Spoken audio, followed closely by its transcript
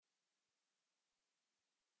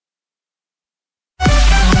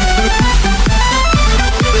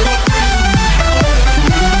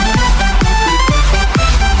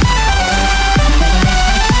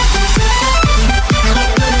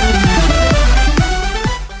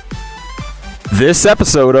This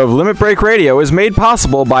episode of Limit Break Radio is made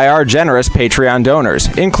possible by our generous Patreon donors,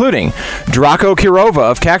 including Draco Kirova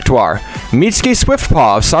of Cactuar, Mitski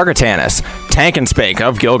Swiftpaw of Sargatanis, Tank and Spank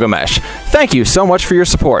of Gilgamesh. Thank you so much for your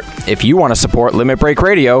support. If you want to support Limit Break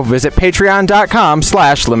Radio, visit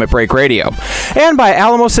patreon.com/Limit Break Radio. And by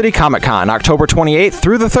Alamo City Comic Con, October 28th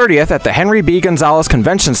through the 30th at the Henry B. Gonzalez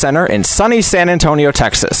Convention Center in sunny San Antonio,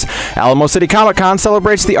 Texas. Alamo City Comic Con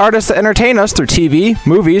celebrates the artists that entertain us through TV,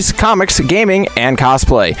 movies, comics, gaming, and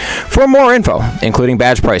cosplay. For more info, including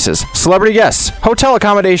badge prices, celebrity guests, hotel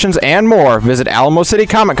accommodations, and more, visit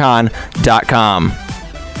AlamoCityComicCon.com.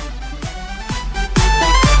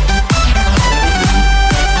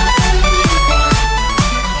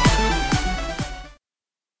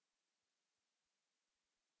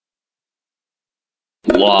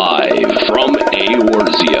 Live from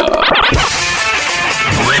Eorzea.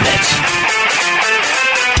 Limit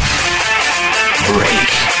Break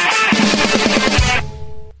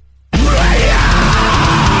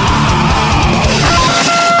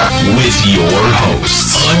with your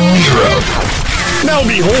hosts, Aniero. Now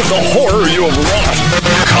behold the horror you have wrought.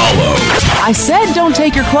 Kahlo. I said don't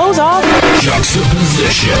take your clothes off.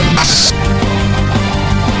 Juxtaposition.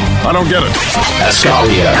 I don't get it.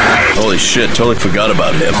 Eskalia. Holy shit, totally forgot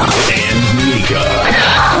about him. And Nika.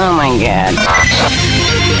 Oh my god.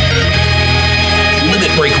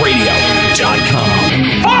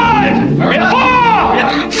 LimitBreakRadio.com. 5,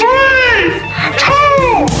 4, 3,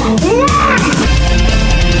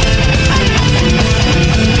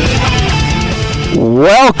 2, 1.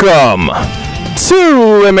 Welcome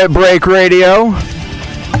to Limit Break Radio.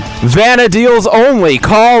 Vanadil's only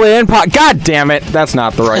call-in God damn it. That's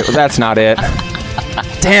not it.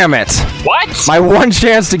 Damn it. What? My one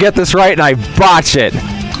chance to get this right and I botch it.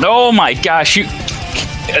 Oh my gosh,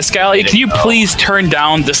 Eskalia, can you please turn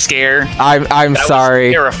down the scare? I'm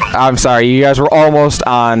sorry. I'm sorry. You guys were almost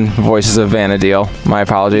on Voices of Vanadil. My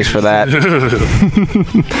apologies for that.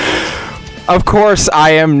 Of course,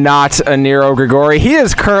 I am not Aniero Grigori. He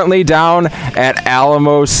is currently down at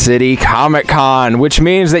Alamo City Comic Con, which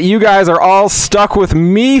means that you guys are all stuck with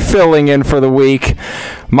me filling in for the week.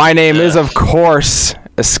 My name is, of course,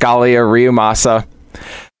 Eskalia Ryumasa.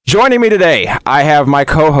 Joining me today, I have my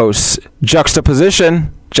co-host,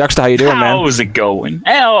 Juxtaposition. Juxta, how you doing, man? How's it going?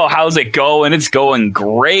 Oh, how's it going? It's going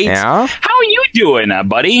great. Yeah? How are you doing,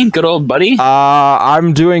 buddy? Good old buddy?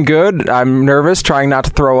 I'm doing good. I'm nervous, trying not to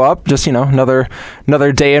throw up. Just, another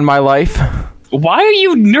day in my life. Why are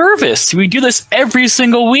you nervous? We do this every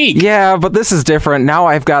single week. Yeah, but this is different. Now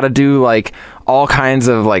I've got to do, all kinds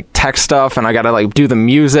of, tech stuff, and I got to, do the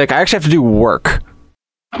music. I actually have to do work.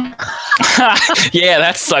 Yeah,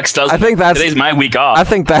 that sucks, doesn't it? I think today's my week off. I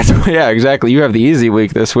think that's yeah, exactly. You have the easy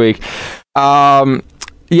week this week.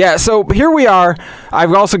 Yeah, so here we are.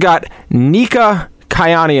 I've also got Nika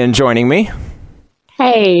Kyanian joining me.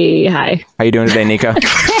 Hey, hi. How you doing today, Nika?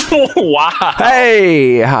 Wow.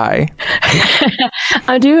 Hey, hi.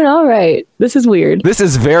 I'm doing all right. This is weird. This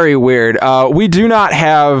is very weird. We do not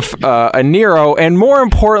have Aniero, and more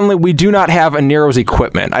importantly, we do not have Aniero's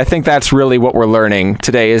equipment. I think that's really what we're learning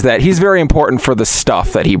today, is that he's very important for the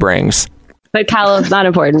stuff that he brings. But Kylo's not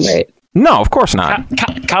important, right? No, of course not.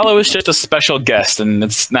 Kahlo is just a special guest, and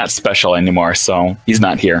it's not special anymore, so he's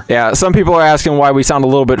not here. Yeah, some people are asking why we sound a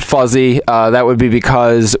little bit fuzzy. That would be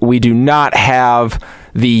because we do not have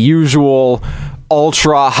the usual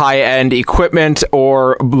ultra high-end equipment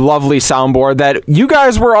or lovely soundboard that you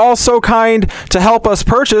guys were all so kind to help us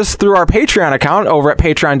purchase through our Patreon account over at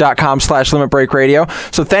patreon.com/limitbreakradio.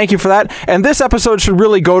 So thank you for that. And this episode should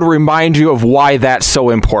really go to remind you of why that's so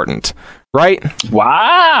important. Right?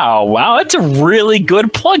 Wow, that's a really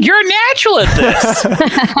good plug. You're a natural at this.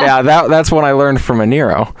 Yeah, that's what I learned from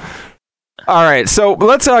Aniero. All right, so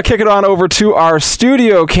let's kick it on over to our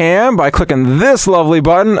studio cam by clicking this lovely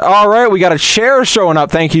button. All right, we got a chair showing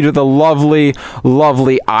up. Thank you to the lovely,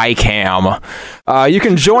 lovely iCam. You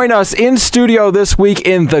can join us in studio this week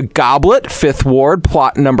in The Goblet, 5th Ward,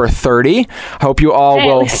 plot number 30. Hope you all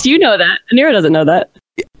will... At least you know that. Aniero doesn't know that.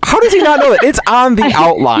 How does he not know that? It's on the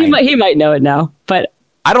outline. He might know it now, but...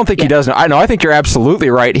 I don't think he does know. I think you're absolutely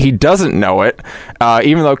right. He doesn't know it,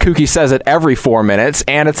 even though Kooky says it every 4 minutes,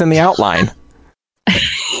 and it's in the outline.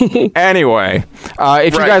 Anyway,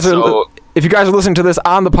 if you guys are listening to this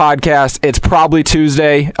on the podcast, it's probably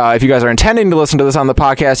Tuesday. If you guys are intending to listen to this on the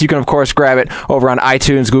podcast, you can of course grab it over on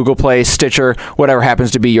iTunes, Google Play, Stitcher, whatever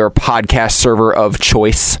happens to be your podcast server of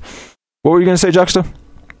choice. What were you going to say, Juxta?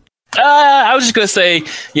 I was just gonna say,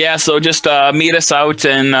 yeah. So just meet us out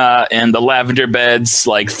in the Lavender Beds,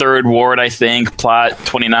 like 3rd Ward, I think, plot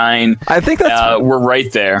 29. I think that's we're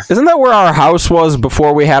right there. Isn't that where our house was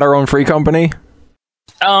before we had our own free company?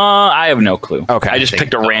 I have no clue. Okay. I just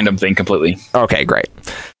picked a random thing completely. Okay, great.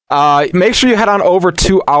 Make sure you head on over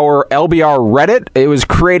to our LBR Reddit. It was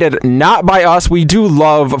created not by us. We do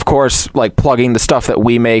love, of course, like plugging the stuff that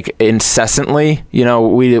we make incessantly. You know,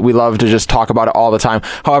 we love to just talk about it all the time.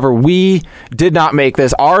 However, we did not make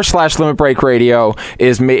this. r/Limit Break Radio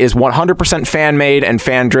is 100% fan made and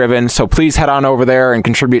fan driven. So please head on over there and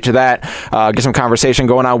contribute to that. Get some conversation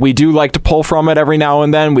going on. We do like to pull from it every now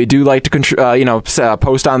and then. We do like to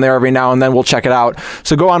post on there every now and then. We'll check it out.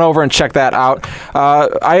 So go on over and check that out.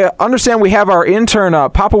 I understand we have our intern,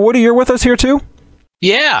 Papa Woody, you're with us here too?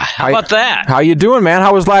 Yeah, how about that? How you doing, man?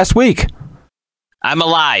 How was last week? I'm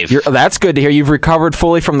alive. That's good to hear. You've recovered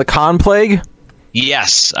fully from the con plague?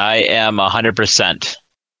 Yes, I am 100%.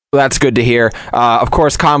 That's good to hear. Of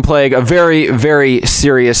course, con plague, a very, very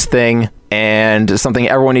serious thing and something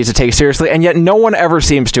everyone needs to take seriously, and yet no one ever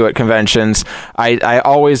seems to at conventions. I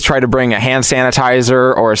always try to bring a hand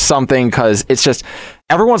sanitizer or something because it's just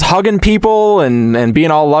everyone's hugging people and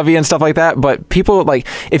being all lovey and stuff like that, but people, like,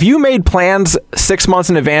 if you made plans 6 months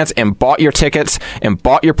in advance and bought your tickets and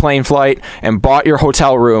bought your plane flight and bought your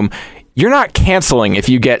hotel room, you're not canceling if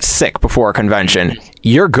you get sick before a convention.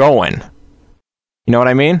 You're going. You know what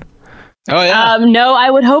I mean? Oh, yeah. No,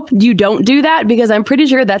 I would hope you don't do that because I'm pretty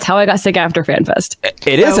sure that's how I got sick after FanFest.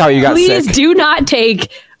 It is how you got sick. Please do not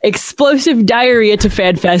take explosive diarrhea to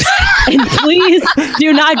FanFest. And please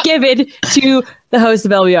do not give it to the host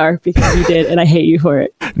of LBR because you did, and I hate you for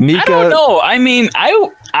it. Nika, I don't know. I mean,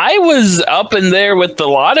 I was up in there with a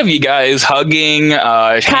lot of you guys hugging.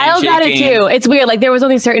 Kyle got it too. It's weird. Like there was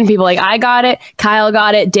only certain people. Like I got it, Kyle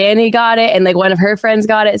got it, Danny got it, and like one of her friends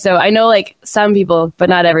got it. So I know like some people, but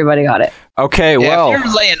not everybody got it. Okay, Yeah, well, if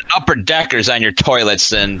you're laying upper deckers on your toilets,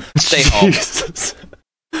 then stay home. Jesus.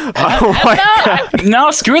 Oh my God. No,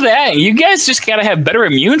 screw that. You guys just gotta have better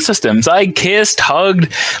immune systems. I kissed, hugged,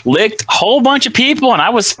 licked a whole bunch of people, and I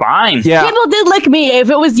was fine. Yeah. People did lick me. If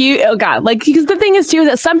it was you, oh god! Like because the thing is too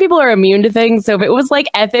that some people are immune to things. So if it was like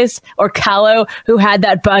Ethis or Kahlo who had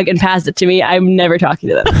that bug and passed it to me, I'm never talking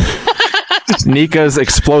to them. Nika's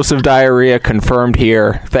explosive diarrhea confirmed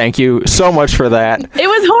here. Thank you so much for that. It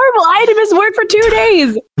was horrible. I had to miss work for 2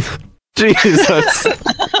 days. Jesus.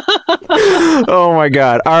 Oh my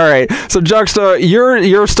God. All right. So Juxta,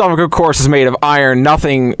 your stomach of course is made of iron.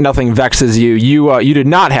 Nothing vexes you. You did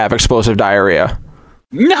not have explosive diarrhea.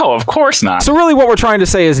 No, of course not. So really what we're trying to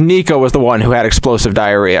say is Nika was the one who had explosive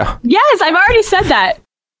diarrhea. Yes, I've already said that.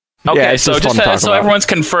 Okay, Yeah, it's so just fun to talk so about. everyone's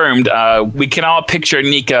confirmed. We can all picture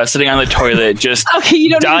Nika sitting on the toilet, just Okay, you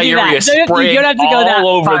don't need to do diarrhea that. You spraying don't have to go that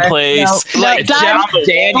all over far. the place. No, Like Doug, John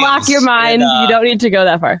Daniels block your mind. in, You don't need to go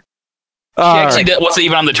that far. She actually wasn't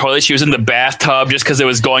even on the toilet. She was in the bathtub just because it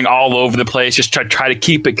was going all over the place. Just try to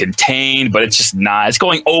keep it contained, but it's just not. It's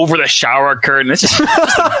going over the shower curtain. It's just a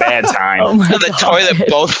bad time. Oh my The God. toilet,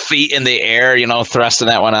 both feet in the air, thrusting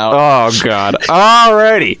that one out. Oh, God.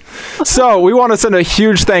 Alrighty. So we want to send a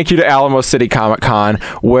huge thank you to Alamo City Comic Con,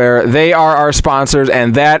 where they are our sponsors,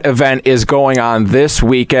 and that event is going on this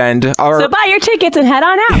weekend. So buy your tickets and head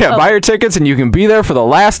on out. Yeah, buy your tickets and you can be there for the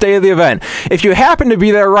last day of the event. If you happen to be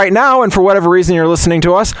there right now and for whatever reason you're listening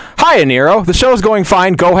to us, hi Aniero, the show's going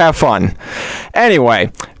fine, go have fun.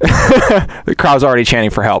 Anyway, the crowd's already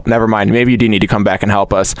chanting for help. Never mind, maybe you do need to come back and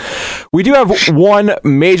help us. We do have one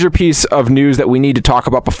major piece of news that we need to talk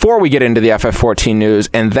about before we get into the FF14 news,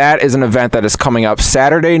 and that is an event that is coming up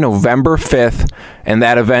Saturday, November 5th, and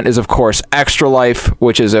that event is, of course, Extra Life,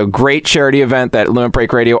 which is a great charity event that Limit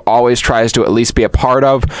Break Radio always tries to at least be a part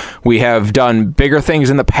of. We have done bigger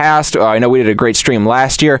things in the past. I know we did a great stream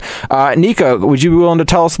last year. Nika, would you be willing to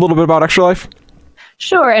tell us a little bit about Extra Life?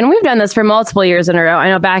 Sure, and we've done this for multiple years in a row. I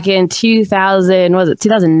know back in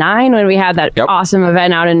 2009 when we had that awesome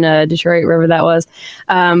event out in Detroit, wherever that was.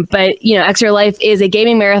 But, Extra Life is a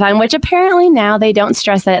gaming marathon, which apparently now they don't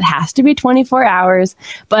stress that it has to be 24 hours,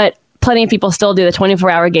 but plenty of people still do the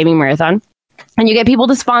 24-hour gaming marathon. And you get people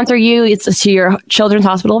to sponsor you. It's to your children's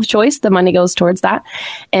hospital of choice. The money goes towards that.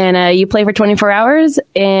 And you play for 24 hours,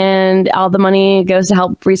 and all the money goes to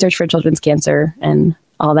help research for children's cancer and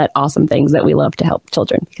all that awesome things that we love to help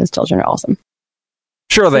children because children are awesome.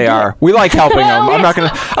 Sure they are. We like helping them. I'm not going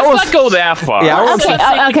to... Let's not go that far. Yeah, I won't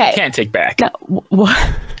Okay, okay. Can't take back. No,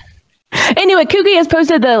 what? Anyway, Kuki has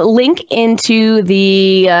posted the link into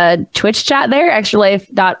the Twitch chat there,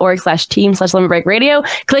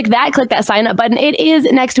 extralife.org/team/limitbreakradio. Click that sign up button. It is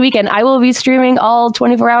next weekend. I will be streaming all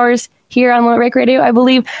 24 hours here on Limit Break Radio, I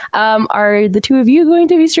believe. Are the two of you going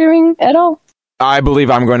to be streaming at all? I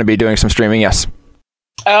believe I'm going to be doing some streaming, yes.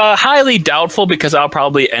 Highly doubtful because I'll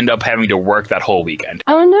probably end up having to work that whole weekend.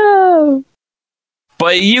 Oh, no.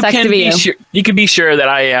 But you Sucks can to be you. you can be sure that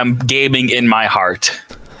I am gaming in my heart.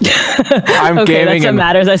 I'm Okay, gaming. that's what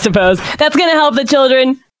matters, I suppose. That's going to help the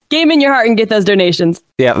children. Game in your heart and get those donations.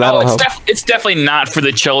 Yeah, that'll help. It's definitely not for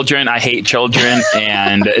the children. I hate children,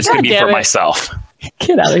 and it's going to be God for damn it. myself.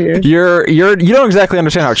 Get out of here. You don't exactly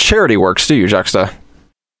understand how charity works, do you, Juxta?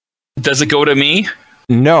 Does it go to me?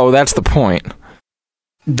 No, that's the point.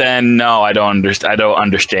 Then no, I don't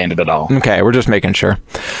understand it at all. Okay, we're just making sure.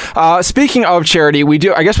 Speaking of charity,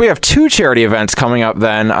 I guess we have 2 charity events coming up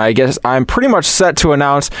then. I guess I'm pretty much set to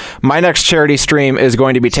announce my next charity stream is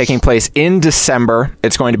going to be taking place in December.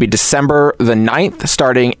 It's going to be December the 9th,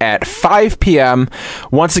 starting at 5 p.m.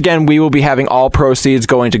 Once again, we will be having all proceeds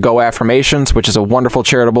going to Go Affirmations, which is a wonderful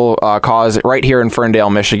charitable cause right here in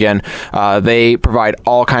Ferndale, Michigan. They provide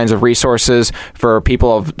all kinds of resources for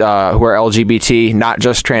people who are LGBT, not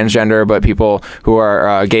just transgender, but people who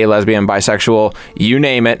are gay, lesbian, bisexual, you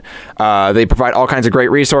name it. They provide all kinds of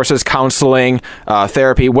great resources, counseling,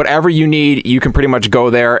 therapy, whatever you need. You can pretty much go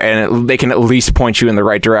there and they can at least point you in the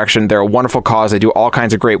right direction. They're a wonderful cause. They do all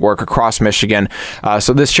kinds of great work across Michigan.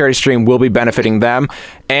 So this charity stream will be benefiting them.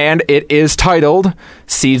 And it is titled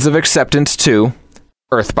Seeds of Acceptance 2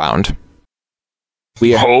 Earthbound.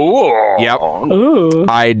 Yep. Ooh.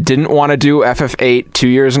 I didn't want to do FF8 2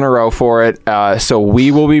 years in a row for it, so we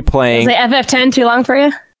will be playing. Is the FF10 too long for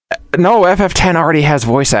you? No, FF10 already has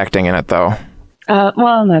voice acting in it, though.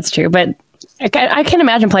 Well, that's true, but I can't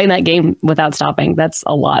imagine playing that game without stopping. That's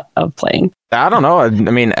a lot of playing. I don't know. I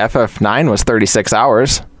mean, FF9 was 36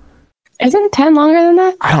 hours. Isn't 10 longer than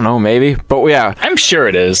that? I don't know, maybe. But yeah. I'm sure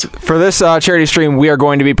it is. For this charity stream, we are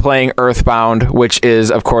going to be playing Earthbound, which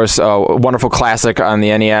is, of course, a wonderful classic on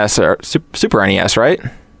the NES, or Super NES, right?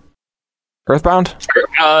 Earthbound?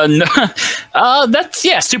 No. Super Nintendo.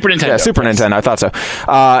 Yeah, Super Nintendo. I thought so.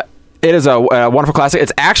 It is a wonderful classic.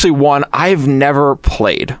 It's actually one I've never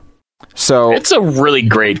played. So it's a really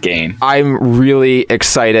great game. I'm really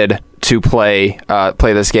excited to play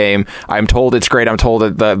this game. I'm told it's great. I'm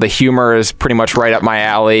told that the humor is pretty much right up my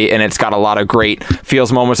alley, and it's got a lot of great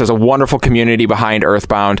feels moments. There's a wonderful community behind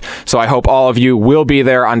Earthbound. So I hope all of you will be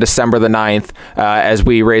there on December the 9th as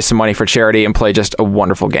we raise some money for charity and play just a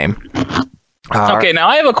wonderful game. Okay, now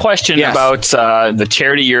I have a question about the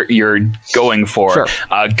charity you're going for. Sure.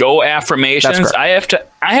 Go Affirmations. I have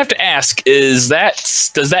to ask: does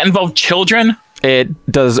that involve children?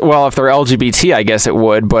 It does. Well, if they're LGBT, I guess it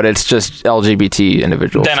would, but it's just LGBT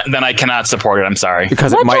individuals. Then I cannot support it. I'm sorry.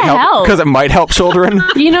 Because What it might the help. hell? Because it might help children.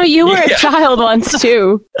 You were a child once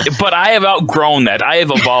too. But I have outgrown that. I have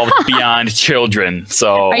evolved beyond children.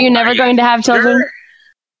 So Are you never going to have children?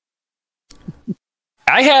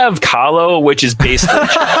 I have Kahlo, which is basically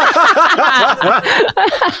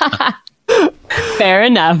Fair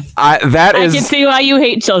enough. I can see why you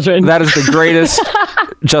hate children. That is the greatest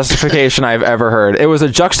justification I've ever heard. It was a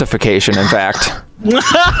juxtaposition, in fact. Good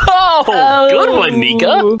one,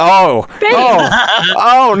 Nika.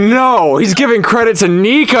 Oh no! He's giving credit to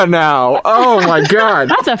Nika now. Oh my god!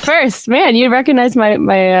 That's a first, man. You recognize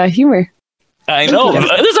my humor. I know.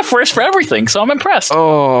 There's a first for everything, so I'm impressed.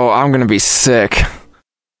 Oh, I'm gonna be sick.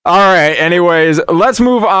 All right. Anyways, let's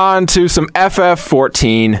move on to some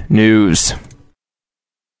FF14 news.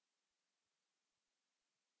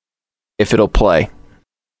 If it'll play.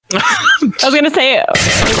 I was gonna say it.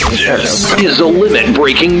 This is a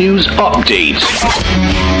limit-breaking news update.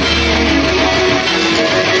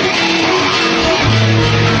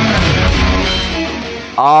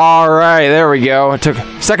 All right, there we go. It took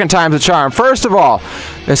second time's a charm. First of all,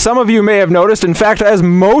 as some of you may have noticed, in fact, as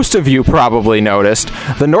most of you probably noticed,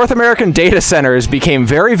 the North American data centers became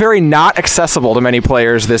very, very not accessible to many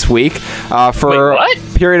players this week. For a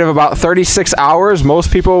period of about 36 hours,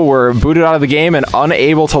 most people were booted out of the game and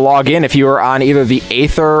unable to log in if you were on either the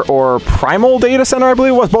Aether or Primal data center, I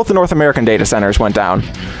believe it was. Both the North American data centers went down.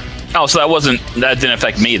 Oh, so that didn't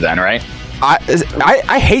affect me then, right?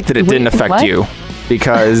 I hate that it didn't affect you.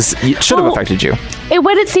 Because it should have affected you.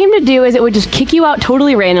 What it seemed to do is it would just kick you out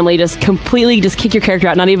totally randomly, just completely just kick your character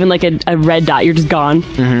out, not even like a red dot, you're just gone.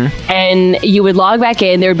 Mm-hmm. And you would log back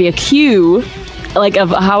in, there would be a queue like of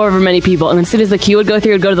however many people, and as soon as the queue would go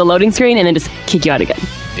through, it would go to the loading screen and then just kick you out again.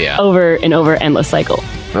 Yeah. Over and over, endless cycle.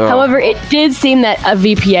 Oh. However, it did seem that a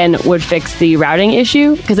VPN would fix the routing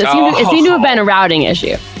issue, because it seemed to have been a routing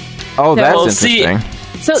issue. Oh, that's interesting.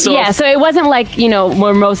 So it wasn't like,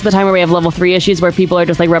 where most of the time where we have level 3 issues where people are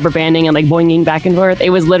just like rubber banding and like boinging back and forth.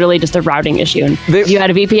 It was literally just a routing issue. And if you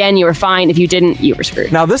had a VPN, you were fine. If you didn't, you were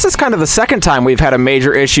screwed. Now, this is kind of the second time we've had a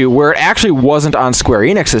major issue where it actually wasn't on Square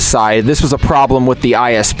Enix's side. This was a problem with the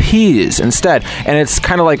ISPs instead. And it's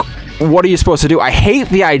kind of like, what are you supposed to do? I hate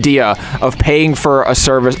the idea of paying for a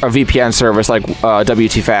service, a VPN service like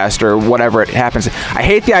WTFast or whatever it happens. I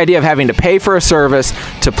hate the idea of having to pay for a service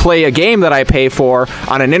to play a game that I pay for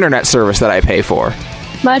on an internet service that I pay for.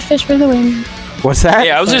 Mudfish for the win. What's that?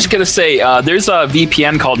 Yeah, I was just gonna say, there's a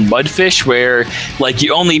VPN called Mudfish where, like,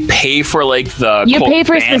 you only pay for like the you pay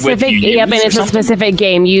for a specific, yeah, but it's a specific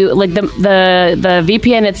game. You like the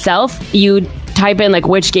VPN itself. You type in like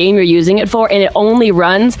which game you're using it for, and it only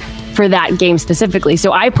runs for that game specifically.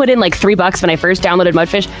 So I put in like $3 when I first downloaded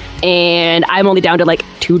Mudfish, and I'm only down to like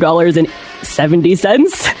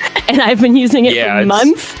 $2.70, and I've been using it for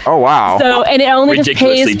months. Oh wow! So and it only just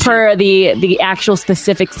pays for the actual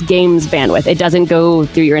specific games bandwidth. It doesn't go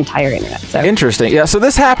through your entire internet. So interesting. Yeah. So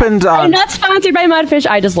this happened. I'm not sponsored by Mudfish.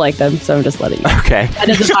 I just like them, so I'm just letting you know. Okay. That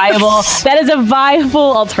is a viable. That is a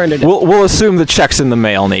viable alternative. We'll assume the check's in the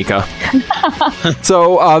mail, Nika.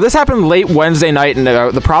 So this happened late Wednesday night, and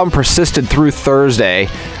the problem persisted through Thursday.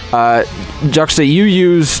 Juxta, you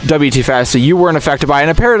use WTFast, so you weren't affected by it,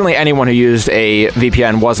 and apparently anyone who used a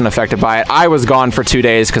VPN wasn't affected by it. I was gone for 2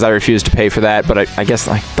 days because I refused to pay for that, but I guess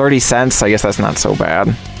like 30 cents, I guess that's not so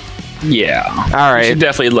bad. Yeah. All right. You should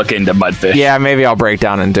definitely look into Mudfish. Yeah, maybe I'll break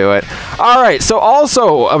down and do it. All right. So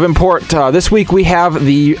also of import, this week we have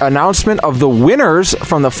the announcement of the winners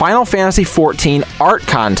from the Final Fantasy XIV art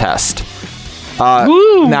contest.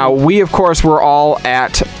 Now, we, of course, were all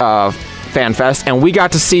at FanFest, and we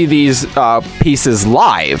got to see these pieces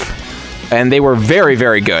live, and they were very,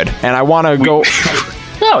 very good. And I want to go...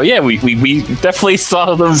 Oh, yeah, we definitely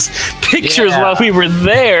saw those pictures while we were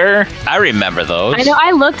there. I remember those. I know,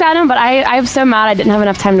 I looked at them, but I'm so mad I didn't have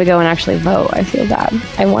enough time to go and actually vote. I feel bad.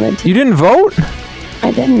 I wanted to. You didn't vote?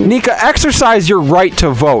 I didn't. Nika, exercise your right to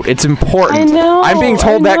vote. It's important. I know. I'm being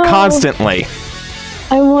told that constantly.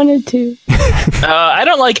 I wanted to. I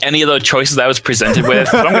don't like any of the choices I was presented with,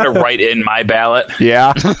 so I'm going to write in my ballot.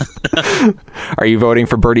 Yeah? Are you voting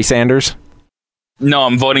for Bernie Sanders? No,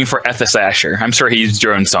 I'm voting for Ethis Asher. I'm sure he's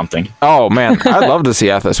doing something. Oh, man. I'd love to see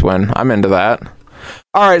Ethis win. I'm into that.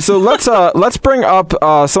 All right, so let's bring up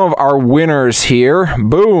some of our winners here.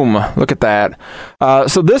 Boom. Look at that.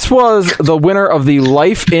 So this was the winner of the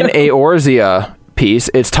Life in Eorzea piece.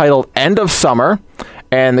 It's titled End of Summer,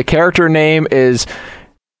 and the character name is...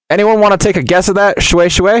 Anyone want to take a guess at that? Shui?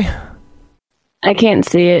 I can't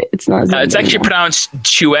see it. It's not. It's actually pronounced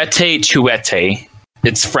Chouette.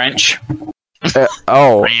 It's French.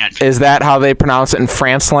 France. Is that how they pronounce it in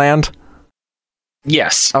France land?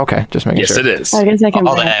 Yes. Okay, just making sure. Yes, it is. I guess I can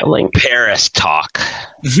All that link. Paris talk.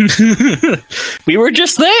 We were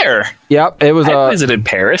just there. Yep, it was. I visited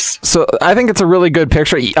Paris. So I think it's a really good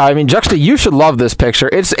picture. I mean, Juxta, you should love this picture.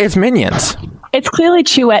 It's Minions. It's clearly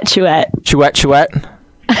Chouette. Chouette.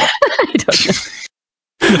 I don't know.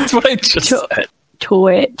 That's what I just said.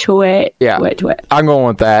 Chouette. Yeah, I'm going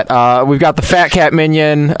with that. We've got the fat cat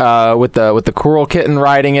minion with the coral kitten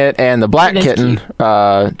riding it, and the black kitten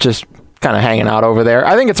just kind of hanging out over there.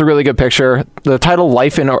 I think it's a really good picture. The title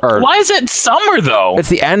Life in... Why is it summer, though? It's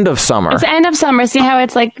the end of summer. It's the end of summer. See how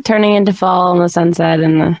it's like turning into fall and the sunset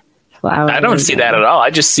and the flowers. I don't see that at all.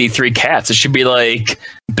 I just see 3 cats. It should be like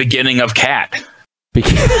beginning of cat.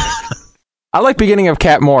 I like Beginning of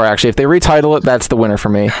Cat more, actually. If they retitle it, that's the winner for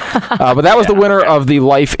me. But that was the winner of the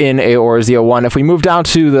Life in Eorzea one. If we move down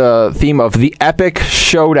to the theme of the Epic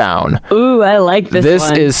Showdown. Ooh, I like this one.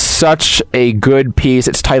 This is such a good piece.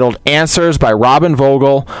 It's titled Answers by Robin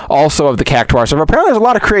Vogel, also of the Cactuar server. Apparently there's a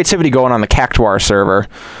lot of creativity going on the Cactuar server.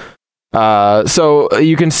 So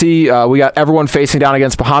you can see we got everyone facing down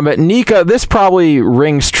against Bahamut. Nika, this probably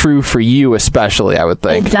rings true for you especially, I would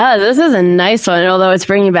think. It does. This is a nice one, although it's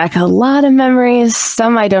bringing back a lot of memories.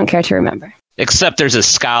 Some I don't care to remember. Except there's a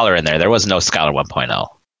scholar in there. There was no scholar 1.0.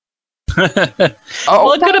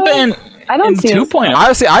 Well, it could have been. I don't see 2.0.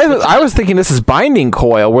 Honestly, I was thinking this is Binding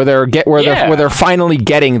Coil, where they're finally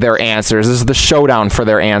getting their answers. This is the showdown for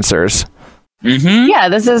their answers. Mm-hmm. Yeah,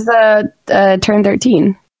 this is the turn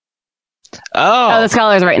 13. Oh, the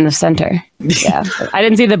scholar's right in the center. Yeah, I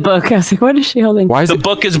didn't see the book. I was like, what is she holding? Why is the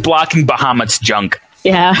book is blocking Bahamut's junk?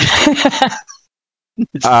 Yeah.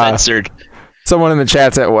 it's censored. Someone in the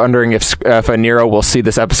chat's wondering if Aniero will see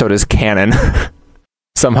this episode as canon.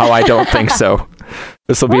 Somehow I don't think so.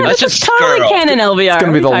 This will be totally canon LVR. It's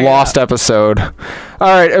going to be the lost episode. All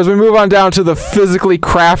right, as we move on down to the physically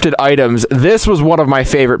crafted items, this was one of my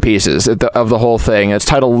favorite pieces of the whole thing. It's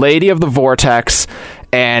titled Lady of the Vortex,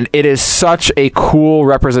 and it is such a cool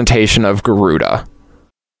representation of Garuda.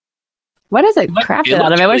 What is it crafted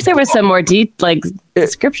out of? I wish there was some more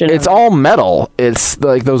description. It's all metal. It's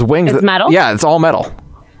like those wings. It's metal? Yeah, it's all metal.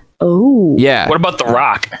 Oh. Yeah. What about the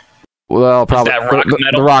rock? Well, probably that rock the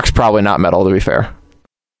metal? rock's probably not metal, to be fair.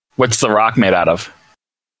 What's the rock made out of?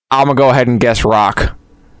 I'm gonna go ahead and guess rock.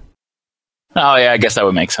 Oh yeah, I guess that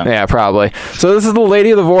would make sense. Yeah, probably. So this is the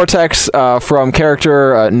Lady of the Vortex from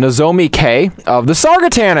character Nozomi K of the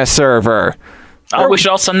Sargatanas server. Oh, we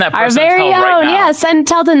should all send that Our person very tell own, right now. yeah.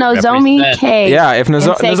 Tell to Nozomi Represent. K. Yeah, if and say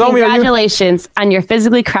Nozomi, congratulations on your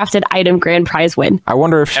physically crafted item grand prize win. I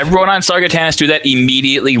wonder if Everyone on Sargatanas do that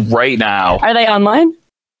immediately right now. Are they online?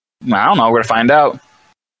 I don't know. We're gonna find out.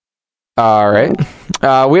 All right.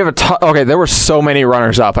 We have okay, there were so many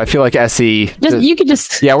runners up. I feel like SE. You could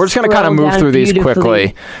just. Yeah, we're just gonna kind of scroll move down through these beautifully.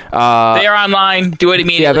 quickly. They are online. Do it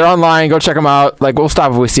immediately. Yeah, they're online. Go check them out. Like, we'll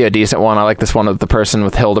stop if we see a decent one. I like this one of the person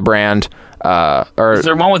with Hildebrand. Or Is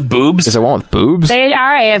there one with boobs? is there one with boobs? They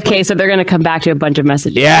are AFK, so they're going to come back to a bunch of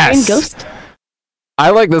messages. Yes! And Ghost. I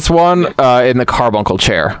like this one in the carbuncle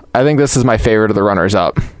chair. I think this is my favorite of the runners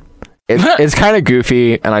up. It's kind of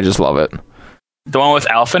goofy, and I just love it. The one with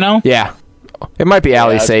Alphino? Yeah. It might be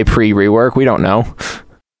Ali Say pre-rework. We don't know.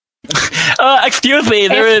 Excuse me,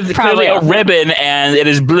 there It's is clearly a probably ribbon, and it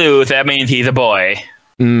is blue. That means he's a boy.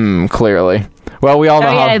 Clearly. Well, we all know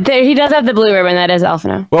how. He does have the blue ribbon. That is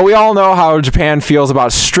Alphino. Well, we all know how Japan feels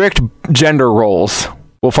about strict gender roles.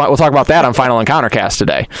 We'll talk about that on Final Encounter Cast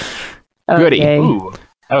today. Goody. Okay. Ooh,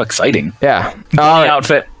 how exciting. Yeah. Bunny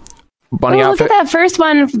outfit. Bunny Look outfit. at that first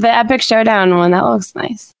one, the Epic Showdown one. That looks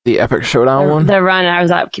nice. The Epic Showdown one? The run. I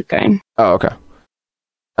was up. Keep going. Oh, okay.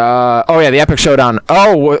 The Epic Showdown.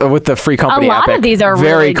 Oh, with the free company. A lot Epic. of these are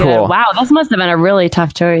very really cool. good. Wow, this must have been a really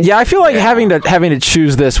tough choice. Yeah, I feel like having to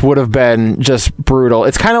choose this would have been just brutal.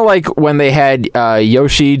 It's kind of like when they had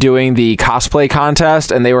Yoshi doing the cosplay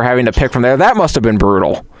contest, and they were having to pick from there. That must have been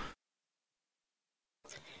brutal.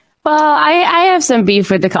 Well, I have some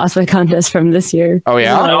beef with the cosplay contest from this year. Oh,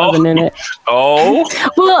 yeah? I wasn't in it. Oh,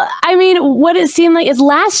 Well, I mean, what it seemed like is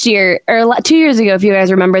last year or 2 years ago, if you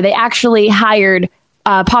guys remember, they actually hired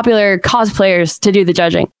popular cosplayers to do the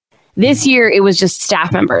judging. This year, it was just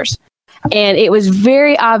staff members, and it was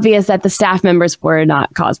very obvious that the staff members were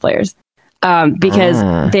not cosplayers.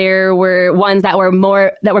 Because there were ones that were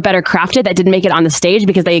better crafted that didn't make it on the stage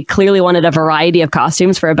because they clearly wanted a variety of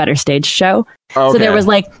costumes for a better stage show. Okay. So there was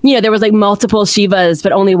multiple Shivas,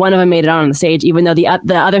 but only one of them made it on the stage, even though the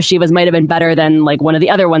other Shivas might have been better than like one of the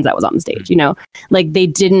other ones that was on the stage. Like they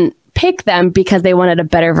didn't pick them because they wanted a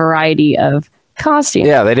better variety of costumes.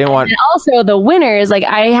 Yeah, they didn't want. And also the winners, like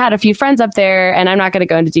I had a few friends up there, and I'm not going to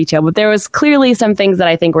go into detail, but there was clearly some things that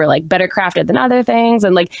I think were like better crafted than other things,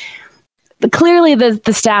 and like. Clearly,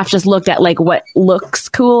 the staff just looked at like what looks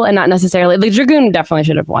cool and not necessarily. The Dragoon definitely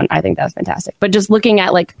should have won. I think that's fantastic. But just looking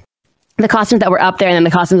at like the costumes that were up there and then the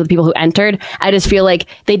costumes of the people who entered, I just feel like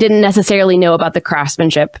they didn't necessarily know about the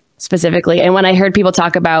craftsmanship specifically. And when I heard people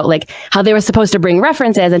talk about like how they were supposed to bring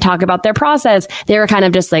references and talk about their process, they were kind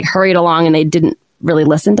of just like hurried along and they didn't really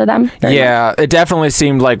listen to them. Yeah, it definitely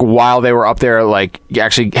seemed like while they were up there, like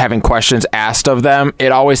actually having questions asked of them,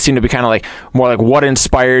 it always seemed to be kind of like more like what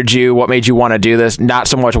inspired you, what made you want to do this, not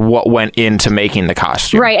so much what went into making the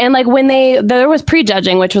costume. Right. And like when there was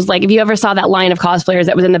prejudging, which was like if you ever saw that line of cosplayers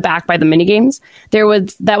that was in the back by the minigames,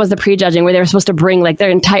 that was the prejudging where they were supposed to bring like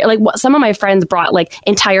their entire some of my friends brought like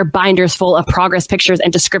entire binders full of progress pictures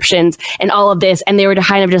and descriptions and all of this, and they were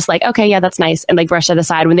kind of just like, okay, yeah, that's nice, and like brushed it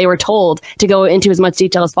aside when they were told to go into as much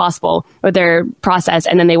detail as possible with their process,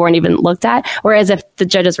 and then they weren't even looked at. Whereas if the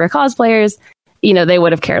judges were cosplayers, they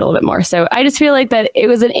would have cared a little bit more. So I just feel like that it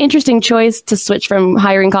was an interesting choice to switch from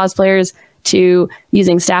hiring cosplayers to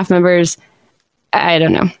using staff members. I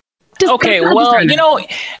don't know.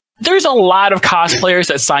 There's a lot of cosplayers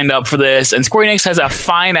that signed up for this, and Square Enix has a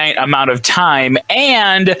finite amount of time,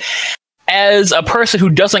 and as a person who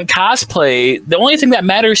doesn't cosplay, the only thing that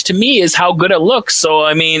matters to me is how good it looks. So,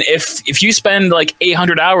 I mean, if you spend like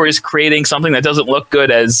 800 hours creating something that doesn't look good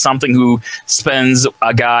as something who spends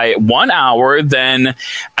a guy 1 hour, then,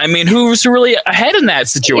 I mean, who's really ahead in that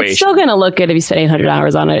situation? It's still going to look good if you spend 800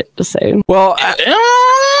 hours on it, just saying. Well,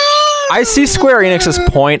 I see Square Enix's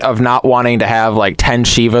point of not wanting to have like 10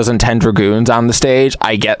 Shivas and 10 Dragoons on the stage.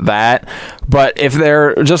 I get that. But if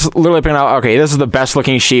they're just literally picking out, okay, this is the best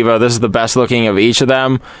looking Shiva, this is the best looking of each of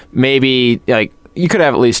them, maybe like you could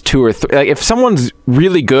have at least 2 or 3. Like if someone's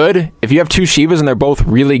really good, if you have 2 Shivas and they're both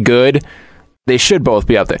really good, they should both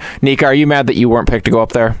be up there. Nika, are you mad that you weren't picked to go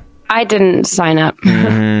up there? I didn't sign up.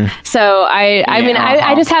 So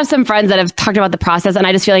I just have some friends that have talked about the process, and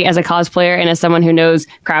I just feel like as a cosplayer and as someone who knows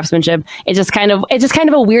craftsmanship, it's just kind of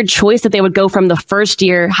a weird choice that they would go from the first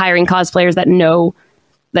year hiring cosplayers that know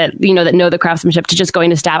the craftsmanship to just going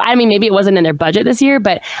to staff. I mean, maybe it wasn't in their budget this year,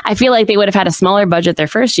 but I feel like they would have had a smaller budget their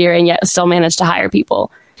first year and yet still managed to hire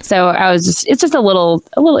people So it's just a little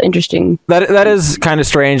interesting. That is kind of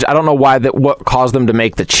strange. I don't know what caused them to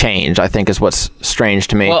make the change, I think is what's strange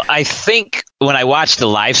to me. Well, I think when I watched the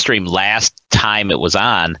live stream last time it was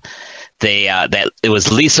on, that it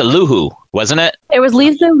was Lisa Luhu, wasn't it? It was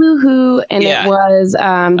Lisa Luhu, and it was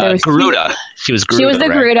there was Garuda. She was Garuda. She was the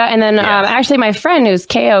Garuda, and then actually my friend who's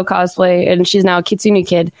KO cosplay, and she's now a Kitsune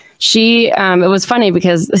Kid. She it was funny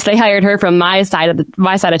because they hired her from my side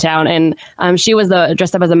of town, and she was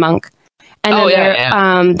dressed up as a monk.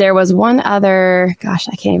 And there was one other. Gosh,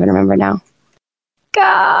 I can't even remember now.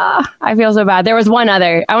 I feel so bad. There was one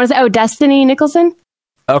other. I want to say, Destiny Nicholson.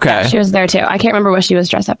 Okay. Yeah, she was there too. I can't remember what she was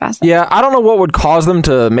dressed up as. Yeah, I don't know what would cause them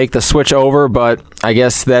to make the switch over, but I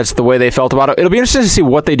guess that's the way they felt about it. It'll be interesting to see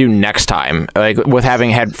what they do next time, like with having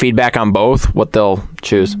had feedback on both, what they'll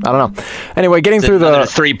choose. I don't know. Anyway, getting through the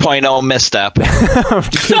 3.0 misstep.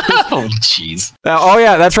 Oh, jeez. Oh,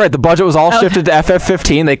 yeah, that's right. The budget was all shifted to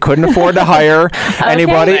FF15. They couldn't afford to hire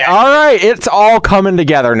anybody. All right, it's all coming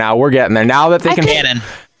together now. We're getting there. Now that they can...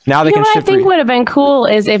 Now they can shift. What I think would have been cool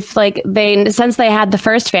is if, since they had the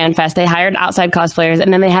first fan fest, they hired outside cosplayers,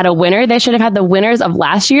 and then they had a winner. They should have had the winners of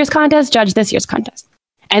last year's contest judge this year's contest,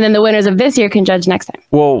 and then the winners of this year can judge next time.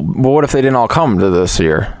 Well, what if they didn't all come to this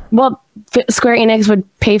year? Well, Square Enix would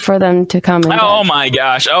pay for them to come. Oh my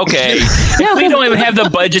gosh! Okay, they don't even have the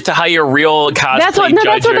budget to hire real cosplay judges.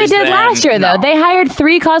 That's what they did last year, though. They hired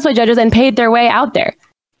 3 cosplay judges and paid their way out there,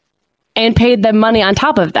 and paid them money on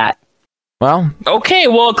top of that. Well, okay.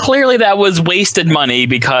 Well, clearly that was wasted money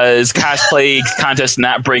because cosplay contests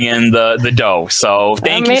not bring in the dough. So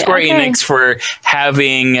thank you, Square Enix, for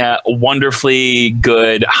having wonderfully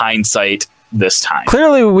good hindsight this time.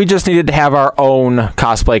 Clearly, we just needed to have our own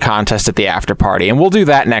cosplay contest at the after party, and we'll do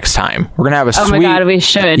that next time. We're gonna have a my God, we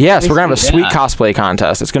should. Yes, we're gonna have a sweet cosplay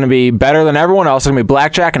contest. It's gonna be better than everyone else. It's gonna be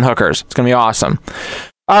blackjack and hookers. It's gonna be awesome.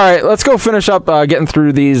 All right, let's go finish up getting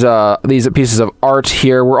through these pieces of art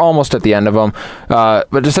here. We're almost at the end of them.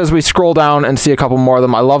 But just as we scroll down and see a couple more of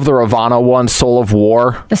them, I love the Ravana one, Soul of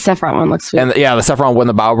War. The Sephiroth one looks sweet. And the Sephiroth, When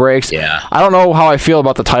the Bow Breaks. Yeah. I don't know how I feel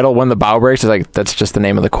about the title, When the Bow Breaks. It's like, that's just the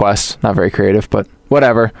name of the quest. Not very creative, but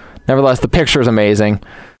whatever. Nevertheless, the picture is amazing.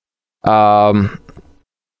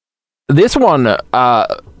 This one...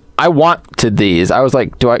 I wanted these. I was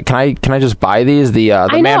like, can I just buy these? The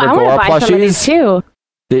Mandragora plushies too.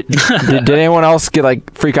 Did anyone else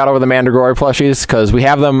freak out over the Mandragora plushies? Because we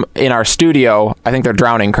have them in our studio. I think they're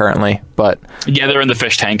drowning currently, but yeah, they're in the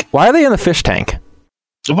fish tank. Why are they in the fish tank?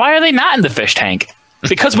 Why are they not in the fish tank?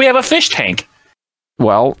 Because we have a fish tank.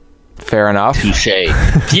 Well, fair enough. Touche.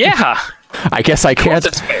 Yeah. I guess I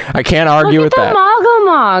can't argue with that.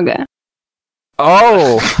 Moggle.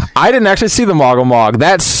 Oh, I didn't actually see the Moggle.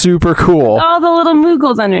 That's super cool. All the little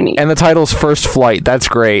Moogles underneath. And the title's First Flight. That's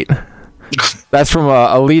great. That's from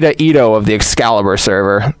Alita Ito of the Excalibur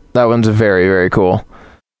server. That one's very, very cool.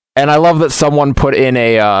 And I love that someone put in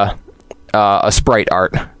a sprite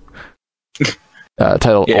art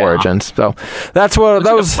titled Origins. So that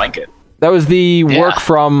was the work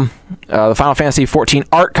from the Final Fantasy XIV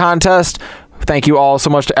art contest. Thank you all so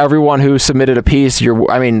much to everyone who submitted a piece.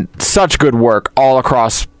 Such good work all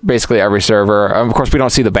across basically every server. Of course, we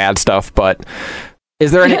don't see the bad stuff, but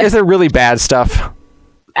is there really bad stuff?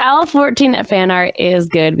 L14 fan art is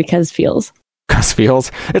good because feels. Because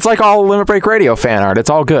feels. It's like all Limit Break Radio fan art. It's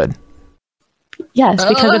all good. Yes,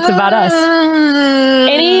 because it's about us.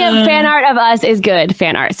 Any fan art of us is good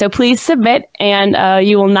fan art. So please submit, and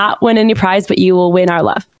you will not win any prize, but you will win our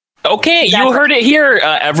love. Okay, you heard it here,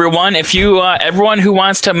 everyone. If you, everyone who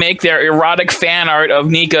wants to make their erotic fan art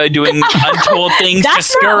of Nika doing untold things to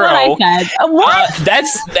Skuro,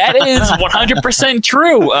 that is 100%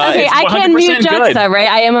 true. Okay, I can mute Juxta, right?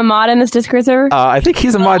 I am a mod in this Discord server. I think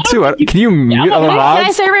he's a mod too. Can you mute other mods? Can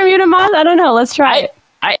I server mute a mod? I don't know. Let's try it.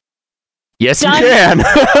 Yes, you can.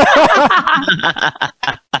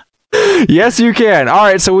 Yes, you can. All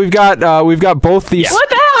right, so we've got both these. What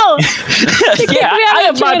the hell? Yeah, I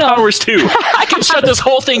have my powers too. I can shut this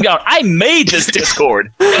whole thing down. I made this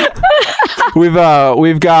Discord. We've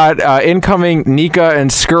got incoming Nika and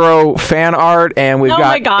Skuro fan art, and we've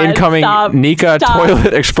got incoming Nika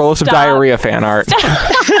toilet explosive diarrhea fan art.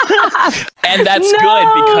 And that's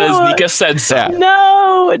good because Nika said so.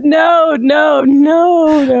 Yeah. No.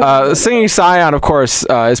 Singing Scion, of course,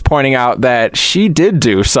 is pointing out that she did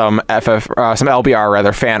do some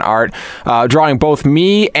LBR fan art, drawing both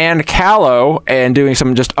me and Callow, and doing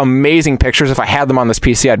some just amazing pictures. If I had them on this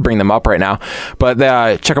PC, I'd bring them up right now. But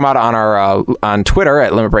check them out on our on Twitter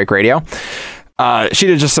at Limit Break Radio. She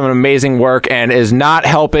did just some amazing work and is not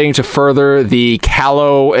helping to further the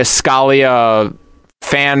Callow Eskalia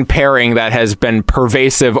fan pairing that has been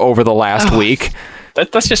pervasive over the last week.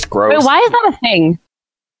 That's just gross. Wait, why is that a thing?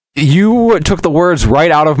 You took the words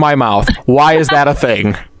right out of my mouth. Why is that a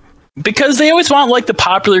thing? Because they always want like the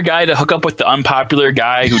popular guy to hook up with the unpopular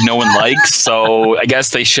guy who no one likes. So I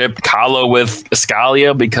guess they shipped Kahlo with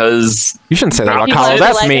Eskalia because you shouldn't say that about You Kahlo. really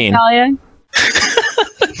That's like mean. Eskalia?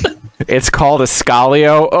 It's called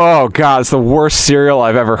Escalio. Oh god, it's the worst cereal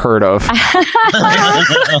I've ever heard of.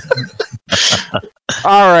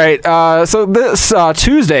 All right, so this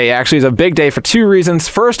Tuesday actually is a big day for two reasons.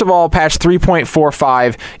 First of all, patch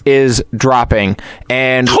 3.45 is dropping,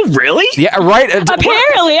 and oh really? Yeah, right.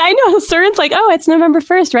 Apparently, I know. Surin's like, oh, it's November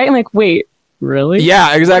 1st, right? I'm like, wait, really?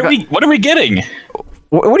 Yeah, exactly. What are we getting?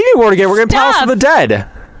 What do you mean we're getting? We're getting Palace of the Dead.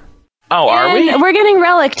 Oh, are we? We're getting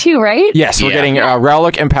Relic too, right? Yes, we're getting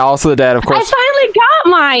Relic and Palace of the Dead, of course. I finally got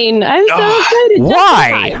mine. I'm so excited.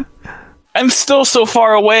 Why? I'm still so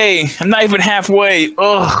far away. I'm not even halfway. Ugh.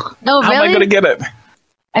 Oh, How am I really? going to get it?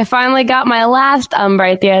 I finally got my last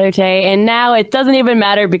Umbrite the other day, and now it doesn't even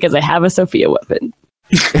matter because I have a Sophia weapon.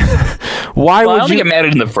 Why Well, I would don't think you? it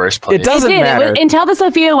mattered in the first place. It doesn't matter. Until the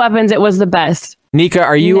Sophia weapons, it was the best. Nika,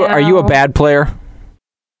 are you a bad player?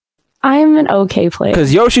 I'm an okay player.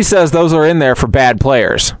 Because Yoshi says those are in there for bad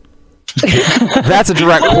players. That's a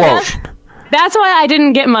direct quote. That's why I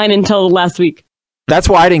didn't get mine until last week. That's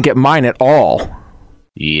why I didn't get mine at all.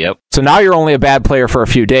 Yep. So now you're only a bad player for a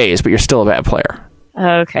few days, but you're still a bad player.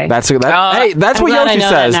 Okay. Hey, that's I'm what glad I Yoshi know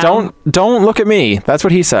says. that now. Don't look at me. That's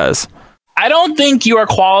what he says. I don't think you are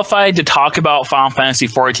qualified to talk about Final Fantasy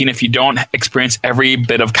XIV if you don't experience every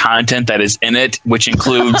bit of content that is in it, which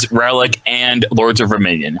includes Relic and Lords of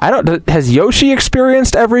Vermilion. Has Yoshi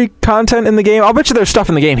experienced every content in the game? I'll bet you there's stuff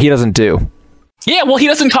in the game he doesn't do. Yeah, well, he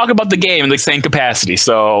doesn't talk about the game in the same capacity,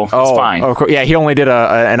 so it's fine. Oh, yeah, he only did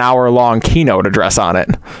an hour-long keynote address on it.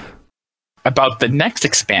 About the next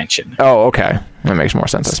expansion. Oh, okay. That makes more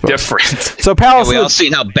sense, I suppose. Different. So Palace, We all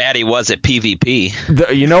seen how bad he was at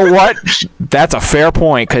PvP. you know what? That's a fair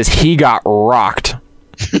point, because he got rocked.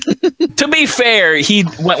 To be fair, he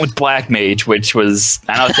went with Black Mage, which was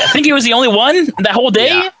I think he was the only one that whole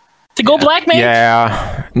day to go Black Mage.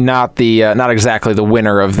 Yeah, not exactly the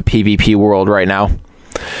winner of the PvP world right now.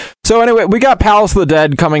 So anyway, we got Palace of the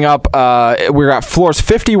Dead coming up. We got floors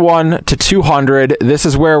 51 to 200. This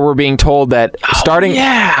is where we're being told that starting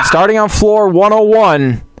on floor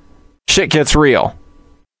 101, shit gets real.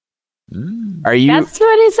 Are you? That's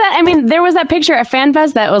what he said. I mean, there was that picture at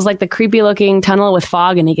FanFest that was like the creepy looking tunnel with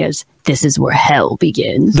fog, and he goes, "This is where hell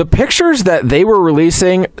begins." The pictures that they were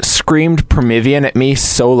releasing screamed Promethean at me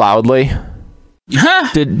so loudly.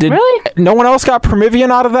 Did really? No one else got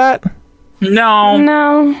Promethean out of that?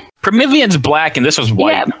 No. Promethean's black and this was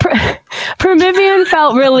white. Yeah, Promethean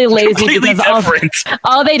felt really lazy Completely because different.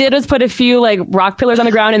 all they did was put a few like rock pillars on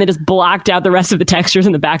the ground and they just blocked out the rest of the textures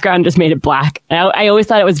in the background and just made it black. I always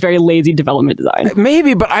thought it was very lazy development design.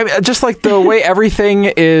 Maybe, but I just like the way everything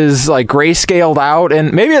is like grayscaled out,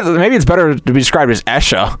 and maybe it's better to be described as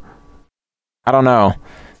Esha. I don't know.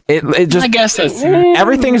 It just, I guess that's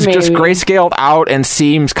everything's just maybe. grayscaled out and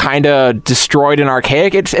seems kind of destroyed and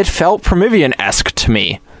archaic. It felt Promethean-esque to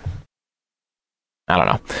me. I don't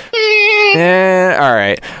know. All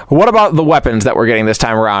right. What about the weapons that we're getting this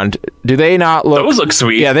time around? Do they not look... Those look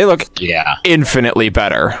sweet. Yeah, they look infinitely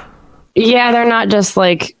better. Yeah, they're not just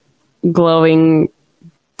like glowing,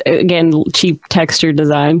 again, cheap texture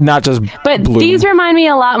design. Not just But blue. these remind me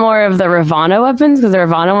a lot more of the Ravana weapons because the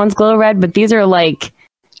Ravana ones glow red, but these are like...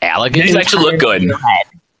 Elegant. These actually look good.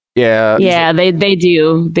 Yeah. Yeah, they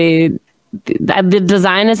do. The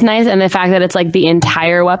design is nice, and the fact that it's like the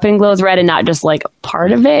entire weapon glows red and not just like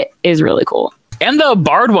part of it is really cool. And the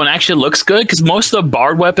Bard one actually looks good because most of the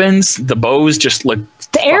Bard weapons, the bows just look.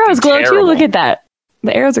 The arrows glow too. terrible. Look at that.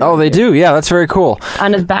 The arrows are. Oh, they do. Yeah, that's very cool.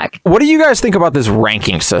 On his back. What do you guys think about this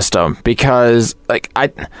ranking system? Because like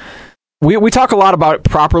we talk a lot about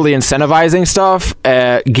properly incentivizing stuff.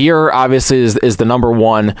 Gear obviously is the number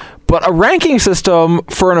one, but a ranking system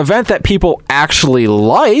for an event that people actually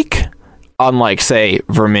like, unlike say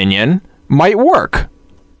Verminion, might work.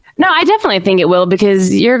 No, I definitely think it will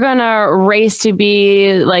because you're gonna race to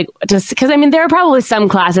be like just because I mean there are probably some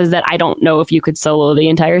classes that I don't know if you could solo the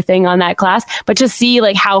entire thing on that class, but just see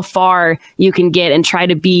like how far you can get and try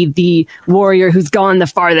to be the warrior who's gone the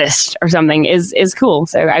farthest or something is cool.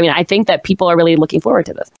 So I mean I think that people are really looking forward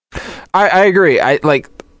to this. I agree.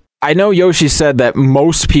 I know Yoshi said that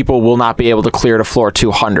most people will not be able to clear to floor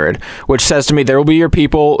 200, which says to me there will be your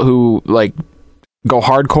people who like go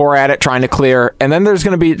hardcore at it trying to clear, and then there's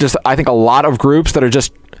going to be just I think a lot of groups that are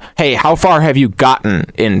just, hey, how far have you gotten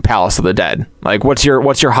in Palace of the Dead? Like what's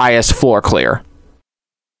your highest floor clear?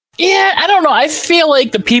 Yeah, I don't know. I feel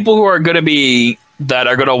like the people who are going to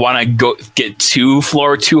want to go get to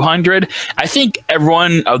floor 200, I think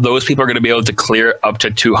everyone of those people are going to be able to clear up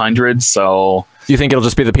to 200. So you think it'll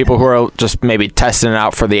just be the people who are just maybe testing it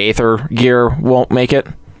out for the Aether gear won't make it?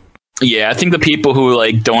 Yeah, I think the people who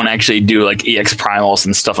like don't actually do like EX primals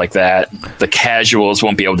and stuff like that, the casuals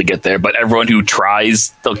won't be able to get there, but everyone who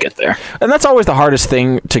tries, they'll get there. And that's always the hardest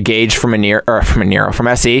thing to gauge from from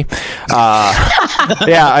SE.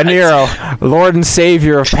 Aniero, Lord and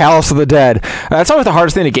Savior of Palace of the Dead. That's always the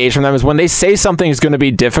hardest thing to gauge from them is when they say something is going to be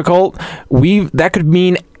difficult. That could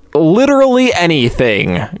mean literally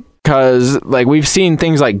anything. Because like we've seen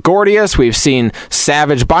things like Gordius, we've seen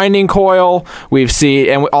Savage Binding Coil, we've seen,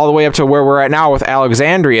 and all the way up to where we're at now with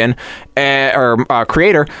Alexandrian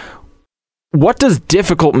Creator. What does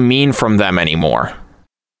difficult mean from them anymore?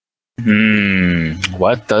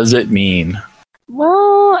 What does it mean?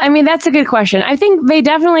 Well, I mean, that's a good question. I think they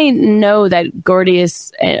definitely know that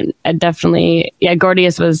Gordius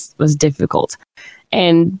Gordius was difficult.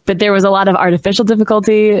 But there was a lot of artificial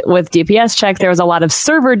difficulty with DPS check. There was a lot of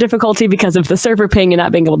server difficulty because of the server ping and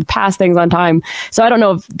not being able to pass things on time. So I don't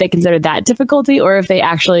know if they consider that difficulty or if they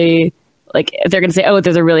actually, like, if they're going to say, oh,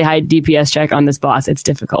 there's a really high DPS check on this boss, it's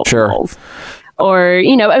difficult. Sure. Or,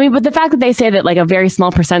 but the fact that they say that like a very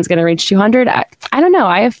small percent is going to reach 200, I don't know.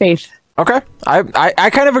 I have faith. Okay. I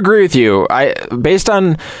kind of agree with you.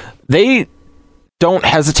 They don't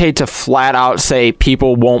hesitate to flat out say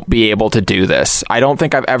people won't be able to do this. I don't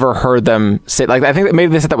think I've ever heard them say, like, I think that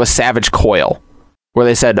maybe they said that was Savage Coil, where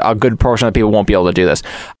they said a good portion of people won't be able to do this.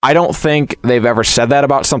 I don't think they've ever said that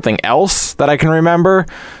about something else that I can remember.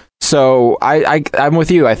 So I'm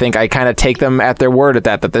with you. I think I kind of take them at their word at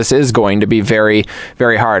that this is going to be very,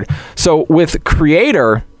 very hard. So with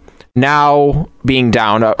Creator now being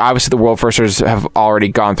down, obviously the World Firsters have already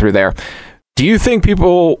gone through there. Do you think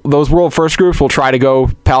those World First groups will try to go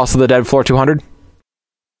Palace of the Dead floor 200?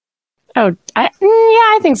 Oh,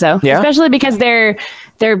 I think so. Yeah? Especially because they're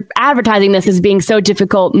advertising this as being so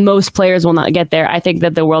difficult, most players will not get there. I think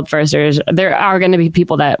that the World Firsters, there are going to be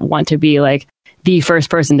people that want to be like the first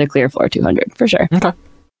person to clear floor 200 for sure. Okay.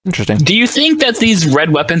 Interesting. Do you think that these red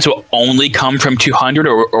weapons will only come from 200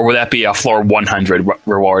 or will that be a floor 100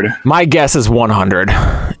 reward? My guess is 100.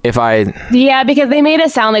 Yeah, because they made it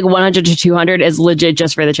sound like 100 to 200 is legit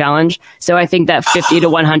just for the challenge. So I think that 50 to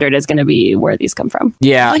 100 is going to be where these come from.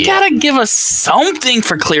 Yeah. They gotta give us something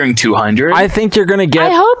for clearing 200. I think you're going to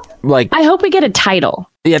get... I hope we get a title.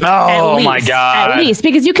 Yeah. Oh my god! At least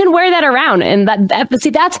because you can wear that around, and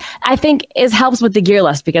that's I think helps with the gear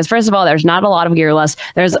list because first of all, there's not a lot of gear list.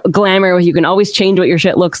 There's glamour, you can always change what your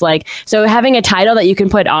shit looks like. So having a title that you can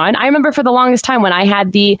put on, I remember for the longest time when I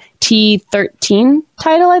had the T13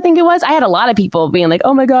 title, I think it was, I had a lot of people being like,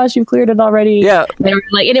 "Oh my gosh, you cleared it already!" Yeah, they were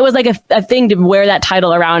like, and it was like a thing to wear that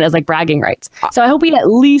title around as like bragging rights. So I hope we at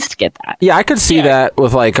least get that. Yeah, I could see that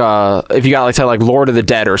with like if you got like Lord of the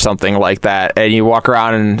Dead or something like that, and you walk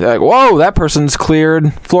around and like, whoa, that person's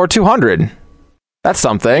cleared floor 200. That's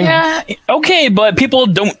something. Yeah, okay, but people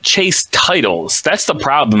don't chase titles. That's the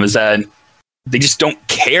problem, is that they just don't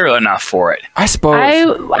care enough for it. I suppose.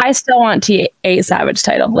 I still want T8 Savage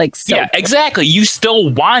title. Like, so yeah, exactly. You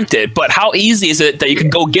still want it, but how easy is it that you can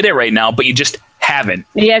go get it right now, but you just haven't?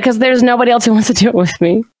 Yeah, because there's nobody else who wants to do it with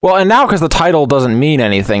me. Well, and now because the title doesn't mean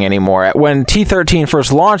anything anymore. When T13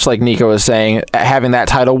 first launched, like Nika was saying, having that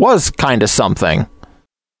title was kind of something.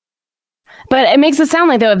 But it makes it sound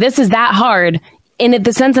like, though, if this is that hard, in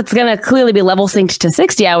the sense it's going to clearly be level synced to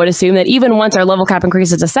 60, I would assume that even once our level cap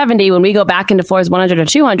increases to 70, when we go back into floors 100 or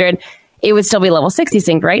 200, it would still be level 60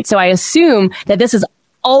 synced, right? So I assume that this is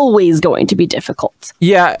always going to be difficult.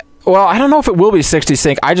 Yeah. Well, I don't know if it will be 60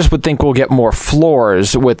 sync. I just would think we'll get more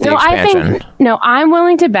floors with the expansion. I'm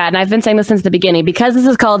willing to bet, and I've been saying this since the beginning, because this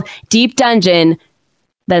is called Deep Dungeon,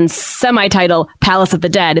 then semi-title Palace of the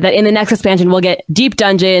Dead, that in the next expansion we'll get Deep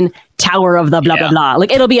Dungeon, Tower of the blah, blah, blah.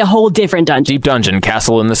 Like, it'll be a whole different dungeon. Deep Dungeon,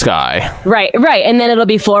 Castle in the Sky. Right. And then it'll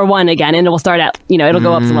be floor 1 again, and it will start at, it'll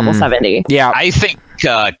go up to level 70. Yeah. I think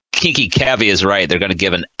Kinky Cavi is right. They're going to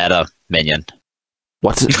give an Edda minion.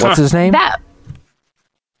 What's his name? That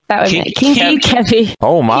would be Kinky Cavi.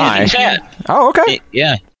 Oh, my. Oh, okay.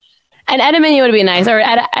 Yeah. An Edda minion would be nice, or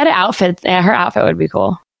Edda outfit. Yeah, her outfit would be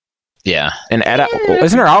cool. Yeah. And Edda,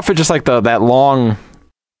 isn't her outfit just like that long...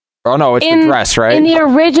 Oh, no, it's the dress, right? In the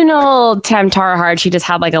original Tamtara Heart, she just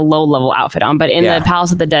had like a low-level outfit on, but in the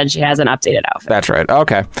Palace of the Dead, she has an updated outfit. That's right.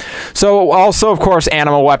 Okay. So, also, of course,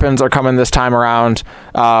 animal weapons are coming this time around.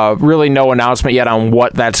 Really no announcement yet on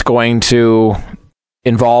what that's going to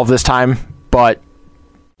involve this time, but,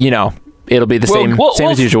 it'll be the same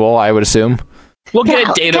as usual, I would assume. We'll get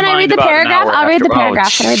a data Can I mined read the about an paragraph? hour I'll read the after.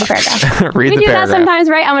 paragraph. Can I read the paragraph? Read We the do that paragraph. sometimes,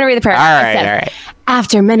 right? I'm going to read the paragraph. All It right, says, all right.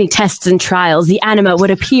 After many tests and trials, the anima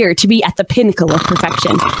would appear to be at the pinnacle of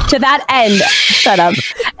perfection. To that end, shut up.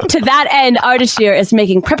 To that end, Ardashir is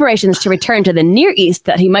making preparations to return to the Near East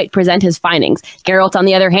that he might present his findings. Geralt, on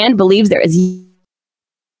the other hand, believes there is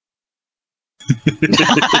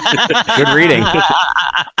Good reading.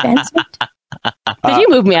 advancement. Did you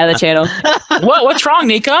move me out of the channel? What's wrong,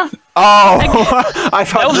 Nika? Oh, I That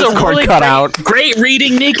thought was this a cord really cut out. great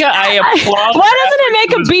reading, Nika. I applaud. Why doesn't it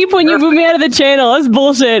make a beep when you move me out of the channel? That's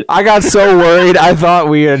bullshit. I got so worried. I thought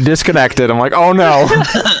we had disconnected. I'm like, oh no.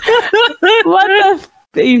 What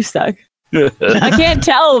the you suck. I can't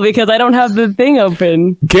tell because I don't have the thing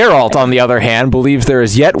open. Geralt, on the other hand, believes there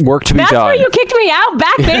is yet work to be That's done. where you kicked me out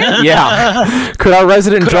back there. Yeah. Could our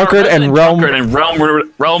resident drunkard and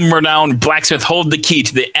realm-renowned blacksmith hold the key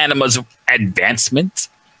to the anima's advancement?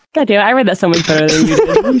 God damn, I read that so much better than you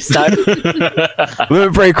did. You suck.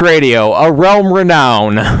 Limit Break Radio, a realm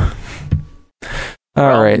renown. All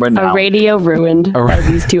right. A radio ruined by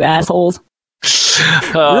these two assholes.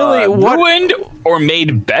 Really? What? Ruined or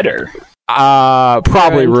made better?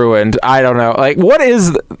 Probably ruined. I don't know. Like, what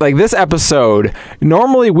is like this episode?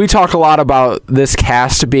 Normally, we talk a lot about this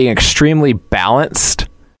cast being extremely balanced.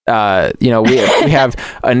 We have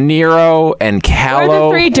Aniero and Callow.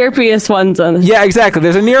 We're the three derpiest ones on this. Yeah, exactly.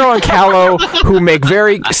 There's Aniero and Callow who make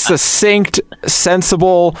very succinct,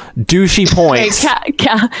 sensible, douchey points.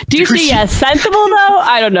 Douchey, yes. Sensible, though?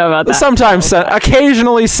 I don't know about that. Sometimes,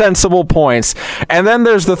 occasionally sensible points. And then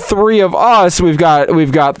there's the three of us. We've got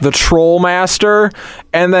the Troll Master,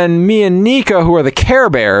 and then me and Nika, who are the Care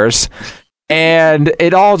Bears. And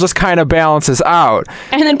it all just kind of balances out.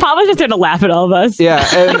 And then Papa's just there to laugh at all of us. Yeah,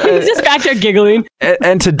 he's just back there giggling.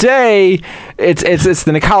 And today, it's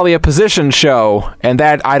the Eskalia position show, and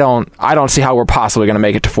that I don't see how we're possibly going to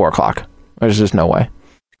make it to 4:00. There's just no way.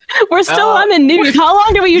 We're still on the news. How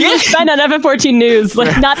long do we usually spend on FM14 News?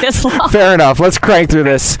 Like, not this long. Fair enough. Let's crank through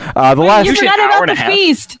this. You forgot about the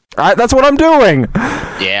feast. That's what I'm doing.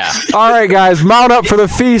 Yeah. All right, guys, mount up for the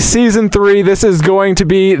Feast Season 3. This is going to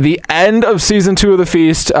be the end of Season 2 of the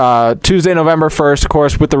Feast, Tuesday, November 1st, of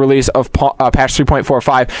course, with the release of patch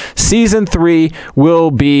 3.45. Season 3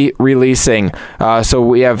 will be releasing. So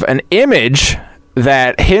we have an image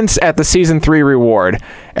that hints at the Season 3 reward,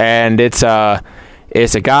 and it's a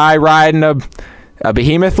guy riding a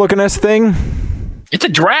behemoth-looking thing. It's a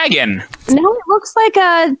dragon. No, it looks like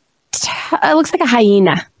a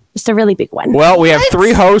hyena. Just a really big one. Well, we have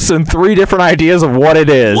 3 hosts and 3 different ideas of what it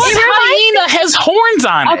is. What hyena has horns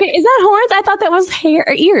on it? Okay, is that horns? I thought that was hair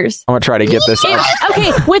or ears. I'm going to try to get this up.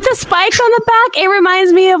 Okay, with the spikes on the back, it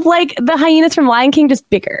reminds me of like the hyenas from Lion King, just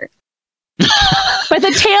bigger. But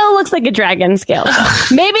the tail looks like a dragon scale.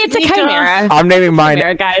 Maybe it's a chimera. I'm naming mine,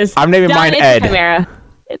 chimera, guys. I'm naming mine it's Ed. A chimera.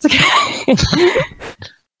 It's okay.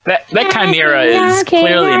 That chimera is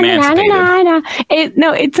clearly emancipated.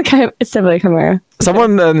 It's definitely a chimera.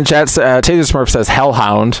 Someone in the chat, Taser Smurf says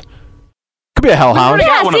hellhound. Could be a hellhound.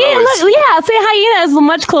 Yeah, see, hyena is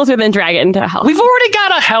much closer than dragon to hellhound. We've already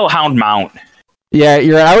got a hellhound mount. Yeah,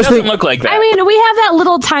 you're right. It doesn't look like that. I mean, we have that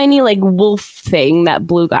little tiny like wolf thing, that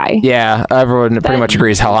blue guy. Yeah, everyone pretty much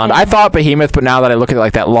agrees hellhound. I thought behemoth, but now that I look at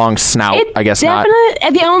like that long snout, I guess not.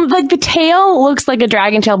 The tail looks like a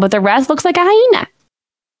dragon tail, but the rest looks like a hyena.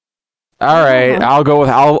 All right, I'll go with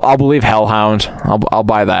I'll believe hellhound. I'll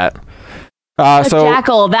buy that.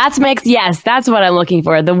 Jackal. That's what I'm looking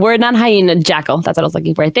for. The word, not hyena, jackal. That's what I was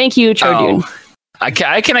looking for. Thank you, Trodoon.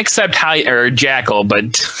 I can accept jackal, but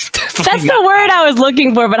that's the word I was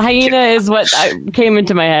looking for. But hyena is what came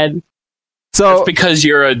into my head. So it's because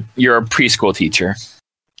you're a preschool teacher,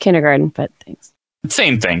 kindergarten, but thanks.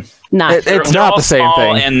 Same thing. It's not the same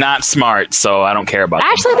thing, and not smart. So I don't care about.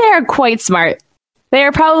 Actually, they are quite smart. They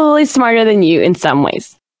are probably smarter than you in some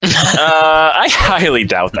ways. I highly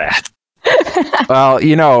doubt that.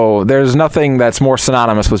 Well, there's nothing that's more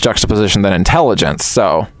synonymous with juxtaposition than intelligence.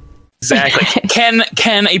 So exactly. Can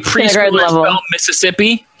a preschooler spell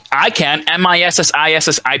Mississippi? I can.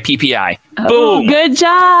 MISSISSIPPI. Boom. Good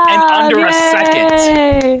job. And under a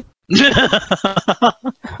second.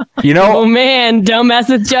 Oh man, don't mess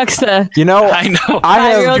with Juxta. I know. I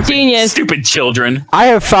have 5-year-old genius. Stupid children. I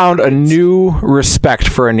have found a new respect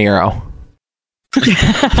for Aniero.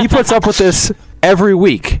 He puts up with this every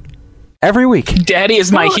week. Every week. Daddy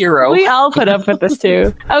is my hero. We all put up with this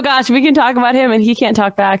too. Oh gosh, we can talk about him and he can't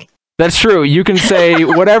talk back. That's true. You can say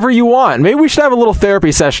whatever you want. Maybe we should have a little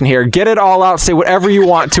therapy session here. Get it all out. Say whatever you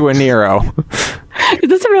want to Aniero. Is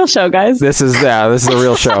this a real show, guys? This is a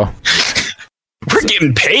real show. We're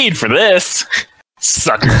getting paid for this.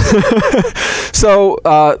 Sucker. So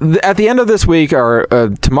at the end of this week, or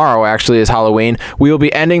tomorrow actually is Halloween, we will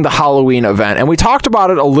be ending the Halloween event. And we talked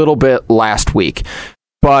about it a little bit last week.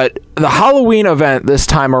 But the Halloween event this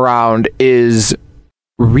time around is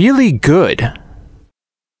really good.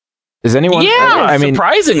 Is anyone? Yeah, I mean,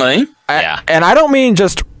 surprisingly. And I don't mean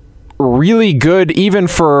just really good even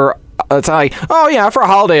for, it's not like, oh yeah, for a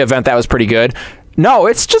holiday event that was pretty good. No,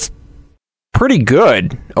 it's just pretty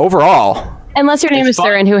good overall. Unless your name is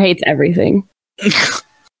Surin, who hates everything.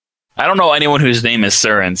 I don't know anyone whose name is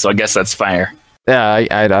Surin, so I guess that's fire. Yeah,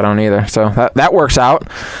 I don't either. So that works out.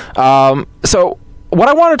 So what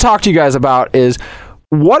I want to talk to you guys about is,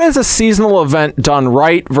 what is a seasonal event done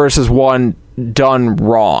right versus one done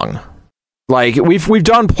wrong? Like, we've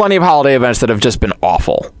done plenty of holiday events that have just been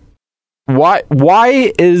awful.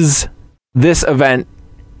 Why is this event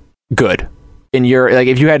good? In your, like,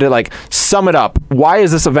 if you had to like sum it up, why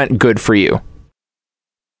is this event good for you?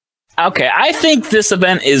 Okay, I think this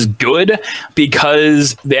event is good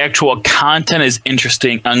because the actual content is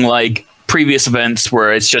interesting, unlike previous events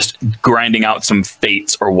where it's just grinding out some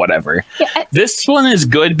fates or whatever. Yeah, this one is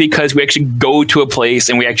good because we actually go to a place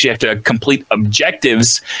and we actually have to complete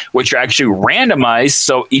objectives, which are actually randomized.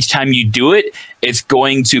 So each time you do it, it's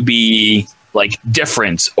going to be like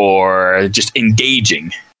different or just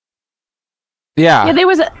engaging. Yeah, there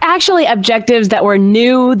was actually objectives that were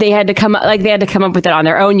new. They had to come up with it on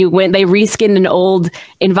their own. They reskinned an old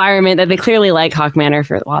environment that they clearly like Hawk Manor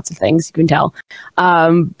for lots of things, you can tell.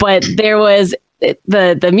 But there was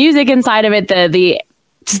the music inside of it, the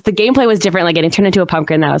gameplay was different, like getting turned into a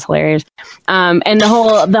pumpkin. That was hilarious. And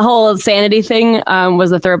the whole sanity thing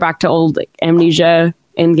was a throwback to old Amnesia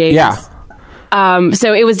in games. Yeah.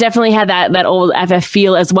 So it was definitely had that old FF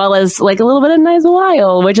feel, as well as like a little bit of Nice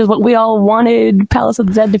While, which is what we all wanted Palace of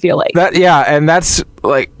the Dead to feel like. And that's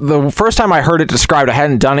like the first time I heard it described. I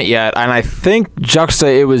hadn't done it yet, and I think Juxta,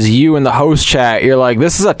 it was you in the host chat. You're like,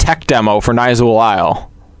 this is a tech demo for Nice While.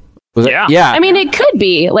 Yeah. I mean, it could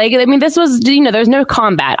be like. I mean, this was there's no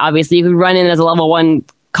combat. Obviously, you could run in as a level 1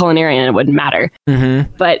 culinarian and it wouldn't matter.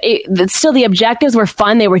 Mm-hmm. But still, the objectives were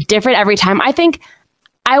fun. They were different every time. I think.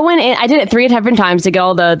 I went in, I did it 3 different times to get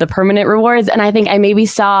all the permanent rewards, and I think I maybe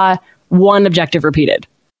saw one objective repeated.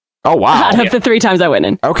 Oh, wow. Out of the 3 times I went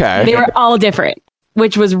in. Okay. They were all different,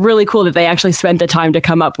 which was really cool that they actually spent the time to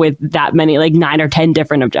come up with that many, like 9 or 10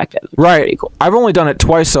 different objectives. Right. Pretty cool. I've only done it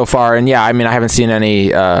twice so far, and yeah, I mean, I haven't seen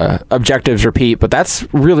any objectives repeat, but that's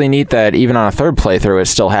really neat that even on a 3rd playthrough, it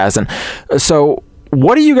still hasn't. So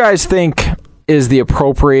what do you guys think is the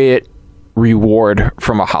appropriate reward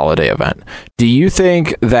from a holiday event? Do you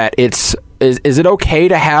think that is it okay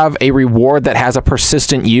to have a reward that has a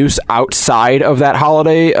persistent use outside of that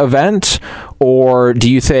holiday event, or do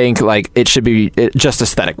you think like it should be just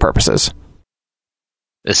aesthetic purposes?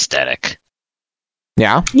 Aesthetic.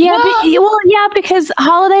 Yeah. Yeah, because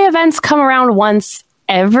holiday events come around once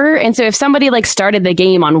ever, and so if somebody like started the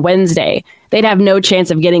game on Wednesday, they'd have no chance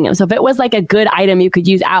of getting them. So if it was like a good item you could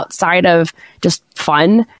use outside of just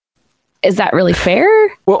fun, is that really fair?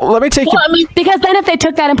 Well, let me take you. I mean, because then if they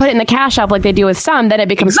took that and put it in the cash shop like they do with some, then it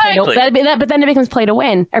becomes exactly. But then it becomes play to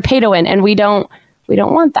win or pay to win, and we don't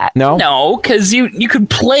want that. No, because you could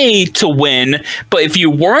play to win, but if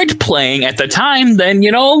you weren't playing at the time, then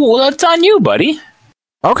that's on you, buddy.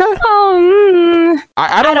 Okay.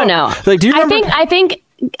 I don't know. Like, do you remember?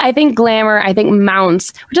 I think glamour, I think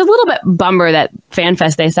mounts, which is a little bit bummer that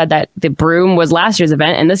FanFest, they said that the broom was last year's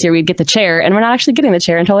event and this year we'd get the chair, and we're not actually getting the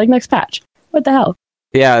chair until like next patch. What the hell?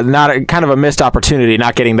 Yeah, kind of a missed opportunity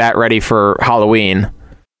not getting that ready for Halloween.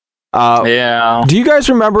 Yeah. Do you guys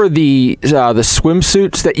remember the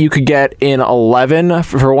swimsuits that you could get in 11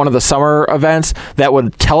 for one of the summer events that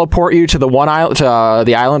would teleport you to the island, to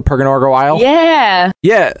the island Perganorgo Isle? Yeah.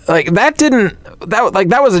 Yeah, like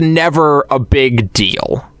that was never a big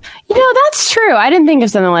deal. That's true. I didn't think of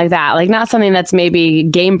something like that. Like, not something that's maybe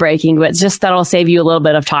game breaking, but just that'll save you a little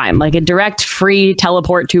bit of time. Like a direct free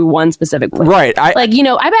teleport to one specific place. Right. I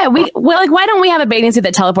bet why don't we have a bathing suit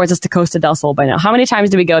that teleports us to Costa del Sol by now? How many times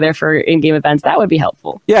do we go there for in-game events? That would be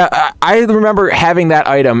helpful. Yeah, I remember having that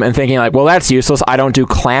item and thinking like, well, that's useless. I don't do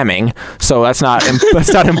clamming, so that's not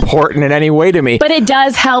important in any way to me. But it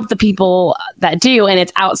does help the people that do, and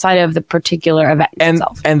it's outside of the particular event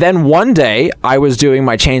itself. And then one day I was doing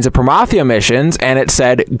my Chains of Promathia missions, and it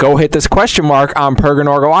said, go hit this question mark on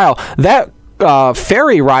Perganorgo Isle. That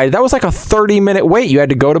ferry ride, that was like a 30-minute wait. You had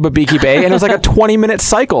to go to Babiki Bay, and it was like a 20-minute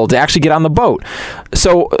cycle to actually get on the boat.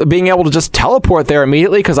 So being able to just teleport there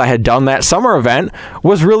immediately, because I had done that summer event,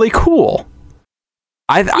 was really cool.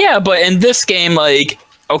 But in this game, like,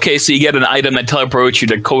 okay, so you get an item that teleports you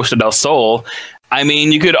to Costa del Sol, I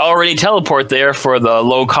mean, you could already teleport there for the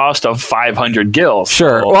low cost of 500 gills.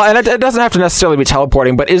 Sure. So. Well, and it doesn't have to necessarily be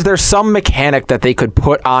teleporting, but is there some mechanic that they could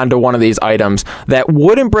put onto one of these items that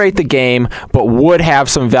wouldn't break the game, but would have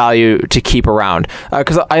some value to keep around?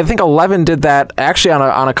 Because I think 11 did that actually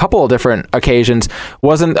on a couple of different occasions.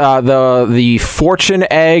 Wasn't the fortune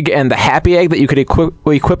egg and the happy egg that you could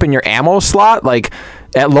equip in your ammo slot, like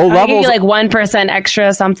at low levels, like 1%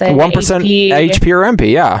 extra something. 1% HP or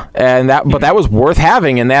MP, yeah, and that was worth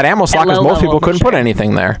having in that ammo slot because most people couldn't put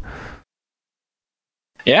anything there.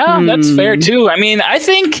 Yeah, that's fair too. I mean, I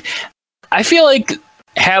feel like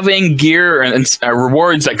having gear and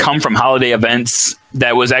rewards that come from holiday events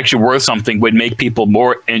that was actually worth something would make people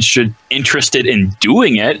more interested in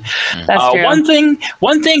doing it. That's true.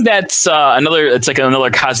 One thing that's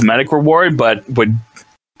another cosmetic reward, but would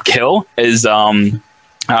kill is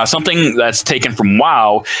something that's taken from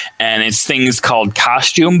WoW, and it's things called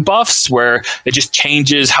costume buffs, where it just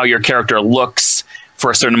changes how your character looks for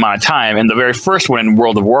a certain amount of time. And the very first one in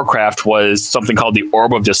World of Warcraft was something called the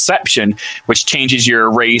Orb of Deception, which changes your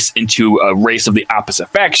race into a race of the opposite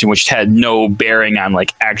faction, which had no bearing on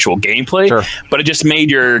like actual gameplay, sure. But it just made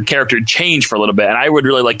your character change for a little bit. And I would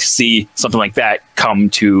really like to see something like that come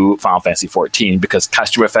to Final Fantasy XIV, because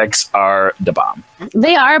costume effects are the bomb.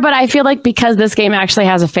 They are, but I feel like because this game actually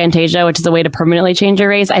has a Fantasia, which is a way to permanently change your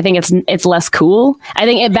race, I think it's less cool. I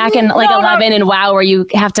think in 11 and WoW, where you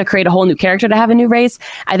have to create a whole new character to have a new race,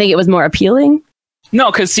 I think it was more appealing. No,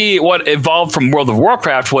 because see, what evolved from World of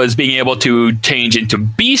Warcraft was being able to change into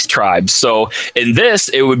beast tribes. So in this,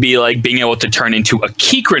 it would be like being able to turn into a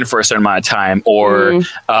Kikrin for a certain amount of time, or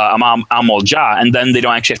Amolja, and then they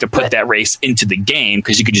don't actually have to put that race into the game,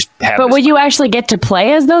 because you could just have. But would you actually get to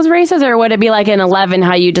play as those races, or would it be like in 11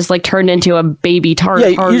 how you just like turned into a baby tart?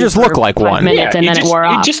 Yeah, you just look like one. Minutes, and then it wore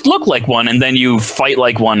off. You just look like one, and then you fight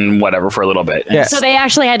like one, whatever, for a little bit. Yes. So they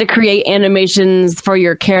actually had to create animations for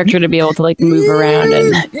your character to be able to like move around.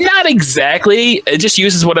 And not exactly. It just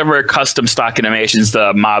uses whatever custom stock animations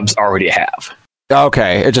the mobs already have.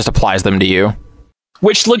 Okay, it just applies them to you.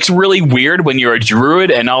 Which looks really weird when you're a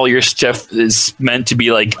druid and all your stuff is meant to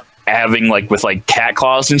be like having like with like cat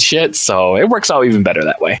claws and shit. So it works out even better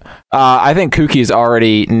that way. I think Kookie's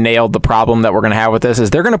already nailed the problem that we're going to have with this.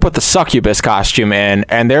 Is they're going to put the succubus costume in,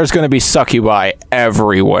 and there's going to be succubi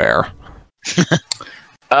everywhere.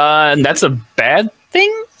 And that's a bad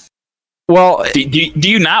thing? Well, do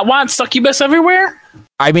you not want succubus everywhere?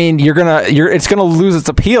 I mean, it's gonna lose its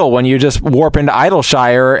appeal when you just warp into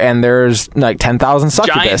Idleshire and there's like 10,000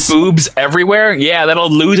 succubus. Giant boobs everywhere? Yeah, that'll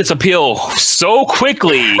lose its appeal so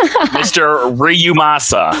quickly, Mr.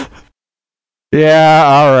 Ryumasa. Yeah,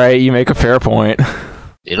 all right, you make a fair point.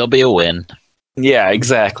 It'll be a win. Yeah,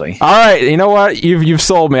 exactly. All right, you know what? You've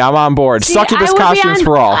sold me. I'm on board. See, Succubus costumes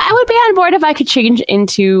for all. I would be on board if I could change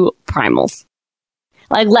into primals.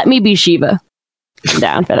 Like, let me be Shiva. I'm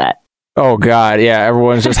down for that. Oh God, yeah,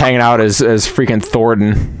 everyone's just hanging out as freaking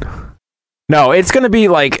Thornton. No, it's gonna be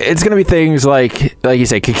things like you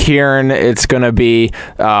say, Kikirn. It's gonna be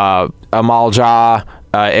Amalja,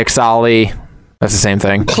 Ixali. That's the same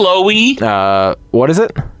thing. Chloe. What is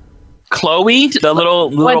it? Chloe, the little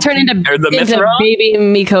what turned into Mithra? baby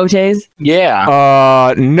Mikotes?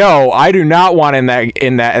 Yeah. No, I do not want in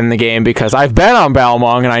the game, because I've been on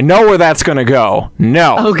Balmung and I know where that's gonna go.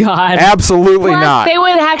 No. Oh God. Absolutely Plus, not. They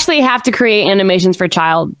would actually have to create animations for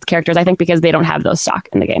child characters, I think, because they don't have those stock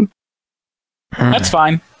in the game. That's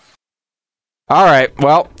fine. All right.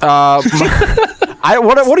 Well,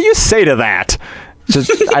 what do you say to that?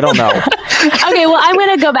 I don't know. Okay, well, I'm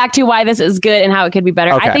going to go back to why this is good and how it could be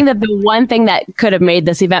better. Okay. I think that the one thing that could have made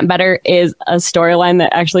this event better is a storyline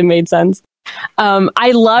that actually made sense.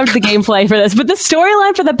 I loved the gameplay for this, but the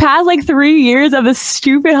storyline for the past 3 years of this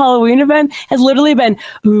stupid Halloween event has literally been,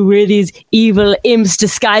 "Ooh, we're these evil imps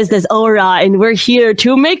disguised as Aura, and we're here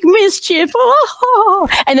to make mischief." Oh.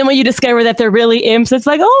 And then when you discover that they're really imps, it's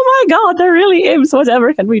like, "Oh my God, they're really imps.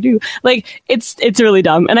 Whatever can we do?" It's really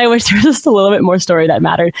dumb. And I wish there was just a little bit more story that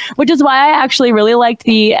mattered, which is why I actually really liked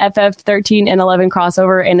the FF13 and 11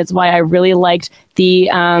 crossover, and it's why I really liked the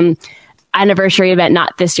anniversary event,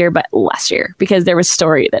 not this year but last year, because there was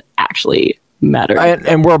story that actually mattered.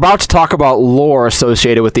 And we're about to talk about lore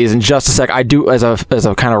associated with these in just a sec. I do, as a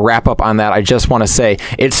kind of wrap up on that, I just want to say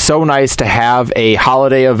it's so nice to have a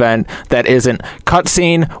holiday event that isn't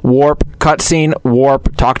cutscene, warp, talk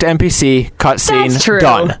to NPC, cutscene,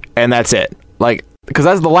 done, and that's it. Because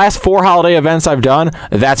that's the last 4 holiday events I've done.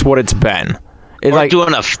 That's what it's been. We're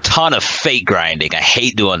doing a ton of fate grinding. I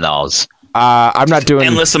hate doing those. I'm not doing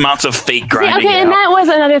endless amounts of fake grinding. Okay, and that was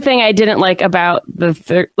another thing I didn't like about the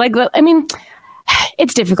third. It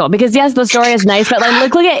it's difficult because yes, the story is nice, but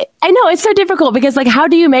like look at, I know it's so difficult because like how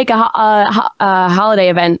do you make a holiday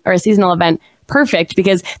event or a seasonal event perfect?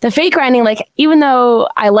 Because the fate grinding, like even though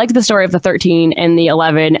I liked the story of the 13 and the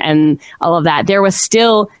 11 and all of that, there was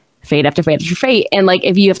still fate after fate after fate. And like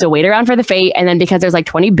if you have to wait around for the fate, and then because there's like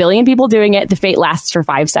 20 billion people doing it, the fate lasts for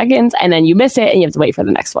 5 seconds, and then you miss it and you have to wait for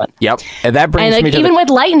the next one. Yep. And that brings me to even with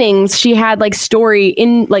lightnings, she had like story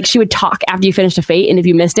in, like she would talk after you finished a fate, and if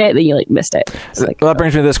you missed it, then you like missed it. Like, that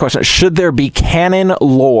brings me to this question: should there be canon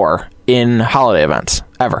lore in holiday events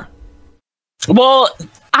ever? Well,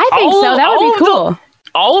 I think so. That would be cool.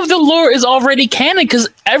 All of the lore is already canon because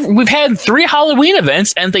we've had 3 Halloween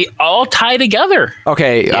events and they all tie together.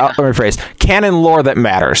 Okay, let me rephrase. Canon lore that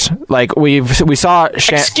matters. Like we saw.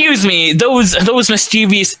 Excuse me, those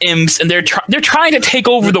mischievous imps, and they're trying to take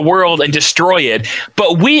over the world and destroy it.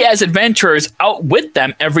 But we as adventurers outwit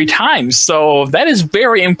them every time. So that is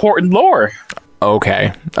very important lore.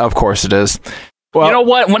 Okay, of course it is. Well, you know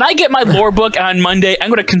what? When I get my lore book on Monday, I'm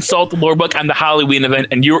going to consult the lore book on the Halloween event,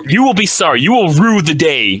 and you will be sorry. You will rue the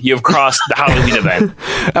day you have crossed the Halloween event.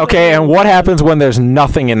 Okay, and what happens when there's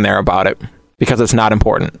nothing in there about it because it's not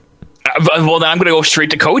important? Well, then I'm going to go straight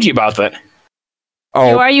to Koji about that.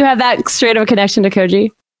 Oh, or you have that straight of a connection to Koji?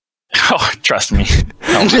 Oh, trust me.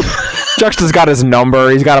 No. Juxta's got his number.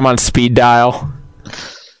 He's got him on speed dial.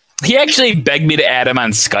 He actually begged me to add him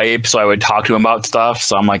on Skype so I would talk to him about stuff.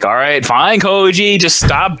 So I'm like, all right, fine, Koji. Just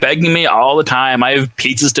stop begging me all the time. I have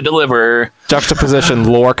pizzas to deliver. Juxtaposition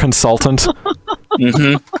lore consultant.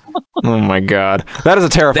 Mm-hmm. Oh my god. That is a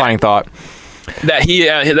terrifying thought.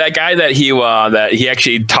 That guy that he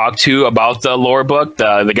actually talked to about the lore book,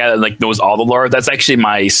 the guy that like knows all the lore, that's actually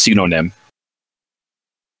my pseudonym.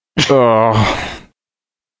 Oh.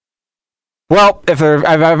 Well, if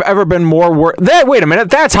I've ever been more wait a minute,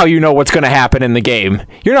 that's how you know what's going to happen in the game.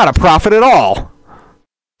 You're not a prophet at all.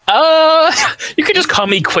 You could just call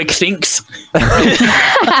me Quick Thinks. Quick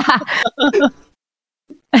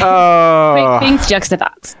Thinks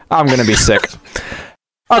Juxtapops. I'm going to be sick.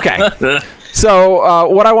 Okay. So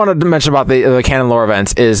what I wanted to mention about the canon lore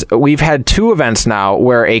events is we've had 2 events now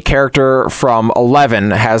where a character from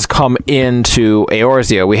 11 has come into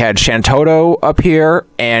Eorzea. We had Shantoto appear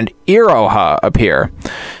and Iroha appear.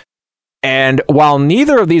 And while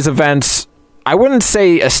neither of these events, I wouldn't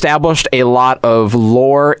say established a lot of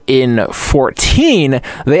lore in 14,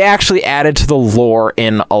 they actually added to the lore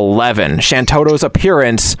in 11. Shantoto's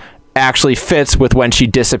appearance actually fits with when she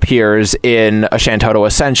disappears in a Shantoto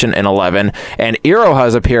Ascension in 11, and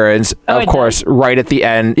Iroha's appearance, of course, right at the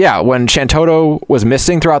end. Yeah, when Shantoto was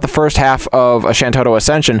missing throughout the first half of a Shantoto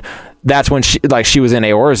Ascension, that's when she was in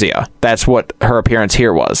Eorzea. That's what her appearance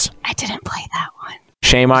here was. I didn't play that one.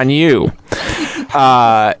 Shame on you.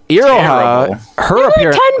 Iroha, her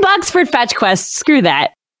appearance. $10 for fetch quests. Screw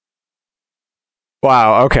that.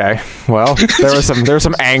 Wow. Okay. Well, there was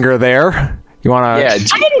some anger there. You want to? Yeah, I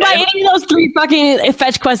didn't buy any of those 3 fucking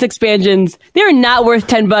fetch quest expansions. They're not worth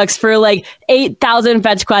 $10 for like 8,000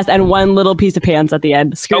 fetch quests and 1 little piece of pants at the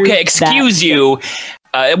end. Okay, excuse you.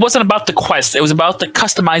 It wasn't about the quest. It was about the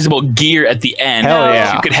customizable gear at the end. Hell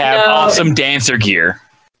yeah. You could have awesome dancer gear.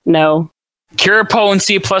 No. Cure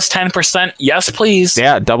potency plus 10%. Yes, please.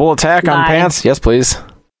 Yeah, double attack on pants. Yes, please.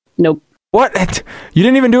 Nope. What? You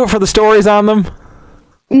didn't even do it for the stories on them?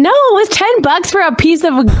 No, it was $10 for a piece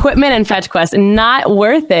of equipment and fetch quest, and not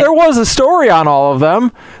worth it. There was a story on all of them.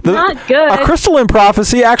 Not good. A crystalline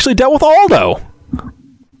prophecy actually dealt with Aldo.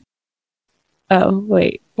 Oh,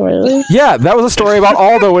 wait, really? Yeah, that was a story about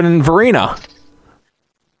Aldo in Verena.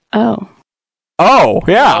 Oh. Oh,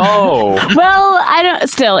 yeah. Oh. Well,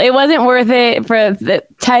 still, it wasn't worth it for the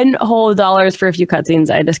 $10 whole for a few cutscenes.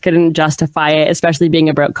 I just couldn't justify it, especially being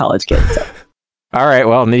a broke college kid. So. All right,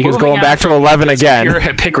 well, Nika's going back to 11 again. Your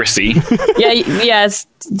hypocrisy. Yes.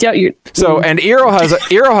 So, and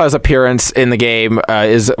Iroha's appearance in the game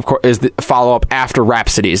is the follow-up after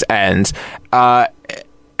Rhapsody's ends.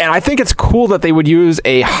 And I think it's cool that they would use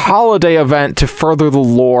a holiday event to further the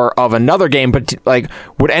lore of another game, but like,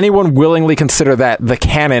 would anyone willingly consider that the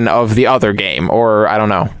canon of the other game? Or, I don't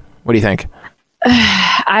know. What do you think?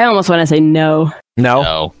 I almost want to say no.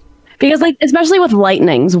 No? Because, like, especially with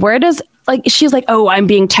lightnings, where does, like, she's like, oh, I'm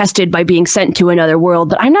being tested by being sent to another world,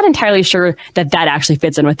 but I'm not entirely sure that actually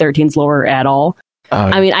fits in with 13's lore at all.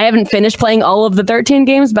 I mean, I haven't finished playing all of the 13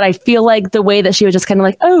 games, but I feel like the way that she was just kind of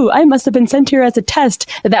like, oh, I must have been sent here as a test,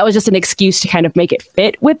 that was just an excuse to kind of make it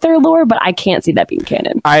fit with their lore, but I can't see that being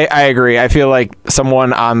canon. I agree. I feel like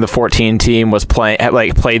someone on the 14 team was played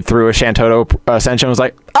through a Shantoto Ascension, was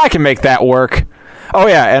like, I can make that work. Oh,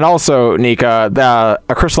 yeah, and also, Nika,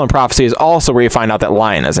 a crystalline prophecy is also where you find out that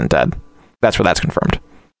Lion isn't dead. That's where that's confirmed.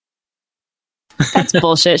 That's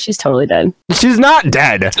bullshit. She's totally dead. She's not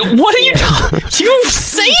dead. What are you talking? You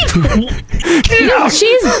saved.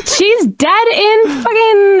 She's dead in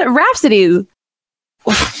fucking Rhapsodies.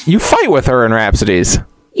 You fight with her in Rhapsodies.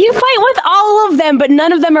 You fight with all of them, but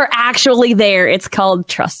none of them are actually there. It's called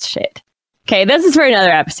trust shit. Okay, this is for another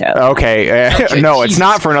episode. Okay, no, it's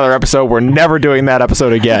not for another episode. We're never doing that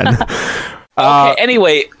episode again. Okay.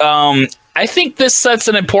 Anyway, I think this sets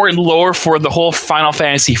an important lore for the whole Final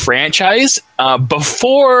Fantasy franchise.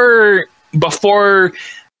 Before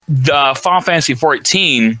the Final Fantasy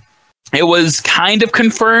 14, it was kind of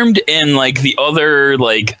confirmed in like the other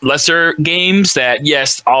like lesser games that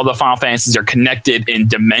yes, all the Final Fantasies are connected in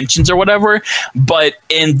dimensions or whatever. But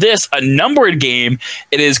in this unnumbered game,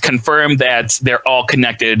 it is confirmed that they're all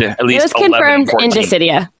connected. At least it was 11 and confirmed 14. in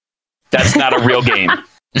Dissidia. That's not a real game.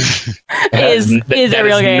 is a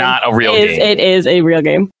real game. Not a real game. It is a real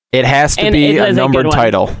game. It has to be a numbered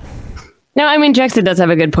title. No, I mean Juxta does have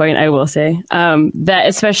a good point. I will say that,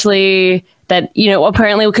 especially that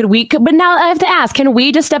apparently but now I have to ask: can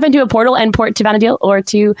we just step into a portal and port to Vanadil or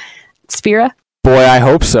to Spira? Boy, I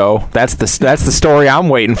hope so. That's the story I'm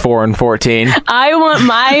waiting for in 14. I want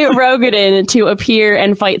my Rogadin to appear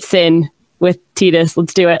and fight Sin with Tidus.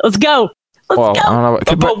 Let's do it. Let's go. Let's go. I don't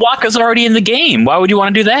know. But Waka's already in the game. Why would you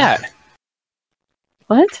want to do that?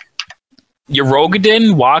 What? Your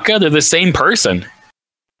Rogadin, Waka, they're the same person.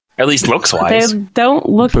 At least looks wise. They don't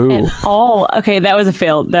look at all. Okay, that was a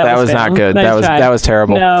fail. That was not good. That was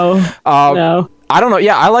terrible. No. No. I don't know.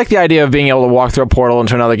 Yeah, I like the idea of being able to walk through a portal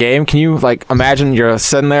into another game. Can you imagine you're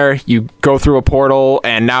sitting there, you go through a portal,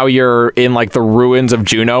 and now you're in the ruins of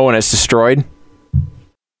Juno and it's destroyed?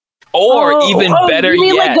 Or even better you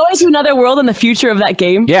mean yet, going to another world in the future of that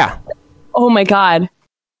game? Yeah. Oh my god.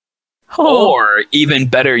 Or even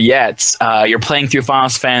better yet, you're playing through Final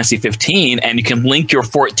Fantasy 15 and you can link your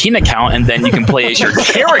 14 account and then you can play as your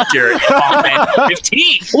character in Final Fantasy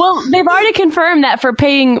 15. Well, they've already confirmed that for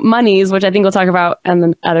paying monies, which I think we'll talk about on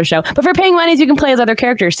the other show. But for paying monies, you can play as other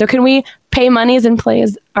characters. So can we pay monies and play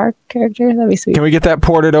as our character? That'd be sweet. Can we get that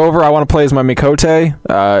ported over? I want to play as my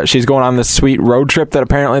Mikote. She's going on this sweet road trip that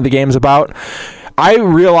apparently the game's about. I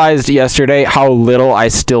realized yesterday how little I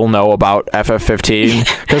still know about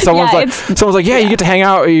FF15 because someone's like, you get to hang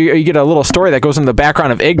out. You get a little story that goes in the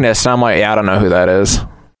background of Ignis, and I'm like, I don't know who that is.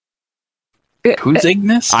 Who's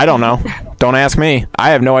Ignis? I don't know. Don't ask me. I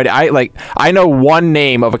have no idea. I know one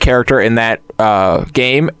name of a character in that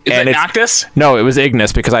game. Is it Noctis? No, it was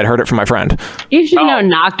Ignis because I'd heard it from my friend. You should know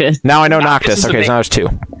Noctis. Now I know Noctis. Okay, so now there's two.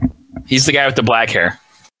 He's the guy with the black hair.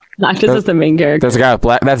 Noctis is the main character. There's a guy with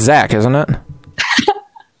black. That's Zack, isn't it?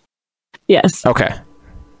 Yes. Okay.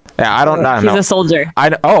 Yeah, I don't know. He's a soldier.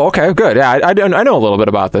 Okay, good. Yeah, I know a little bit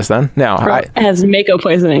about this then. Now, has Mako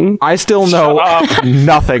poisoning. I still know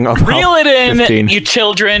nothing about Reel it in, 15. you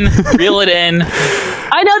children. Reel it in.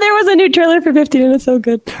 I know there was a new trailer for 15 and it's so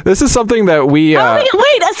good. This is something that we... wait, Eskalia, how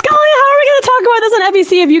are we going to talk about this on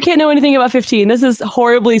FEC if you can't know anything about 15? This is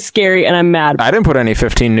horribly scary and I'm mad. I didn't put any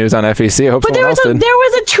 15 news on FEC. I hope someone else did. There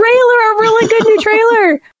was a trailer, a really good new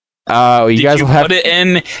trailer. Did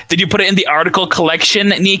you put it in the article collection,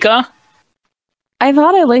 Nika? I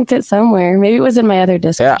thought I linked it somewhere. Maybe it was in my other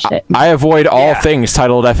Discord shit. I avoid all things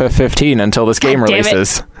titled FF15 until this game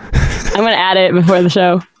releases. I'm going to add it before the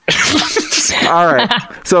show. All right.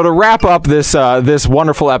 So to wrap up this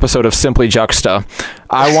wonderful episode of Simply Juxta,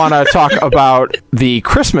 I want to talk about the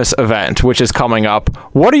Christmas event, which is coming up.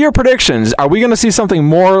 What are your predictions? Are we going to see something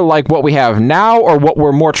more like what we have now or what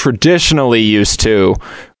we're more traditionally used to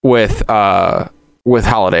with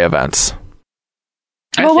holiday events?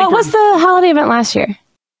 Well, what was the holiday event last year?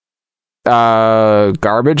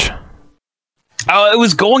 Garbage. Oh, it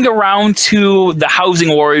was going around to the housing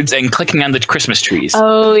wards and clicking on the Christmas trees.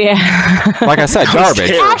 Oh, yeah. Like I said, garbage.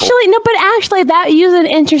 Actually, that used an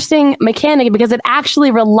interesting mechanic because it actually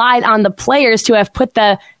relied on the players to have put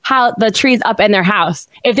the trees up in their house.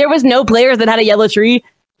 If there was no players that had a yellow tree,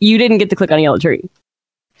 you didn't get to click on a yellow tree.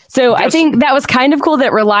 So I think that was kind of cool that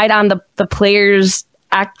it relied on the players'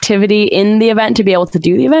 activity in the event to be able to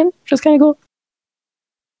do the event, which was kind of cool.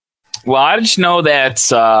 Well, I just know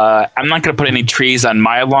that I'm not going to put any trees on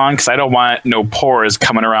my lawn because I don't want no pores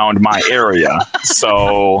coming around my area.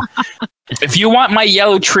 So if you want my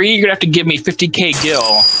yellow tree, you're going to have to give me 50k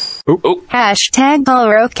gil. Ooh. Hashtag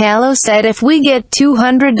Callo said if we get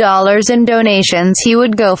 $200 in donations, he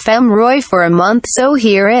would go femroy for a month. So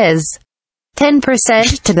here is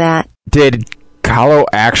 10% to that. Did Callo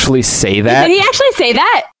actually say that? Did he actually say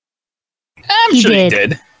that? I'm sure he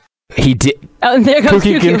did. He did. Oh, there goes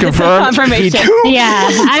Cookie can confirm. Confirmation. Yeah,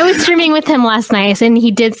 I was streaming with him last night, and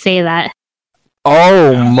he did say that.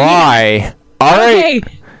 Oh my! All right.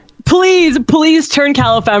 Please turn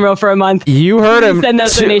Califemro for a month. You heard him. Send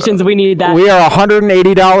those donations. We need that. We are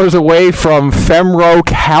 $180 away from Femro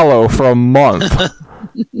Calo for a month.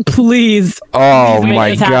 Please. Oh Please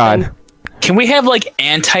my god. Can we have like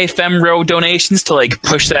anti-femro donations to like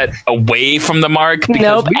push that away from the mark? Because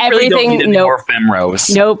Nope. we really don't need any Nope. more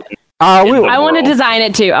femros. Nope. I want to design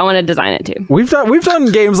it too. We've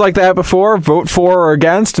done games like that before. Vote for or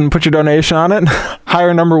against and put your donation on it.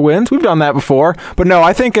 Higher number wins. We've done that before. But no,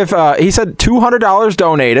 I think if he said $200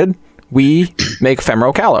 donated, we make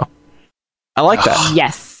Femro Calo. I like that.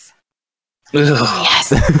 Yes.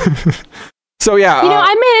 Yes. So yeah,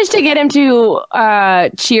 I managed to get him to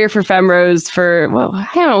cheer for Femros for, well, I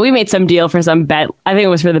don't know, we made some deal for some bet. I think it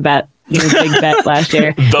was for the bet. It was a big bet last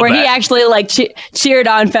year where he actually like cheered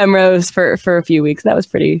on Femros for a few weeks. That was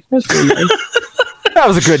pretty nice. That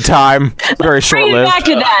was a good time. Very short-lived. Back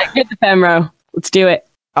to that. Get the Femro. Let's do it.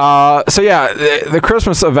 So yeah, the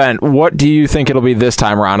Christmas event, what do you think it'll be this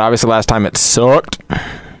time around? Obviously last time it sucked.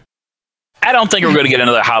 I don't think we're going to get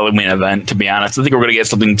another Halloween event, to be honest. I think we're going to get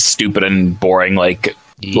something stupid and boring like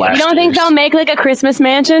last You don't think they'll make like a Christmas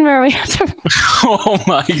mansion where we have to... Oh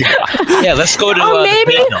my god. Yeah, let's go to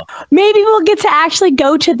maybe we'll get to actually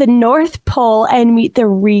go to the North Pole and meet the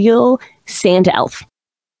real Santa elf.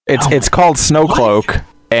 It's called Snowcloak,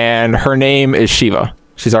 and her name is Shiva.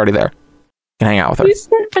 She's already there. You can hang out with her.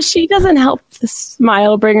 But she doesn't help the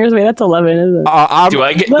Smile Bringers. Wait, that's 11, isn't it?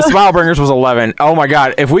 The Smile Bringers was 11. Oh my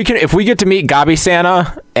god! If we get to meet Gabi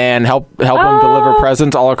Santa and help him deliver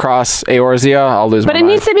presents all across Eorzea, I'll lose my mind. But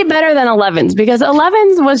it needs to be better than 11s, because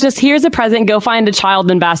 11s was just, here's a present, go find a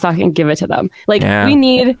child in Bastok and give it to them. Like, we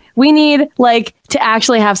need like to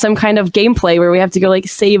actually have some kind of gameplay where we have to go like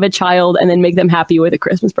save a child and then make them happy with a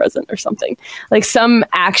Christmas present or something. Like some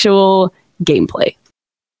actual gameplay.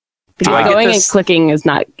 Because going and clicking is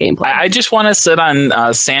not gameplay. I just want to sit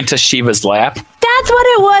on Santa Shiva's lap. That's what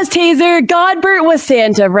it was, Taser. Godbert was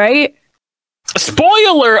Santa, right?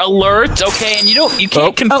 Spoiler alert! Okay, and you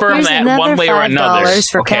can't confirm that one way or another.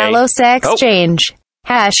 $5 for okay. Calo exchange.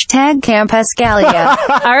 Hashtag Camp Eskalia.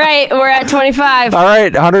 All right, we're at 25. All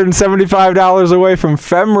right, $175 away from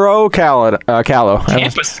Femro Calo.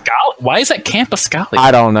 Camp Eskalia? Why is that Camp Eskalia? I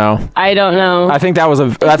don't know. I think that's a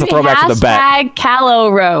throwback to the bet. Hashtag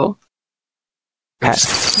Calo-ro.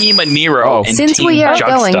 Team Aniero. Since we are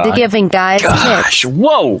going to giving guys tips,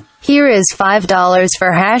 whoa! Here is $5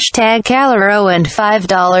 for hashtag Calero and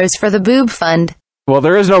 $5 for the boob fund. Well,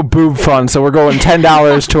 there is no boob fund, so we're going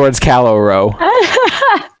 $10 towards Calo-ro.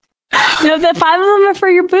 No, the 5 of them are for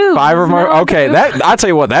your boobs. 5 of them are okay. I'll tell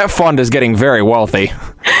you what, that fund is getting very wealthy.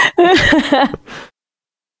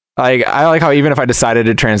 I like how even if I decided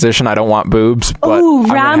to transition, I don't want boobs. Oh,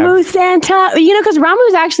 Ramu Santa. Because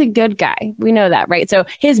Ramu's actually a good guy. We know that, right? So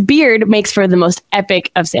his beard makes for the most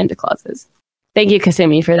epic of Santa Clauses. Thank you,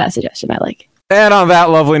 Kasumi, for that suggestion. I like it. And on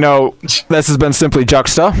that lovely note, this has been Simply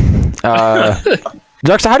Juxta.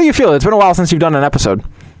 Juxta, how do you feel? It's been a while since you've done an episode.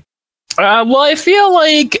 Well, I feel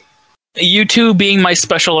like you two, being my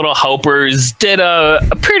special little helpers, did a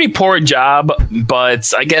pretty poor job,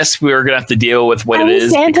 but I guess we're going to have to deal with what it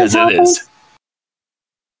is because it is.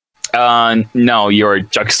 No, you're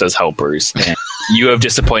Juxta's helpers. And you have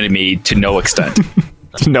disappointed me to no extent.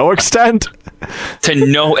 To no extent? To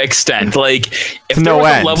no extent. Like, if there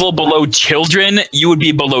was a level below children, you would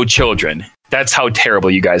be below children. That's how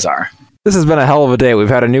terrible you guys are. This has been a hell of a day. We've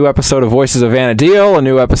had a new episode of Voices of Vanadil, a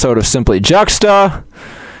new episode of Simply Juxta.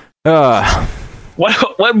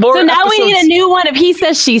 What more? So now we need a new one of He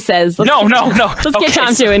Says, She Says. No. Let's get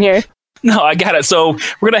Tom to in here. No, I got it. So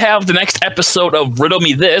we're going to have the next episode of Riddle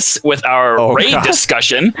Me This with our raid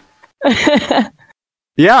discussion.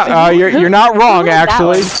 Yeah, you're not wrong,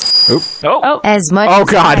 actually. As much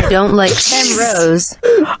as I don't like Femros.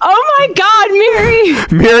 Oh my God,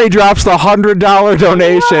 Mary! Mary drops the $100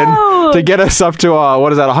 donation to get us up to,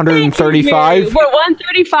 what is that, 135? We're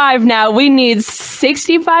 135 now. We need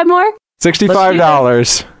 65 more?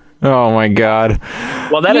 $65. Oh my God.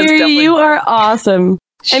 Well, that Mary, is definitely... you are awesome.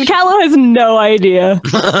 And Callo has no idea.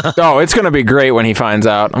 Oh, it's going to be great when he finds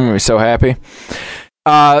out. I'm going to be so happy.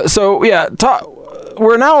 So, yeah,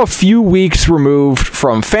 we're now a few weeks removed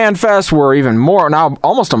from FanFest. We're even more now,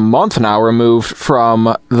 almost a month now removed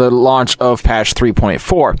from the launch of patch 3.4.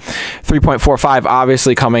 3.45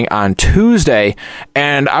 obviously coming on Tuesday.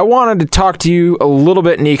 And I wanted to talk to you a little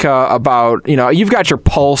bit, Nika, about, you've got your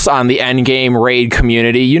pulse on the endgame raid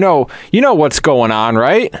community. You know what's going on,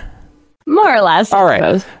 right? More or less. All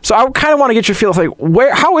right. So I kind of want to get your feel of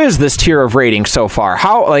how is this tier of rating so far?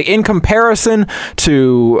 How, in comparison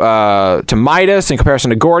to Midas, in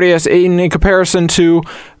comparison to Gordius, in comparison to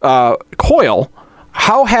Coil,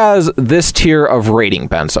 how has this tier of rating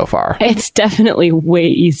been so far? It's definitely way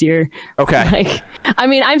easier. Okay.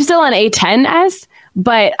 I'm still on A10S,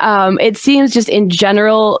 but it seems just in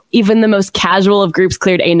general, even the most casual of groups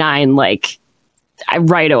cleared A9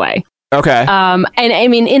 right away. Okay. And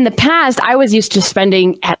in the past, I was used to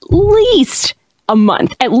spending at least a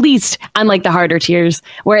month, on the harder tiers,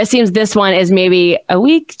 where it seems this one is maybe a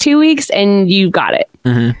week, 2 weeks, and you got it.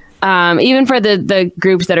 Mm-hmm. Even for the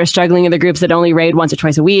groups that are struggling, and the groups that only raid once or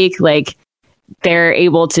twice a week, they're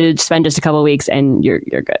able to spend just a couple of weeks and you're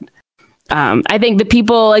good. I think the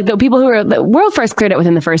people who were the World First cleared it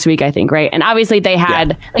within the first week, I think, right? And obviously they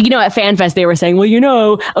had, at FanFest, they were saying,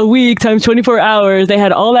 a week times 24 hours, they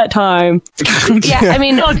had all that time. Yeah,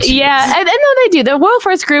 and no, they do. The World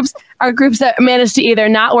First groups are groups that manage to either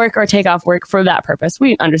not work or take off work for that purpose.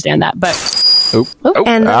 We understand that, but...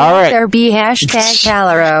 And all right. there be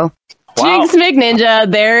 #Calero. Wow. Jinx McNinja,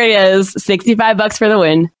 there it is. $65 for the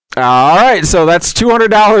win. All right, so that's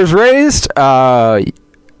 $200 raised.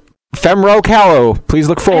 Femro Callow, please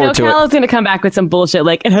look forward to Callow's going to come back with some bullshit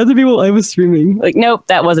it had to be while I was streaming. Nope,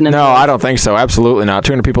 that wasn't in No, I don't think so. Absolutely not.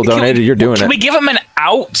 200 people donated. You're doing it. Can we give him an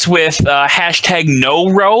out with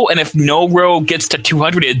 #NoRo? And if NoRo gets to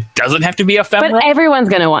 200, it doesn't have to be a Femro? But everyone's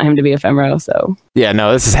going to want him to be a Femro, so... Yeah,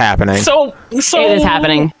 no, this is happening. So it is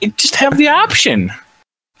happening. Just have the option.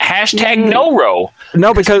 #NoRo.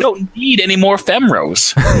 No, because... we don't need any more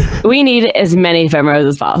Femros. We need as many Femros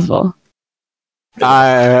as possible.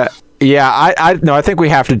 I think we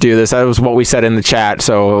have to do this. That was what we said in the chat.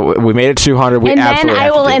 So we made it to 200. We and absolutely then I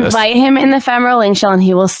have will to do invite him in the Femro link shell, and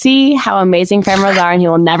he will see how amazing Femros are, and he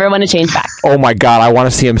will never want to change back. Oh my god, I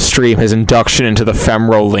want to see him stream his induction into the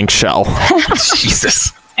Femro link shell.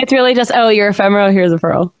 Jesus. It's really just, you're a Femro, here's a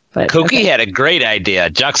pearl. But Kooky had a great idea.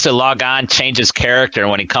 Juxta log on, change his character,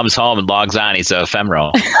 and when he comes home and logs on, he's a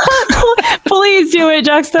Femro. Please do it,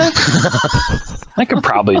 Juxta. I could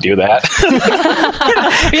probably do that.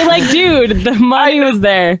 You're like, dude, the money was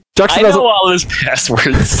there. I know all his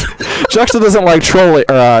passwords. Juxta doesn't like trolling,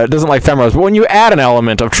 or doesn't like Femros, but when you add an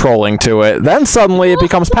element of trolling to it, then suddenly it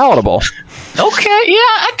becomes palatable. Okay, yeah,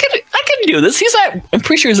 I could do this. I'm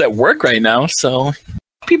pretty sure he's at work right now, so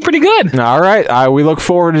be pretty good. All right, we look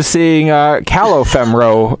forward to seeing Callow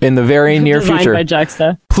Femro in the very near future. By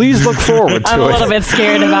Juxta. Please look forward to it. I'm a little bit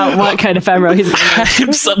scared about what kind of Femro he's going to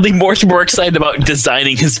I'm suddenly more excited about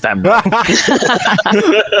designing his Femro.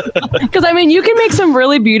 Because, you can make some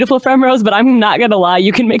really beautiful Femros, but I'm not going to lie,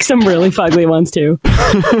 you can make some really fugly ones, too.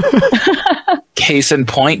 Case in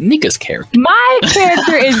point, Nika's character. My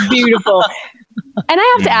character is beautiful. And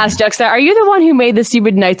I have to ask, Juxta, are you the one who made the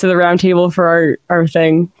stupid Knights of the Round Table for our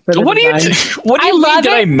thing? For What do you mean did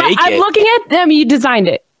I make it? I'm looking at them, you designed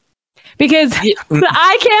it. Because the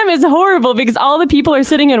iCam is horrible because all the people are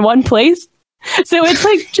sitting in one place. So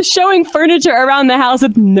it's just showing furniture around the house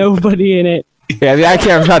with nobody in it. Yeah, the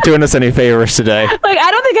iCam's not doing us any favors today.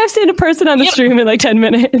 I don't think I've seen a person on the stream in 10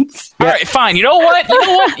 minutes. All right, fine. You know what?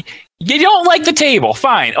 You don't like the table.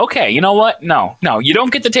 Fine. Okay. You know what? No, you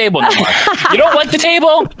don't get the table anymore. You don't like the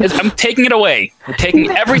table? I'm taking it away. We're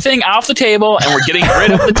taking everything off the table and we're getting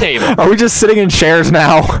rid of the table. Are we just sitting in chairs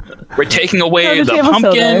now? We're taking away the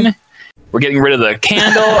pumpkin. We're getting rid of the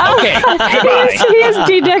candle. Okay. Goodbye. He is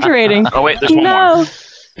dedecorating. Oh, wait. There's one more.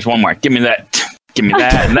 There's one more. Give me that. Give me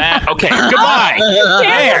that and that. Okay. Goodbye.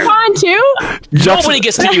 Here's on too. Nobody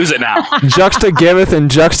gets to use it now. Juxta giveth and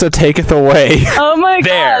Juxta taketh away. Oh my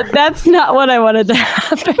god. That's not what I wanted to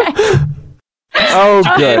happen. Oh,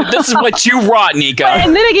 good. This is what you wrought, Nika.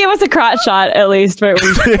 And then it gave us a crotch shot, at least. But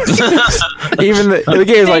Even the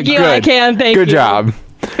game is like, you, good. Thank good you. job.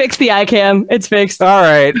 Fix the iCam. It's fixed. All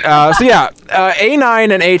right.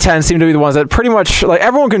 A9 and A10 seem to be the ones that pretty much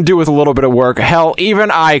everyone can do with a little bit of work. Hell,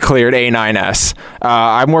 even I cleared A9S.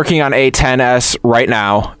 I'm working on A10S right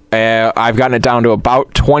now. I've gotten it down to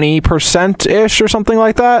about 20%-ish or something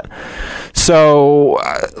like that. So,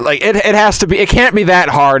 it has to be. It can't be that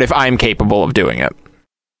hard if I'm capable of doing it.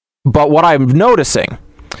 But what I'm noticing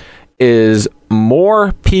is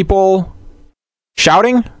more people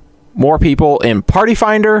shouting, more people in Party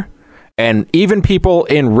Finder, and even people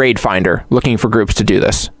in Raid Finder looking for groups to do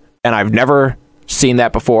this. And I've never seen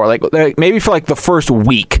that before. Maybe for the first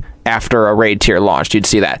week after a raid tier launched, you'd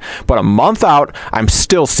see that. But a month out, I'm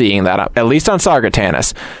still seeing that, at least on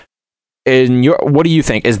Sargatanas. What do you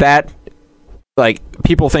think? Is that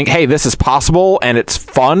people think, hey, this is possible and it's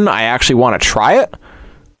fun, I actually want to try it?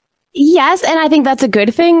 Yes, and I think that's a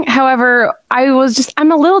good thing. However,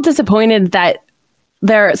 I'm a little disappointed that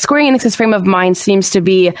Square Enix's frame of mind seems to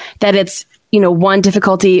be that it's, one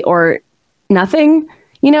difficulty or nothing.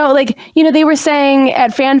 They were saying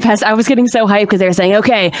at FanFest, I was getting so hyped because they were saying,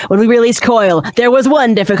 okay, when we released Coil, there was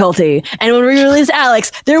 1 difficulty. And when we released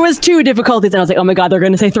Alex, there was 2 difficulties. And I was like, oh my God, they're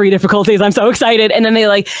going to say 3 difficulties. I'm so excited. And then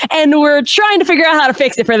and we're trying to figure out how to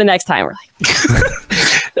fix it for the next time. We're like,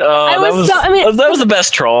 that was the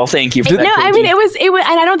best troll. Thank you for that. No, I mean, it was,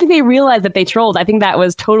 and I don't think they realized that they trolled. I think that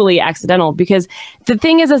was totally accidental because the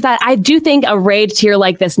thing is that I do think a raid tier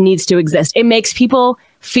like this needs to exist. It makes people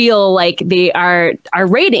feel like they are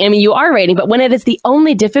raiding. I mean, you are raiding, but when it is the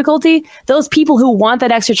only difficulty, those people who want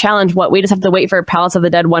that extra challenge, we just have to wait for Palace of the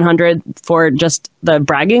Dead 100 for just the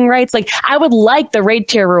bragging rights. Like, I would like the raid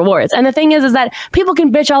tier rewards. And the thing is that people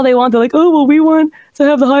can bitch all they want. They're like, oh, well, we want to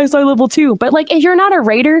have the highest eye level too. But if you're not a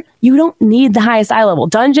raider, you don't need the highest eye level.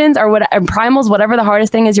 Dungeons or primals, whatever the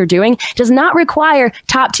hardest thing is you're doing, does not require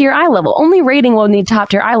top tier eye level. Only raiding will need top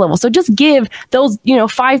tier eye level. So just give those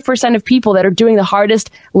 5% of people that are doing the hardest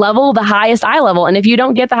level the highest eye level. And if you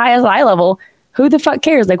don't get the highest eye level, who the fuck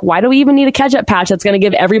cares? Why do we even need a catch-up patch that's going to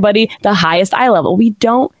give everybody the highest eye level? We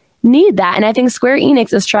don't need that. And I think Square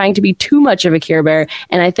Enix is trying to be too much of a Care Bear.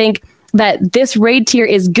 And I think that this raid tier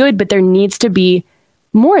is good, but there needs to be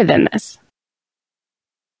more than this.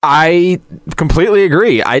 I completely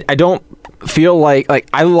agree. I don't feel like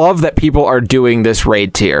I love that people are doing this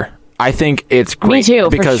raid tier. I think it's great. Me too,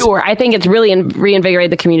 for sure. I think it's really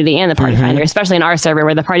reinvigorated the community and the party finder, especially in our server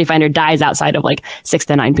where the party finder dies outside of 6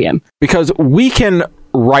 to 9 p.m. Because we can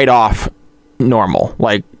write off normal,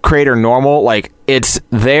 creator normal, it's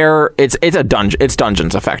there. It's a dungeon. It's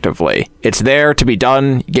dungeons effectively. It's there to be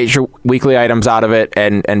done. Get your weekly items out of it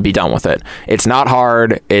and be done with it. It's not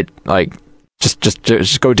hard. It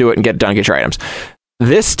just go do it and get it done. Get your items.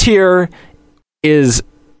 This tier is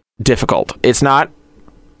difficult. It's not,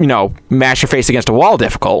 mash your face against a wall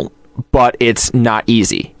difficult, but it's not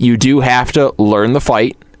easy. You do have to learn the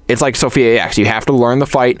fight. It's like Sophia AX. You have to learn the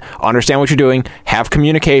fight, understand what you're doing, have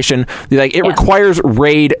communication. It requires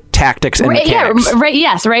raid tactics and mechanics.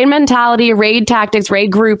 Yes, raid mentality, raid tactics,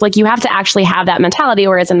 raid group. You have to actually have that mentality,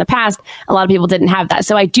 whereas in the past, a lot of people didn't have that.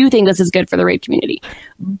 So I do think this is good for the raid community.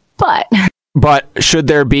 But should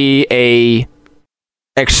there be a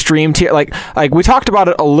extreme tier? Like we talked about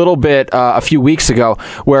it a little bit a few weeks ago,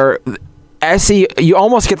 where SE, you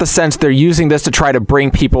almost get the sense they're using this to try to bring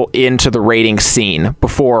people into the raiding scene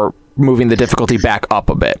before moving the difficulty back up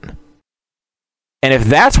a bit. And if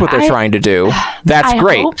that's what they're trying to do, that's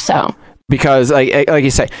great. I hope so. Because like you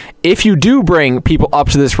say, if you do bring people up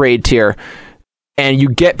to this raid tier and you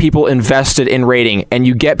get people invested in raiding and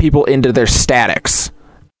you get people into their statics,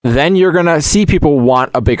 then you're going to see people want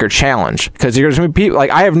a bigger challenge. Because you're going to be people,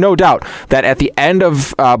 I have no doubt that at the end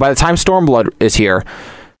of, by the time Stormblood is here,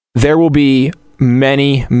 there will be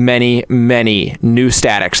many, many, many new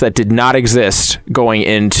statics that did not exist going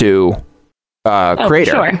into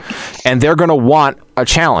Creator. Sure. And they're going to want a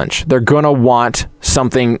challenge. They're going to want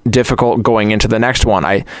something difficult going into the next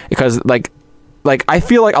one. Because I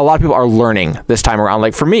feel like a lot of people are learning this time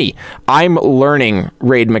around. For me, I'm learning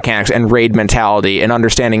raid mechanics and raid mentality and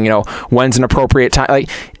understanding, when's an appropriate time.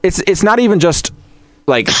 It's not even just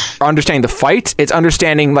understanding the fight, it's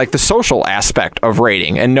understanding the social aspect of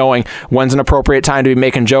raiding and knowing when's an appropriate time to be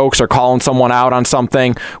making jokes or calling someone out on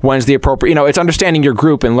something, when's the appropriate, it's understanding your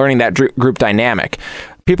group and learning that group dynamic.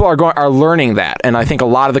 People are learning that, and I think a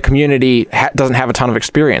lot of the community doesn't have a ton of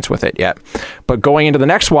experience with it yet. But going into the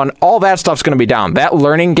next one, all that stuff's going to be down. That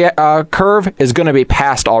learning curve is going to be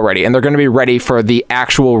passed already, and they're going to be ready for the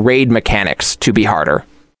actual raid mechanics to be harder.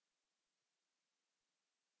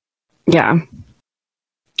 Yeah.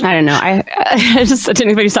 I don't know. I just didn't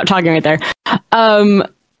anybody stop talking right there. I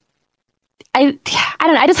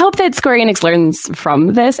don't know. I just hope that Square Enix learns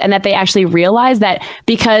from this and that they actually realize that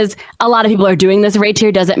because a lot of people are doing this raid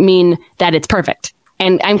tier doesn't mean that it's perfect.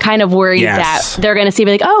 And I'm kind of worried that they're going to see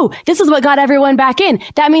oh, this is what got everyone back in.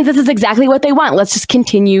 That means this is exactly what they want. Let's just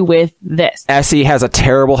continue with this. SE has a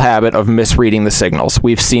terrible habit of misreading the signals.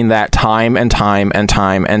 We've seen that time and time and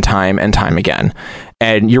time and time and time again.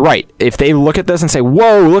 And you're right. If they look at this and say,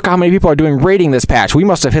 whoa, look how many people are doing raiding this patch. We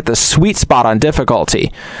must have hit the sweet spot on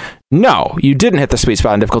difficulty. No, you didn't hit the sweet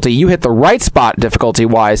spot on difficulty. You hit the right spot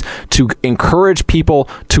difficulty-wise to encourage people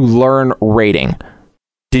to learn raiding.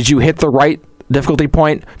 Did you hit the right difficulty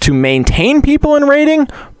point to maintain people in raiding?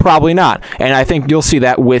 Probably not. And I think you'll see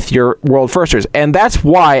that with your World Firsters. And that's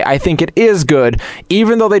why I think it is good,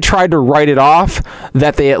 even though they tried to write it off,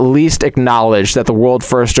 that they at least acknowledge that the World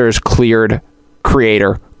Firsters cleared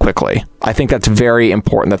Creator quickly. I think that's very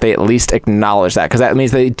important that they at least acknowledge that, because that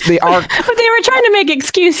means they are. But they were trying to make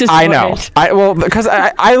excuses for I know. it. Because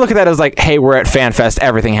I look at that as like, hey, we're at FanFest.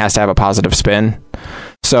 Everything has to have a positive spin.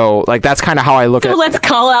 So like that's kind of how I look at it. Let's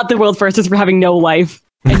call out the world firsters for having no life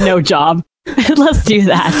and no job. Let's do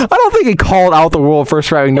that. I don't think he called out the world first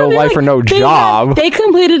for having no life or no job. They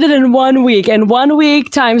completed it in 1 week, and 1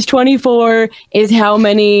 week times 24 is how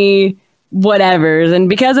many whatevers. And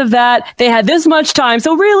because of that, they had this much time.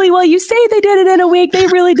 So really, well, you say they did it in a week, they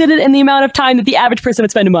really did it in the amount of time that the average person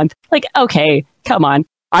would spend a month. Like, okay, come on.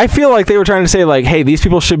 I feel like they were trying to say like, hey, these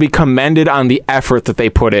people should be commended on the effort that they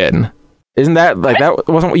put in. Isn't that like that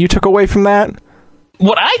wasn't what you took away from that?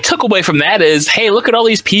 What I took away from that is, hey, look at all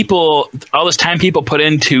these people, all this time people put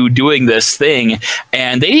into doing this thing,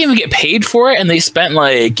 and they didn't even get paid for it, and they spent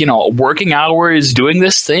like, working hours doing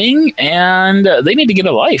this thing, and they need to get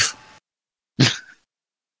a life.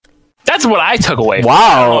 That's what I took away. Wow,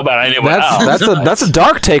 I don't know about anyone else. That's a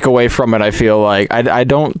dark takeaway from it. I feel like I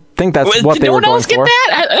don't think that's what they were going for. Did no one else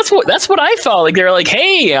get that? That's what I felt like. They were like,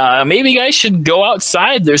 hey, maybe you guys should go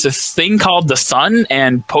outside. There's a thing called the sun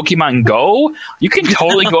and Pokemon Go. You can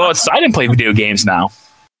totally go outside and play video games now.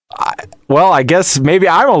 I guess maybe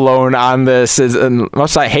I'm alone on this. As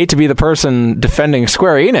much as I hate to be the person defending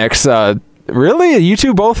Square Enix, really, you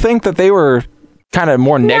two both think that they were kind of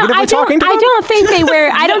more negatively talking to them? I don't think they were.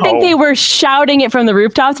 I don't think they were shouting it from the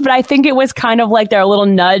rooftops, but I think it was kind of like their little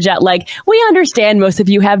nudge at like, we understand most of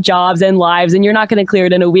you have jobs and lives and you're not going to clear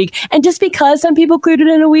it in a week. And just because some people cleared it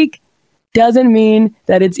in a week doesn't mean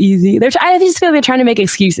that it's easy. I just feel they're trying to make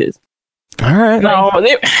excuses. All right. No,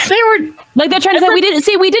 they were like, they're trying to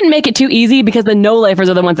say we didn't make it too easy because the no-lifers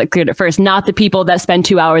are the ones that cleared it first, not the people that spend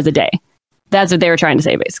 2 hours a day. That's what they were trying to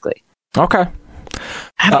say, basically. Okay.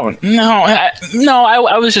 I don't know. I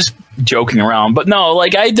was just joking around, but no,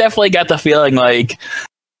 like I definitely got the feeling like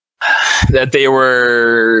that they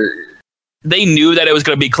knew that it was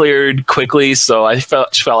going to be cleared quickly. So I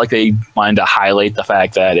felt like they wanted to highlight the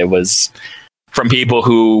fact that it was from people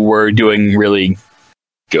who were doing really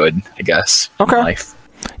good, I guess. Okay. In life.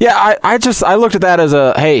 Yeah, I looked at that as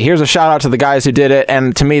hey, here's a shout out to the guys who did it,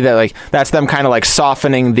 and to me that like that's them kind of like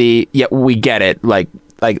softening we get it, like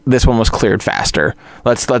this one was cleared faster.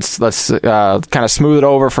 Let's kind of smooth it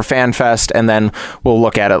over for FanFest, and then we'll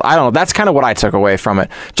look at it. I don't know. That's kind of what I took away from it.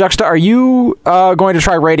 Juxta, are you going to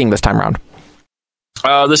try rating this time around?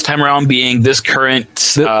 This time around, being this current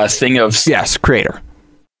thing of creator.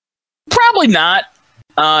 Probably not.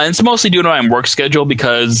 It's mostly due to my work schedule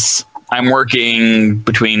because I'm working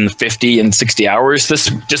between 50 and 60 hours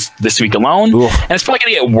this week alone. Ooh. And it's probably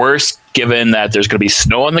going to get worse given that there's going to be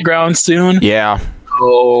snow on the ground soon. Yeah.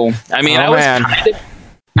 So, I mean,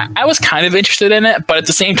 I was kind of interested in it, but at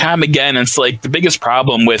the same time, again, it's like the biggest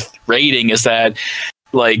problem with rating is that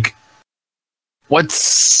like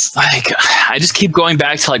I just keep going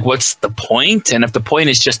back to like, what's the point? And if the point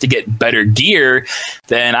is just to get better gear,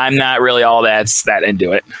 then I'm not really all that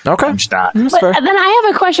into it. Okay. I'm just not. Then I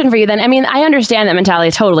have a question for you then. I mean, I understand that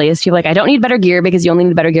mentality totally. Is people like, I don't need better gear because you only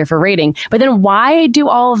need better gear for rating. But then why do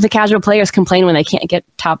all of the casual players complain when they can't get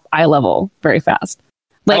top eye level very fast?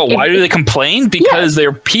 Like, why do they complain? Because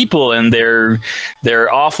they're people and they're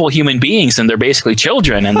awful human beings and they're basically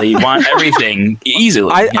children and they want everything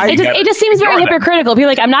easily. It just seems very hypocritical. People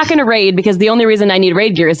are like, I'm not going to raid because the only reason I need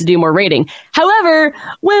raid gear is to do more raiding. However,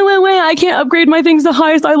 wait, I can't upgrade my things to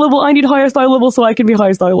highest eye level. I need highest eye level so I can be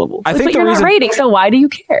highest eye level. But you're not raiding, so why do you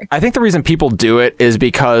care? I think the reason people do it is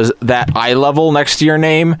because that eye level next to your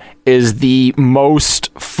name is the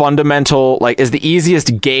most fundamental, like is the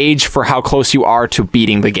easiest gauge for how close you are to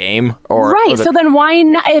beating the game. So then why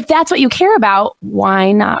not, if that's what you care about,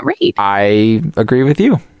 why not raid? I agree with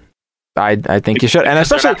you. I think you should. And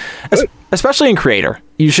especially in creator,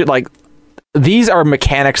 you should like, these are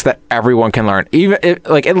mechanics that everyone can learn. Even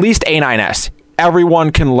like at least A9S.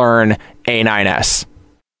 Everyone can learn A9S.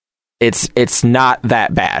 It's not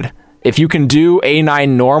that bad. If you can do A9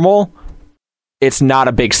 normal, it's not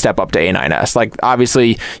a big step up to A9S. Like,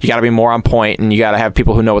 obviously, you got to be more on point, and you got to have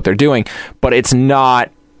people who know what they're doing, but it's not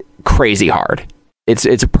crazy hard.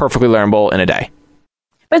 It's perfectly learnable in a day.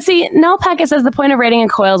 But see, Null Packet says the point of raiding in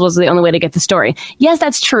coils was the only way to get the story. Yes,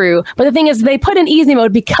 that's true. But the thing is, they put in easy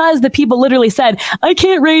mode because the people literally said, I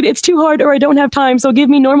can't raid, it's too hard, or I don't have time, so give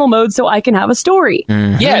me normal mode so I can have a story.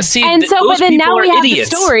 Mm-hmm. Yeah, see, and so, but then now we have the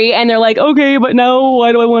story, and they're like, okay, but now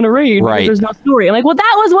why do I want to raid? Right. Because there's no story. I'm like, well,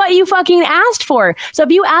 that was what you fucking asked for. So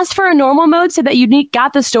if you asked for a normal mode so that you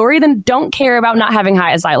got the story, then don't care about not having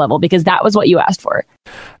highest eye level, because that was what you asked for.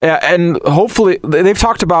 Yeah, and hopefully they've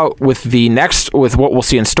talked about with what we'll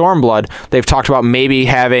see in Stormblood, they've talked about maybe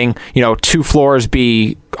having 2 floors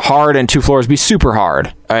be hard and 2 floors be super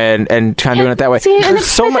hard, and kind of doing it that way. See, There's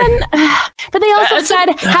so many. But they also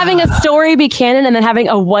said having a story be canon and then having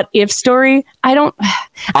a what if story. I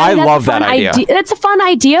love that idea. It's a fun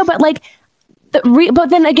idea, but like. But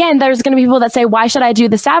then again, there's going to be people that say, why should I do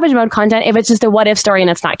the Savage Mode content if it's just a what if story and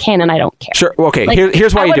it's not canon? I don't care. Sure. Okay. Like,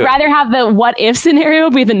 here's why you do it. I would rather have the what if scenario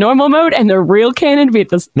be the normal mode and the real canon be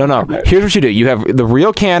the No. Here's what you do. You have the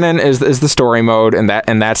real canon is the story mode, and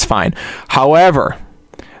that's fine. However,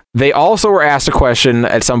 they also were asked a question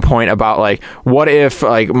at some point about like, what if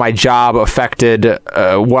like my job affected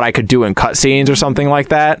what I could do in cutscenes or something like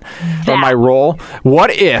that, or my role?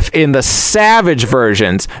 What if in the Savage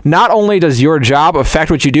versions, not only does your job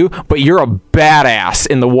affect what you do, but you're a badass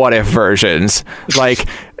in the what if versions? Like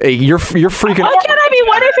you're freaking. Why can't I be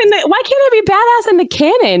what if why can't I be badass in the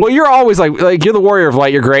canon? Well, you're always like you're the warrior of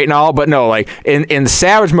light. You're great and all, but no, like in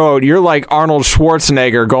Savage mode, you're like Arnold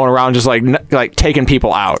Schwarzenegger going around just like taking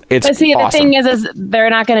people out. It's but see, awesome. The thing is they're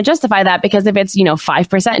not going to justify that because if it's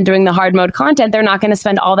 5% doing the hard mode content, they're not going to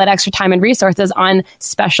spend all that extra time and resources on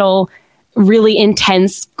special, really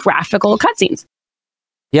intense graphical cutscenes.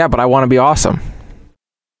 Yeah, but I want to be awesome.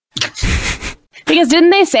 Because didn't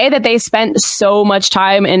they say that they spent so much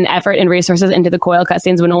time and effort and resources into the Coil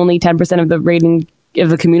cutscenes when only 10% of the rating of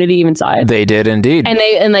the community even saw it? They did indeed.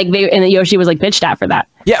 And Yoshi was like bitched at for that.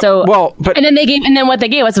 Yeah. So but then what they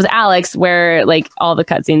gave us was Alex, where like all the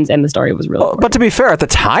cutscenes and the story was really. But to be fair, at the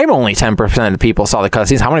time, only 10% of people saw the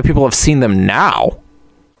cutscenes. How many people have seen them now?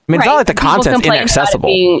 I mean, It's not like the content's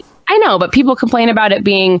inaccessible. I know, but people complain about it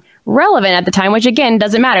being relevant at the time, which again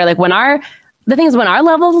doesn't matter. Like the thing is, when our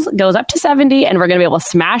levels goes up to 70 and we're going to be able to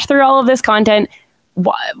smash through all of this content,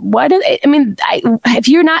 what is it? I mean, if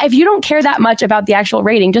you don't care that much about the actual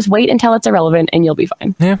rating, just wait until it's irrelevant and you'll be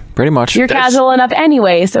fine. Yeah, pretty much. You're casual enough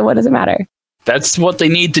anyway, so what does it matter? That's what they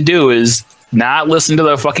need to do, is not listen to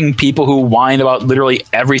the fucking people who whine about literally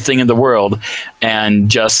everything in the world and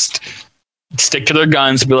just stick to their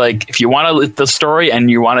guns and be like, if you want the story and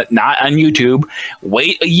you want it not on YouTube,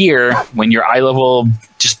 wait a year when your eye level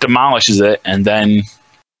just demolishes it, and then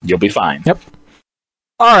you'll be fine. Yep.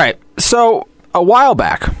 All right. So a while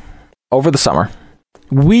back, over the summer,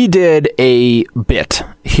 we did a bit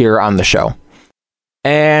here on the show.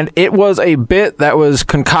 And it was a bit that was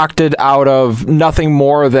concocted out of nothing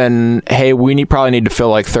more than, hey, we probably need to fill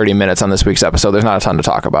like 30 minutes on this week's episode. There's not a ton to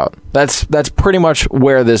talk about. That's pretty much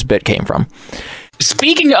where this bit came from.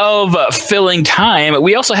 Speaking of filling time,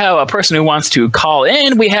 we also have a person who wants to call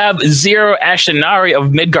in. We have Zero Ashinari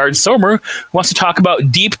of Midgard Somer who wants to talk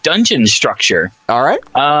about deep dungeon structure. All right.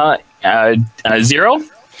 Zero?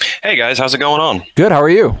 Hey guys, how's it going on? Good, how are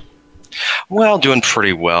you? Well, doing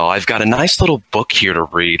pretty well. I've got a nice little book here to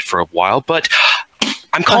read for a while, but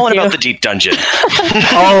I'm calling about the deep dungeon.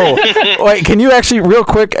 Oh, wait, can you actually, real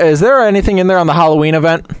quick, is there anything in there on the Halloween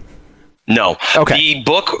event? No. Okay.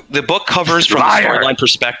 The book covers from the storyline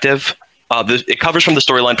perspective. It covers from the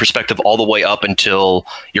storyline perspective all the way up until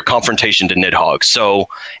your confrontation to Nidhogg. So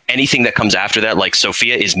anything that comes after that, like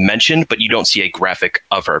Sophia, is mentioned, but you don't see a graphic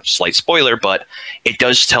of her. Slight spoiler, but it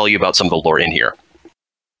does tell you about some of the lore in here.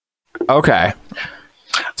 Okay.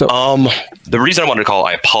 So, the reason I wanted to call,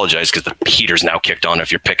 I apologize because the heater's now kicked on.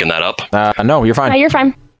 If you're picking that up, no, you're fine. No, you're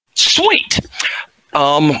fine. Sweet.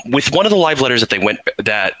 With one of the live letters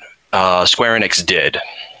that Square Enix did,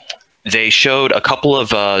 they showed a couple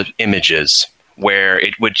of images where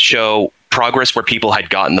it would show progress where people had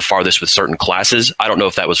gotten the farthest with certain classes. I don't know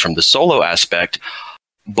if that was from the solo aspect,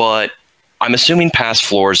 but I'm assuming past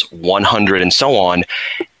floors 100 and so on,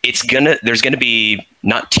 there's gonna be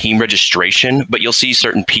not team registration, but you'll see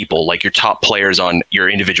certain people, like your top players on your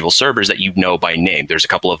individual servers that you know by name. There's a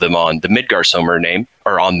couple of them on the Midgard Somer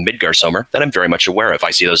that I'm very much aware of. I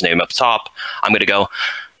see those names up top. I'm gonna go,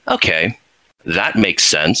 okay, that makes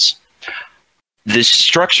sense. The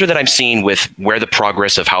structure that I'm seeing with where the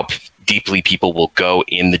progress of how deeply people will go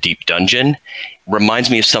in the deep dungeon reminds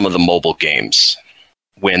me of some of the mobile games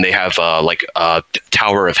when they have like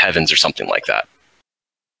Tower of Heavens or something like that.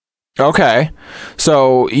 Okay.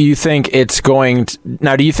 So you think it's going to...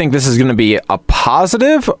 Now, do you think this is going to be a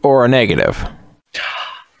positive or a negative?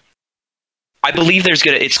 I believe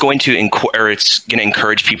it's going to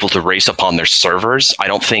encourage people to race upon their servers. I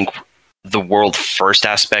don't think the world first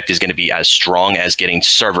aspect is going to be as strong as getting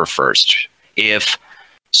server first. If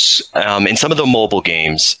in some of the mobile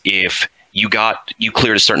games, if you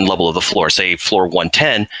cleared a certain level of the floor, say floor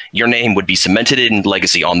 110, your name would be cemented in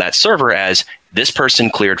legacy on that server as this person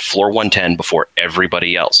cleared floor 110 before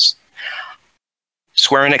everybody else.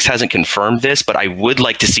 Square Enix hasn't confirmed this, but I would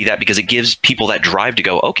like to see that because it gives people that drive to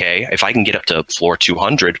go, okay, if I can get up to floor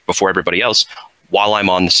 200 before everybody else, while I'm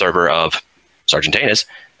on the server of Sargentanus,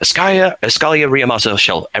 Eskalia Riamasa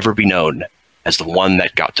shall ever be known as the one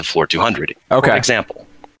that got to floor 200. Okay. For example.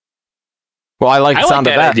 Well, I like the sound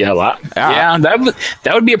of that idea a lot. Yeah,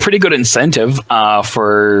 that would be a pretty good incentive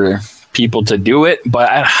for people to do it. But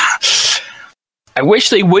I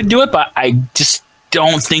wish they would do it, but I just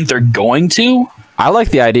don't think they're going to. I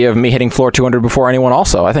like the idea of me hitting floor 200 before anyone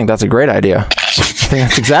also. I think that's a great idea. I think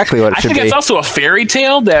that's exactly what it should be. I think it's also a fairy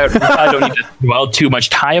tale that I don't need to dwell too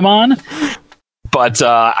much time on. But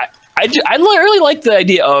I really like the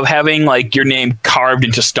idea of having like your name carved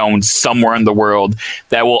into stone somewhere in the world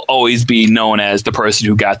that will always be known as the person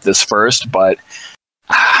who got this first. But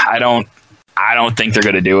I don't think they're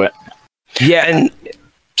going to do it. Yeah, and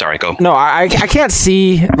sorry, go. No, I can't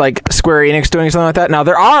see like Square Enix doing something like that. Now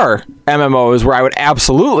there are MMOs where I would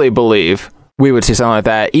absolutely believe we would see something like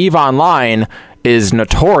that. EVE Online is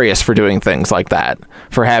notorious for doing things like that,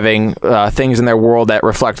 for having things in their world that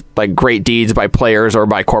reflect like great deeds by players or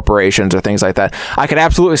by corporations or things like that. I could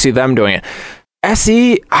absolutely see them doing it.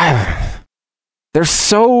 SE, they're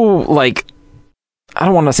so like, I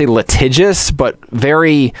don't want to say litigious, but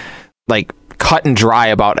very like cut and dry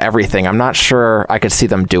about everything. I'm not sure I could see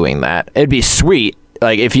them doing that. It'd be sweet.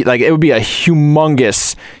 Like if you like, it would be a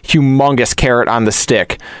humongous carrot on the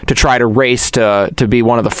stick to try to race to be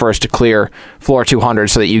one of the first to clear floor 200,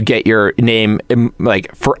 so that you get your name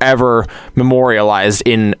like forever memorialized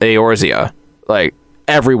in Eorzea. Like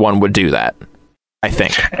everyone would do that, I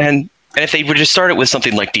think. And if they were to start it with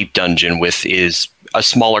something like Deep Dungeon, with is a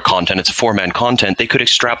smaller content, it's a 4-man content, they could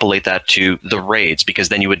extrapolate that to the raids, because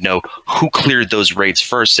then you would know who cleared those raids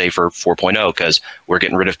first, say for 4.0, because we're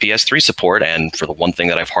getting rid of PS3 support, and for the one thing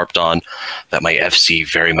that I've harped on that my FC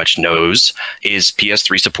very much knows is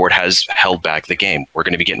PS3 support has held back the game. We're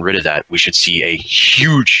going to be getting rid of that. We should see a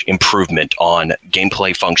huge improvement on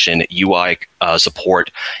gameplay function, UI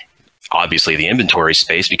support, obviously the inventory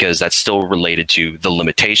space, because that's still related to the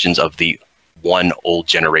limitations of the one old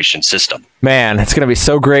generation system. Man, it's going to be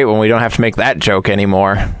so great when we don't have to make that joke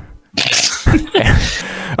anymore.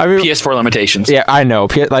 I mean, PS4 limitations. Yeah, I know.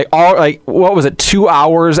 What was it? 2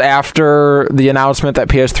 hours after the announcement that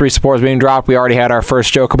PS3 support was being dropped, we already had our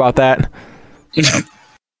first joke about that.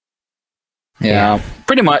 Yeah,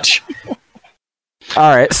 pretty much.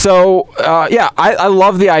 All right, so I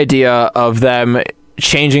love the idea of them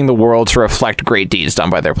changing the world to reflect great deeds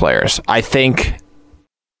done by their players. I think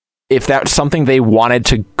if that's something they wanted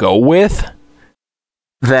to go with,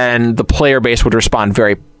 then the player base would respond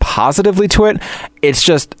very positively to it. It's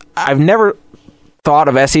just, I've never thought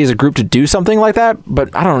of SE as a group to do something like that,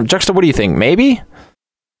 but I don't know. Juxta, what do you think? Maybe?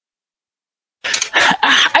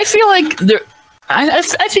 I feel like I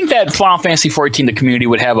think that Final Fantasy XIV, the community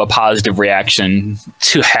would have a positive reaction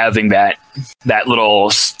to having that little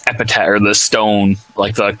epitaph, or the stone,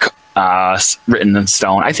 like the written in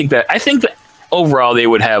stone. I think that overall they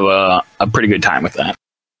would have a pretty good time with that.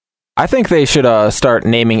 I think they should start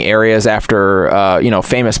naming areas after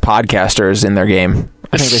famous podcasters in their game.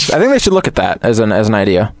 I think they should look at that as an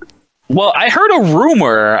idea. Well, I heard a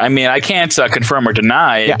rumor. I mean, I can't confirm or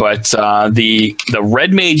deny, but the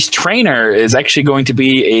Red Mage trainer is actually going to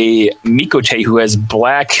be a Mikote who has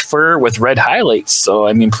black fur with red highlights. So,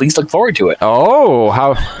 I mean, please look forward to it. Oh,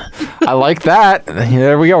 how I like that.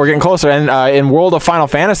 There we go. We're getting closer. And in World of Final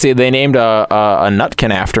Fantasy, they named a Nutkin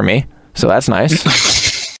after me. So that's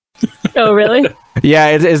nice. Oh, really?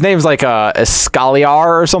 Yeah, his name's like Eskalia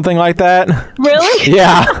or something like that. Really?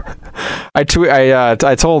 Yeah. I told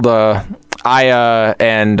Aya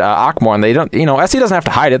and Akmorn, they don't, SE doesn't have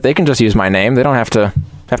to hide it. They can just use my name. They don't have to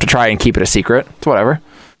try and keep it a secret. It's whatever.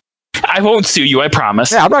 I won't sue you, I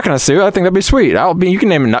promise. Yeah, I'm not going to sue. I think that'd be sweet. You can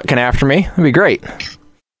name a Nutkin after me. That'd be great.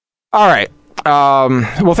 All right.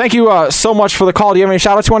 Well, thank you so much for the call. Do you have any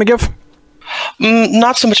shout outs you want to give?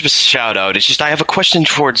 Not so much of a shout out. It's just I have a question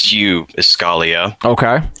towards you, Eskalia.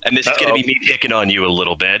 Okay. And this is going to be me picking on you a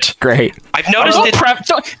little bit. Great. I've noticed you don't need to preface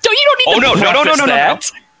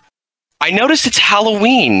that. I noticed it's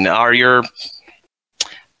Halloween. Are your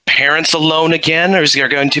parents alone again, or is there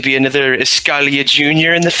going to be another Eskalia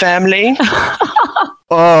Jr. in the family?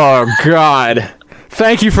 Oh, God.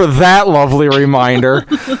 Thank you for that lovely reminder.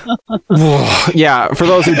 Yeah, for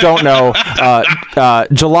those who don't know,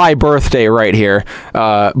 July birthday right here.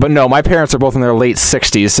 But no, my parents are both in their late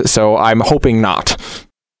 60s, so I'm hoping not.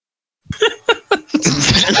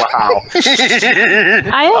 Wow.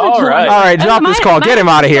 All right, drop this call. Get him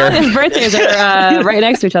out of here. His birthdays are right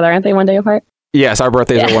next to each other, aren't they? 1 day apart? Yes, our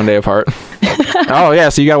birthdays are 1 day apart. Oh, yeah,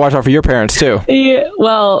 so you got to watch out for your parents, too. Yeah,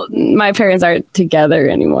 well, my parents aren't together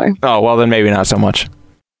anymore. Oh, well, then maybe not so much.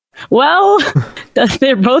 Well,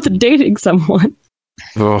 they're both dating someone.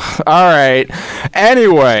 All right.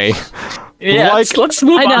 Anyway. Yeah, let's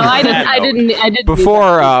move on. I didn't.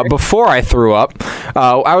 Before I threw up,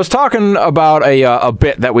 I was talking about a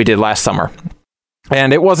bit that we did last summer,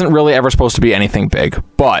 and it wasn't really ever supposed to be anything big,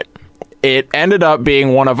 but it ended up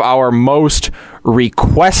being one of our most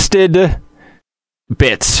requested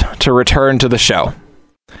bits to return to the show.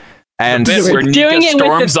 And we're doing it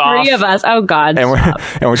with the three of us. Oh God! And we're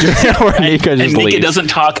doing it where Nika just leaves. Nika doesn't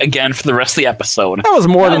talk again for the rest of the episode. That was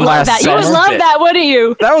more than last summer. You would love that, wouldn't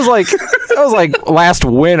you? That was like last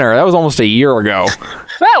winter. That was almost a year ago.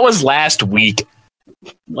 That was last week.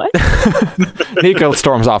 What? Nika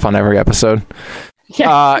storms off on every episode.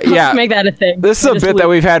 Yeah, let's make that a thing. This is a bit that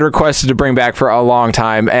we've had requested to bring back for a long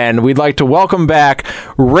time, and we'd like to welcome back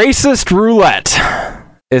Racist Roulette.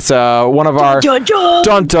 It's one of our dun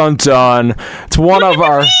dun dun. It's one of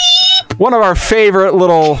our favorite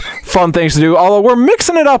little fun things to do. Although we're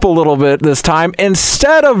mixing it up a little bit this time.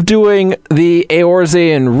 Instead of doing the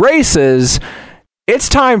Eorzean races, it's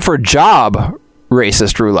time for job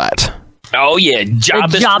racist roulette. Oh yeah,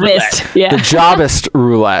 jobbist roulette. Yeah. The jobbist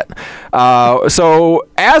roulette. So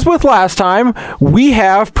as with last time, we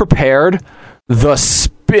have prepared the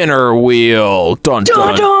spinner wheel. Dun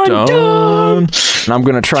dun dun dun. And I'm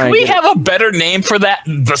gonna try. Can we have a better name for that?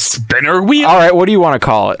 The spinner wheel. All right, what do you want to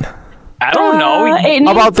call it? I don't know.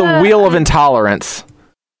 How about the wheel of intolerance?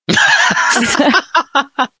 Okay,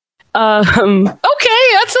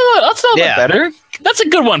 that's a little bit better. That's a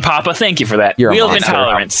good one, Papa. Thank you for that. You're wheel of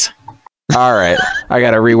intolerance. All right, I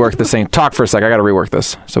gotta rework this thing. Talk for a sec. I gotta rework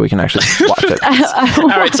this so we can actually watch it. All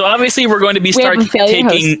right, so obviously we're going to be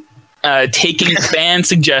taking fan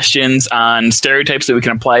suggestions on stereotypes that we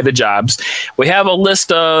can apply to jobs. We have a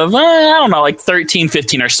list of, I don't know, like 13,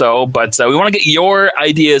 15 or so, but we want to get your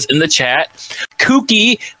ideas in the chat.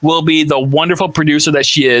 Kooky will be the wonderful producer that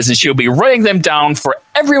she is, and she'll be writing them down for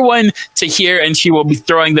everyone to hear, and she will be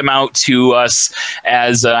throwing them out to us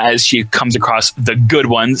as she comes across the good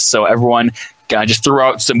ones. So everyone just throw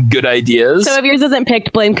out some good ideas. So if yours isn't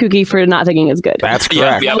picked, blame Kooky for not thinking it's good. That's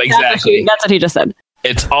correct. Yeah, exactly. That's what he just said.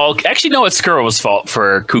 It's all actually no, it's Skrull's fault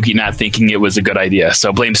for Kooky not thinking it was a good idea.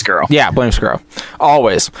 So blame Skrull. Yeah, blame Skrull.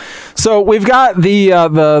 Always. So we've got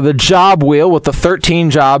the job wheel with the 13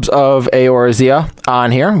 jobs of Eorzea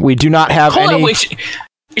on here. We do not have any.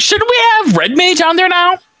 Shouldn't we have Red Mage on there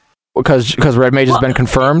now? Because Red Mage has been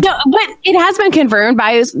confirmed. No, but it has been confirmed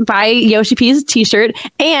by Yoshi P's t-shirt,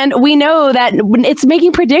 and we know that it's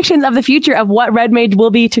making predictions of the future of what Red Mage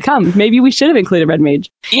will be to come. Maybe we should have included Red Mage.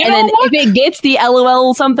 If it gets the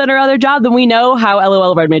LOL something or other job, then we know how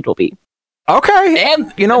LOL Red Mage will be. Okay,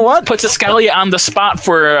 and you know what? Puts Eskalia on the spot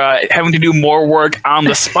for having to do more work on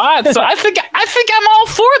the spot. So I think I'm all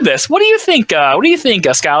for this. What do you think? What do you think,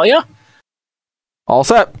 Eskalia? All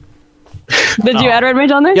set. Did you add Red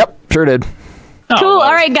Mage on there? Yep, sure did. Cool.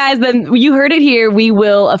 All right, guys. Then you heard it here. We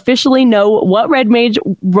will officially know what Red Mage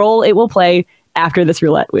role it will play after this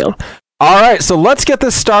roulette wheel. All right, so let's get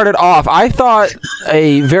this started off. I thought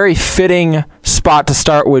a very fitting spot to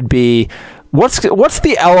start would be what's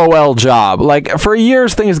the LOL job? Like for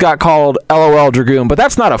years, things got called LOL Dragoon, but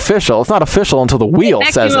that's not official. It's not official until the wheel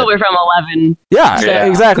says it. We're from 11. Yeah,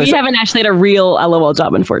 exactly. We haven't actually had a real LOL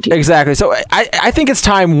job in 14. Exactly. So I think it's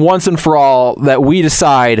time once and for all that we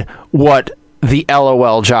decide what the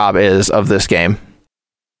LOL job is of this game.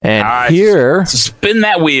 And here, spin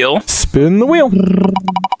that wheel. Spin the wheel.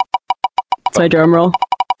 That's my drum roll.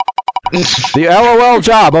 The LOL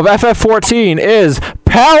job of FF14 is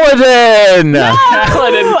Paladin! No!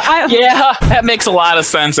 Paladin. Yeah, that makes a lot of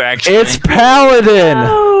sense, actually. It's Paladin!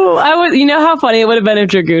 No, you know how funny it would have been if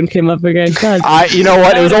Dragoon came up again. God. You know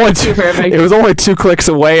what? It was only 2 clicks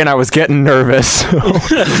away, and I was getting nervous.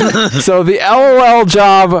 So the LOL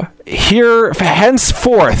job here,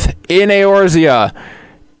 henceforth, in Eorzea,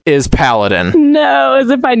 is Paladin. No, as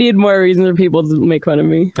if I need more reasons for people to make fun of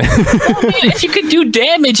me. If you could do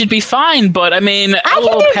damage, it'd be fine. But I mean, I can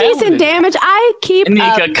do Paladin. Decent damage. I keep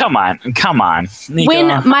Nika, come on. Nika.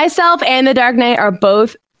 When myself and the Dark Knight are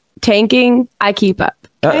both tanking, I keep up.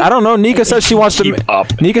 Okay? I don't know. Nika says she wants to.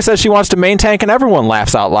 Nika says she wants to main tank, and everyone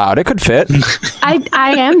laughs out loud. It could fit.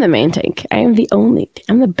 I am the main tank. I am the only.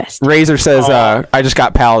 I'm the best. Razor says, "I just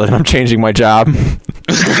got Paladin. I'm changing my job."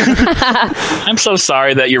 I'm so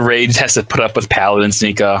sorry that your rage has to put up with Paladins,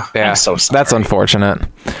 Nika. Yeah, I'm so sorry. That's unfortunate.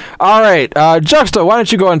 All right, Juxta, why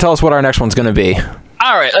don't you go and tell us what our next one's going to be?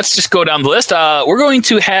 All right, let's just go down the list. We're going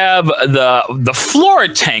to have the floor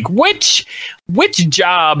tank. Which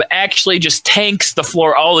job actually just tanks the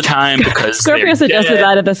floor all the time because Scorpio suggested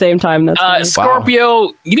that at the same time. That's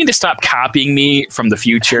Scorpio, you need to stop copying me from the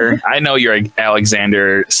future. I know you're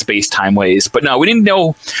Alexander space-time ways, but no, we need to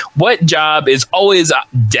know what job is always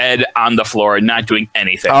dead on the floor and not doing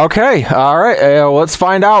anything. Okay, all right. Let's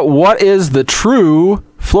find out what is the true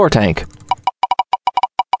floor tank.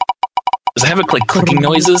 Does it have like clicking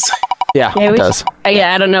noises? Yeah, it does.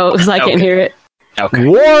 I don't know because I can't hear it. Okay.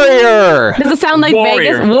 Warrior! Does it sound like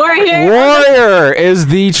Vegas? Warrior! Warrior is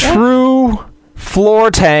the true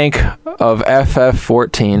floor tank of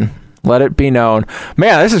FF14. Let it be known.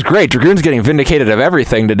 Man, this is great. Dragoon's getting vindicated of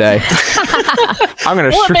everything today.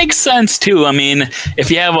 It makes sense, too. I mean, if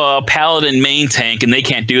you have a paladin main tank and they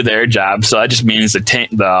can't do their job, so that just means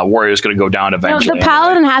the warrior's going to go down eventually. No, the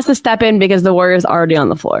paladin has to step in because the warrior's already on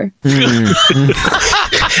the floor. And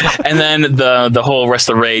then the whole rest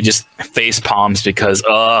of the raid just face palms because,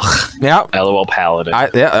 LOL paladin.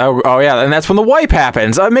 And that's when the wipe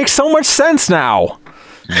happens. It makes so much sense now.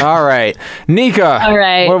 All right, Nika. All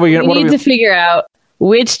right, we need to figure out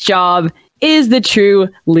which job is the true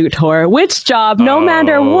loot whore. Which job, no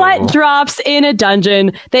matter what drops in a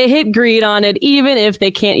dungeon, they hit greed on it, even if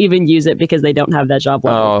they can't even use it because they don't have that job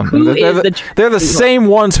level. They're the same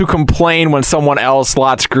ones who complain when someone else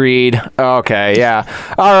slots greed. Okay, yeah.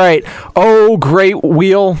 All right. Oh, great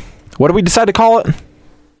wheel. What did we decide to call it?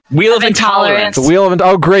 Wheel of Intolerance.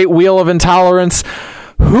 The great wheel of intolerance.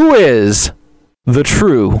 Who is the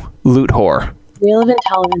true loot whore? Wheel of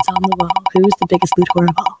Intolerance on the wall. Who's the biggest loot whore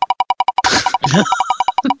of all?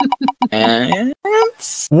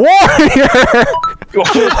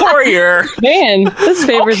 Warrior. Man, this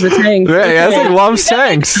favors the tanks. Yeah, it's like loves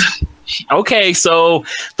tanks. Okay, so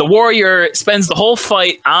the warrior spends the whole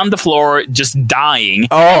fight on the floor just dying.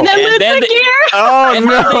 And then the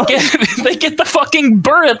gear. They get the fucking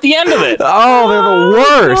bird at the end of it. Oh, they're the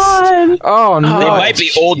worst. Oh no. They might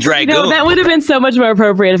be old dragoon. No, that would have been so much more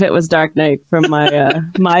appropriate if it was Dark Knight from my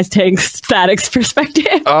my tank statics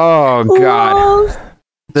perspective. Oh god.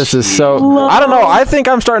 This is so. I don't know. I think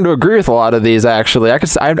I'm starting to agree with a lot of these. Actually,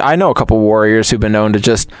 I know a couple warriors who've been known to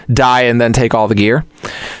just die and then take all the gear.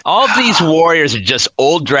 All of these warriors are just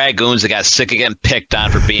old dragoons that got sick of getting picked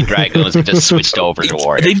on for being dragoons and just switched over to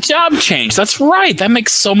warriors. They job changed. That's right. That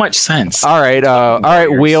makes so much sense. All right. All right,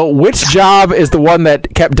 Wheel. Which job is the one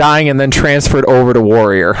that kept dying and then transferred over to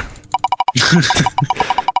warrior?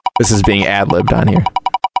 This is being ad-libbed on here.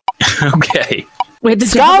 Okay. Wait,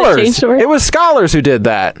 scholars. It was scholars who did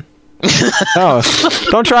that.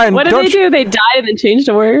 Don't try and. What did they do? They died and then changed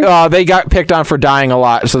to warrior. They got picked on for dying a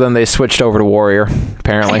lot, so then they switched over to warrior.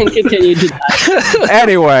 Apparently, and continued to die.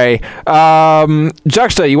 Anyway,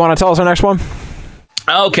 Juxta, you want to tell us our next one?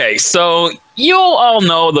 Okay, so you'll all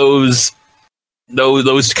know those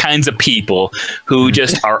kinds of people who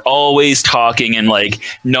just are always talking and like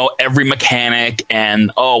know every mechanic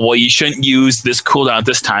and you shouldn't use this cooldown at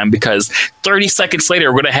this time because 30 seconds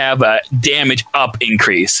later we're going to have a damage up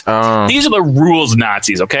increase. These are the rules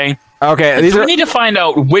Nazis, okay? Okay. We need to find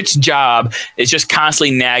out which job is just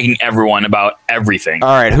constantly nagging everyone about everything. All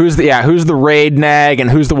right, who's the raid nag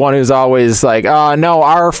and who's the one who's always like, no,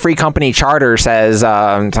 our free company charter says,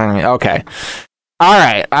 okay. All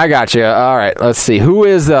right, I got you. All right, let's see. Who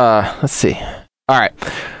is, let's see. All right.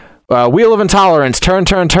 Wheel of Intolerance, turn.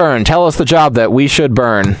 Tell us the job that we should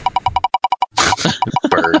burn.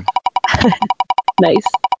 Burn. Nice.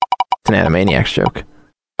 It's an Animaniacs joke.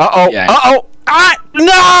 Uh-oh. Yeah. Uh-oh.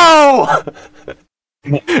 No!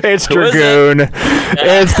 It's Dragoon.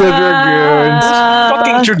 It's the Dragoons.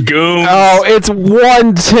 Fucking Dragoons. Oh, it's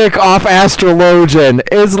one tick off Astrologian.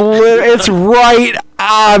 It's right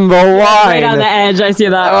on the line. Right on the edge. I see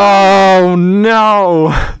that. Oh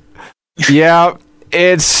no. Yeah,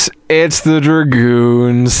 it's the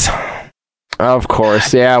Dragoons. Of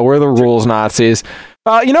course. Yeah, we're the rules Nazis.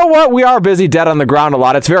 You know what? We are busy dead on the ground a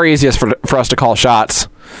lot. It's very easiest for us to call shots.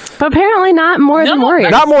 But apparently not more than warriors.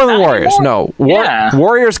 Not more than warriors. No.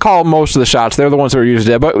 Warriors call most of the shots. They're the ones who are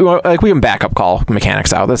usually dead. But we can backup call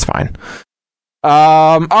mechanics out. That's fine.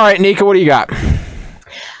 All right, Nika, what do you got?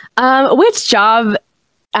 Which job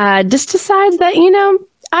just decides that,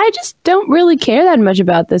 I just don't really care that much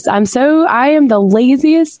about this. I am the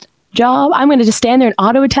laziest job. I'm going to just stand there and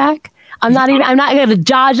auto attack. I'm not going to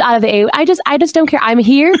dodge out of the A. I just don't care. I'm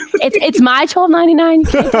here. It's my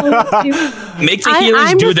 $12.99. Make the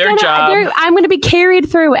healers do their job. I'm going to be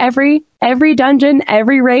carried through every dungeon,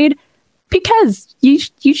 every raid Because you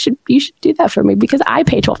should do that for me because I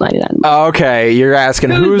pay $12.99. Okay, you're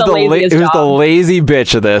asking who's the lazy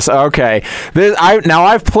bitch of this. Okay,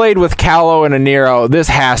 I've played with Callow and Aniero. This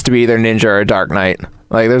has to be either Ninja or Dark Knight.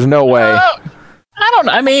 Like, there's no way. I don't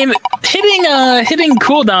know. I mean, hitting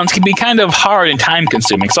cooldowns can be kind of hard and time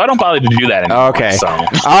consuming, so I don't bother to do that anymore. Okay. So. All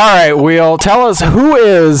right, Wheel. Tell us who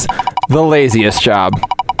is the laziest job.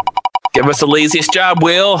 Give us the laziest job,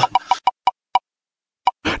 Will.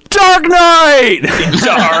 Dark Knight!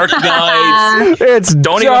 Dark Knight.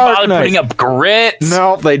 Don't even bother putting up grits.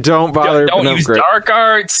 No, they don't bother. Don't use dark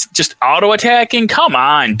arts. Just auto attacking. Come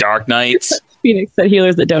on, Dark Knights. Phoenix said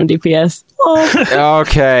healers that don't DPS. Oh.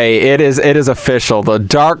 Okay, it is official. The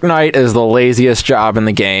Dark Knight is the laziest job in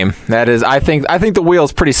the game. That is, I think the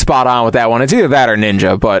Wheel's pretty spot on with that one. It's either that or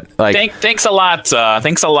Ninja, but like. Thanks a lot,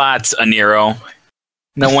 Aniero.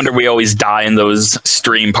 No wonder we always die in those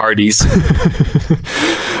stream parties.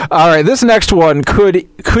 All right, this next one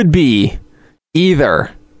could be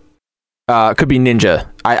either could be Ninja.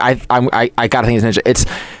 I gotta think it's Ninja. It's,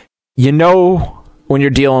 when you're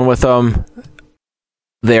dealing with them,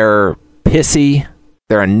 they're pissy,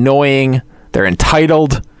 they're annoying, they're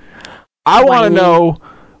entitled. I want to know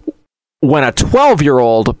when a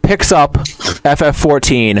 12-year-old picks up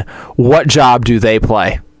FF14, what job do they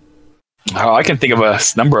play? Oh, I can think of a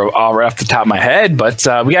number of all right off the top of my head, but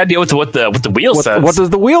we got to deal with what the wheel says. What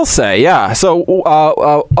does the wheel say? Yeah. So,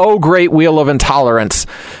 oh, great wheel of intolerance.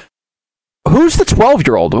 Who's the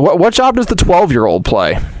 12-year-old? What job does the 12-year-old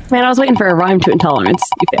play? Man, I was waiting for a rhyme to intolerance.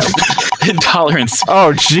 You failed. Intolerance.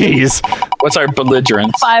 Oh, jeez. What's our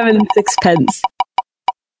belligerence? 5 and 6 pence.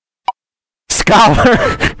 Scholar.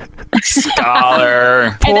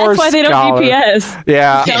 Scholar. And that's why they don't DPS.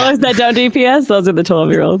 Yeah. Scholars that don't DPS, those are the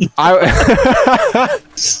 12-year-olds.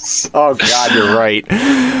 Oh, God, you're right.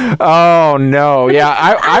 Oh, no. Yeah,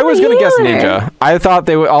 I was going to guess Ninja. I thought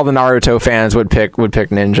all the Naruto fans would pick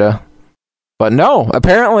Ninja. But no,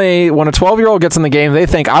 apparently when a 12-year-old gets in the game, they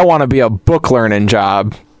think, I want to be a book learning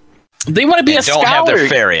job. They want to be a scholar. Don't have their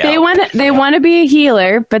fairy out. They want to be a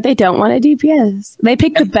healer, but they don't want to DPS. They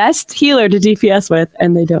pick the best healer to DPS with,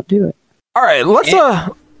 and they don't do it. All right, let's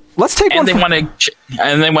take one. They want to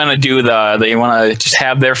just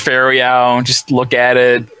have their fairy out, just look at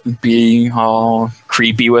it, be all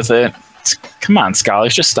creepy with it. Come on,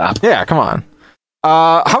 scholars, just stop. Yeah, come on.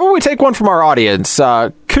 How about we take one from our audience?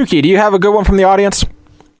 Kooky, do you have a good one from the audience?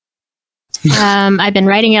 I've been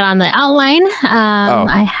writing it on the outline.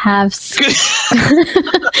 I have.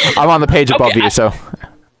 I'm on the page above you, so.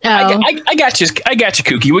 I got you,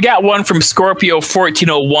 Kooky. We got one from Scorpio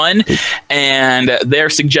 1401, and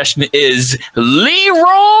their suggestion is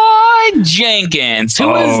Leroy Jenkins,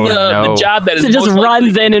 who is the job that is just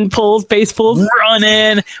runs in and pulls, base pulls. Run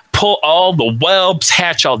in, pull all the whelps,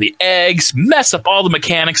 hatch all the eggs, mess up all the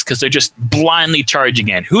mechanics because they're just blindly charging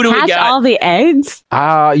in. Who do we got? Hatch all the eggs?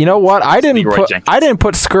 You know what? I didn't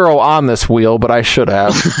put Skrull on this wheel, but I should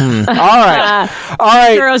have. All right.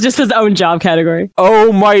 Skrull's just his own job category.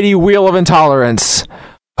 Oh, mighty wheel of intolerance.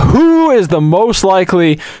 Who is the most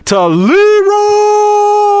likely to Leroy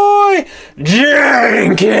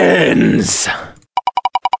Jenkins?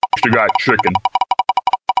 She got chicken.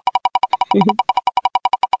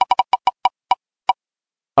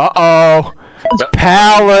 Uh-oh.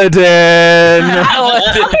 Paladin. Okay,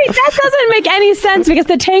 that doesn't make any sense because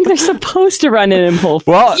the tanks are supposed to run in and pull.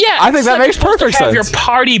 Well, yeah, I think that makes perfect sense. Your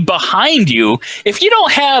party behind you. If you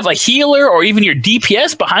don't have a healer or even your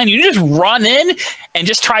DPS behind you, you just run in and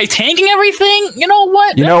just try tanking everything. You know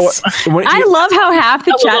what? I love how half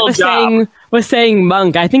the chat was saying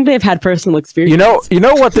monk. I think they've had personal experience. You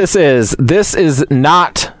know what this is? This is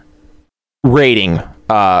not rating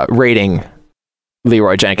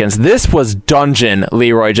Leroy Jenkins. This was dungeon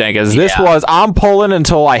Leroy Jenkins. This was I'm pulling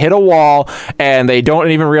until I hit a wall, and they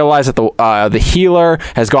don't even realize that the healer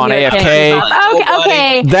has gone AFK.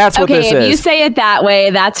 Okay. That's what this is. If you say it that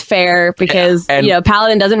way, that's fair because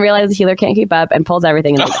Paladin doesn't realize the healer can't keep up and pulls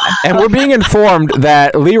everything. And we're being informed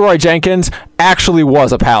that Leroy Jenkins actually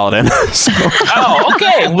was a paladin. Oh,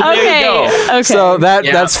 okay. Well, there you go. Okay. So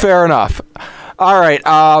that's fair enough. All right,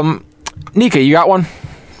 Nika, you got one?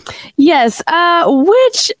 Yes.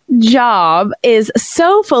 Which job is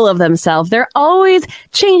so full of themselves? They're always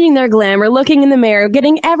changing their glamour, looking in the mirror,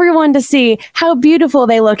 getting everyone to see how beautiful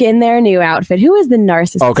they look in their new outfit. Who is the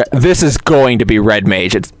narcissist? Okay, this is going to be Red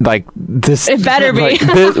Mage. It's like this. It better be.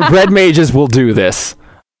 Red Mages will do this.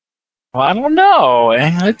 Well, I don't know.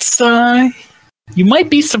 It's you might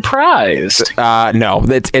be surprised. No,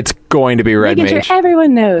 it's going to be Red Mage. Making sure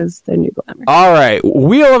everyone knows their new glamour. All right,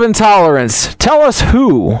 Wheel of Intolerance. Tell us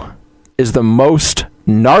who is the most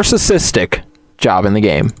narcissistic job in the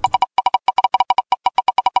game?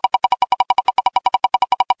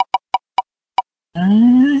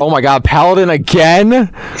 Oh my god, Paladin again?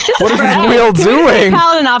 What is this wheel doing?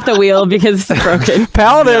 Paladin off the wheel because it's broken.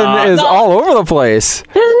 Paladin is all over the place.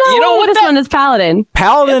 There's no way this one is Paladin.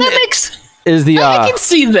 Paladin is the... I can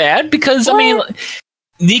see that because, I mean,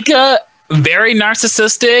 Nika, very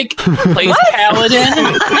narcissistic, plays Paladin.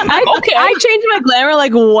 I change my glamour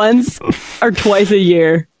like once or twice a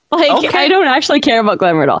year. Like, I don't actually care about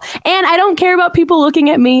glamour at all. And I don't care about people looking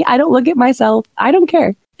at me. I don't look at myself. I don't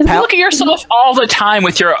care. You look at yourself all the time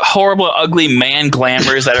with your horrible, ugly man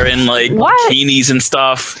glamours that are in like bikinis and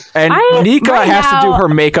stuff. And Nika has to do her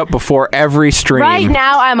makeup before every stream. Right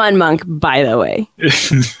now, I'm on Monk, by the way.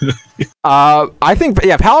 I think,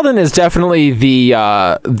 Paladin is definitely the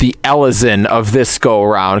Eorzea of this go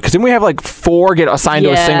around. Because didn't we have like 4 get assigned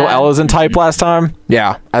to a single Eorzea type last time?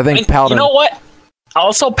 Yeah, I think Paladin. You know what?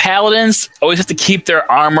 Also, Paladins always have to keep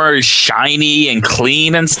their armor shiny and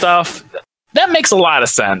clean and stuff. That makes a lot of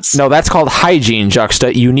sense. No, that's called hygiene,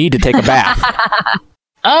 Juxta. You need to take a bath.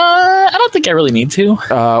 I don't think I really need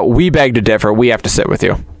to. We beg to differ. We have to sit with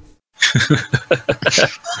you.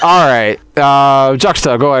 All right.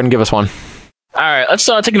 Juxta, go ahead and give us one. All right, let's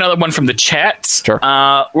take another one from the chat. Sure.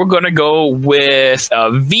 We're going to go with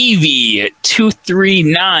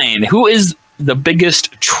VV239. Who is the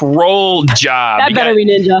biggest troll job? That better be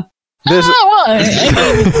Ninja.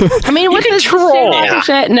 I mean, what is troll?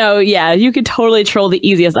 No, yeah, you could totally troll the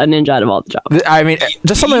easiest ninja out of all the jobs. I mean,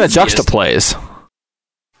 just something that Juxta plays.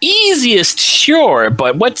 Easiest, sure,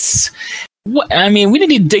 but I mean, we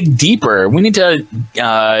need to dig deeper. We need to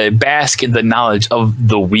bask in the knowledge of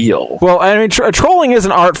the wheel. Well, I mean, trolling is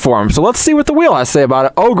an art form, so let's see what the wheel has to say about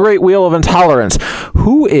it. Oh, great wheel of intolerance.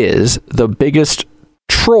 Who is the biggest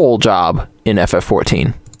troll job in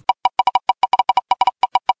FF14?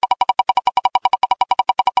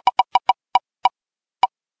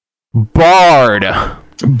 Bard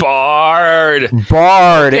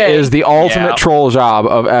is the ultimate troll job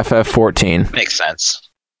of FF14. Makes sense.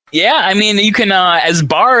 Yeah, I mean, you can as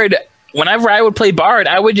Bard. Whenever I would play Bard,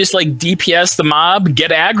 I would just like DPS the mob,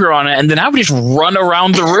 get aggro on it, and then I would just run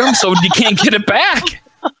around the room so you can't get it back.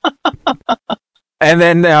 And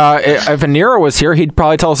then if Aniero was here, he'd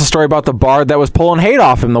probably tell us a story about the Bard that was pulling hate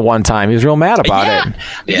off him the one time. He was real mad about it.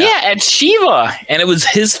 Yeah, at Shiva, and it was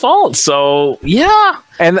his fault. So yeah.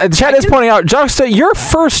 And the chat is pointing out, Juxta, your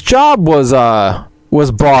first job was Bard.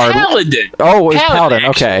 Paladin. Oh, it was Paladin.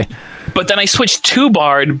 Okay. But then I switched to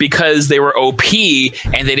Bard because they were OP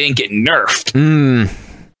and they didn't get nerfed.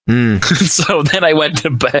 So then I went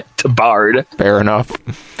to Bard. Fair enough.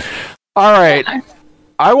 All right.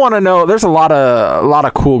 I want to know. There's a lot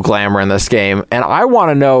of cool glamour in this game, and I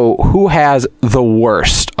want to know who has the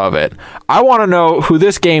worst of it. I want to know who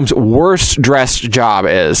this game's worst dressed job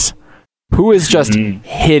is. Who is just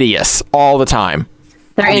hideous all the time?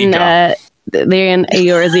 They're in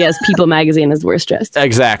Eorzea's People magazine as worst dressed.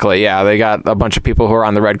 Exactly. Yeah, they got a bunch of people who are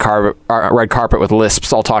on the red carpet with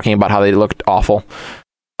lisps, all talking about how they looked awful.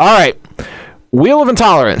 All right, Wheel of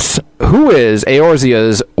Intolerance. Who is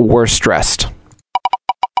Eorzea's worst dressed?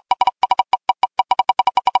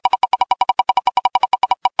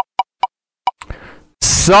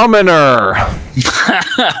 Summoner.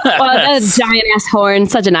 Well, that's a giant ass horn,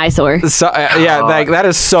 such an eyesore. That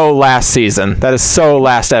is so last season. That is so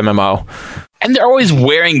last MMO. And they're always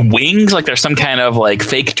wearing wings like they're some kind of like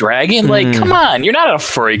fake dragon. Like, come on, you're not at a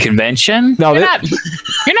furry convention. No, you're not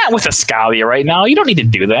with Eskalia right now. You don't need to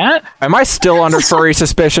do that. Am I still under furry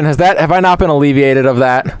suspicion? Have I not been alleviated of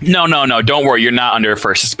that? No. Don't worry. You're not under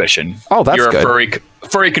furry suspicion. Oh, that's good. You're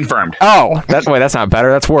furry confirmed. Oh, that's not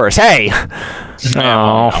better. That's worse. Hey. Oh,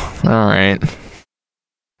 all right.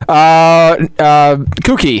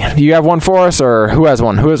 Kooky, do you have one for us, or who has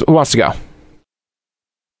one? Who wants to go?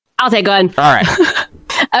 I'll take one. All right.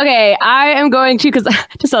 Okay, I am going to, because I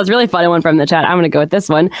just saw this really funny one from the chat. I'm going to go with this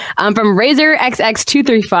one. From Razor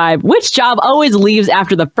XX235. Which job always leaves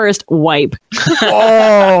after the first wipe?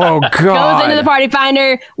 Oh, God. Goes into the party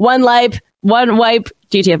finder, one wipe,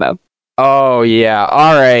 GTFO. Oh, yeah.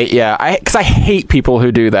 All right. Yeah. Because I hate people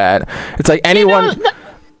who do that. It's like anyone...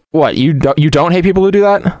 What? You don't hate people who do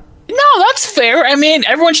that? No, that's fair. I mean,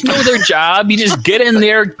 everyone should know their job. You just get in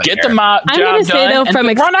there, get the job done. I'm going to say, though, from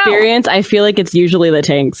experience, I feel like it's usually the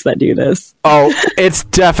tanks that do this. Oh, it's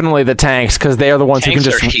definitely the tanks, because they are the ones who can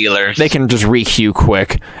just... healers. They can just re-queue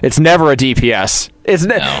quick. It's never a DPS. It's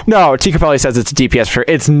no. Ticapelli says it's DPS for sure.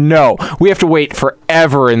 It's no. We have to wait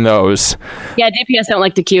forever in those. Yeah, DPS don't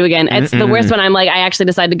like to queue again. It's the worst when I'm like, I actually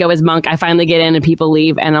decide to go as monk. I finally get in and people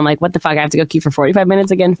leave, and I'm like, what the fuck? I have to go queue for 45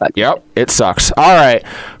 minutes again? Fuck. Yep, it sucks. All right,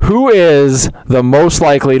 who is the most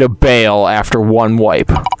likely to bail after one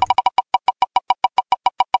wipe?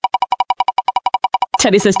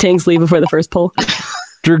 Teddy says tanks leave before the first pull.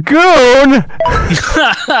 Dragoon!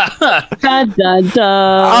 Da, da,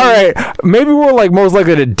 da. All right, maybe we're like most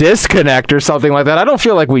likely to disconnect or something like that. I don't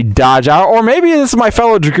feel like we dodge out, or maybe this is my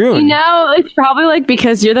fellow Dragoon. No, it's probably like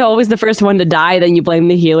because you're always the first one to die, then you blame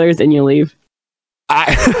the healers and you leave.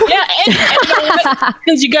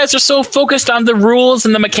 Because you guys are so focused on the rules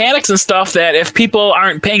and the mechanics and stuff that if people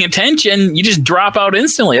aren't paying attention, you just drop out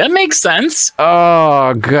instantly. That makes sense.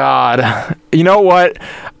 Oh God! You know what?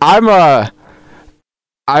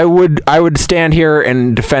 I would stand here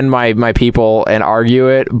and defend my people and argue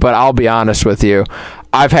it, but I'll be honest with you.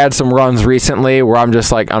 I've had some runs recently where I'm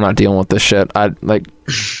just like, I'm not dealing with this shit. How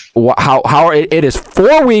it is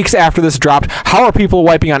 4 weeks after this dropped. How are people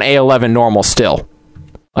wiping on A11 normal still?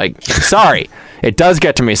 Like, sorry, it does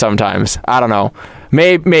get to me sometimes. I don't know.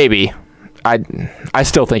 Maybe. I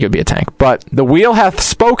still think it'd be a tank, but the wheel hath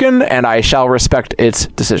spoken, and I shall respect its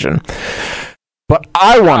decision. But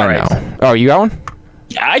I want to know. Oh, you got one?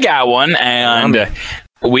 I got one, and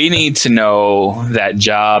we need to know that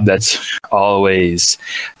job that's always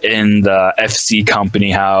in the FC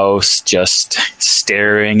company house, just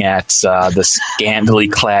staring at the scantily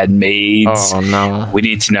clad maids. Oh no! We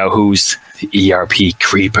need to know who's the ERP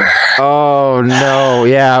creeper. Oh no!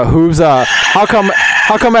 Yeah, who's How come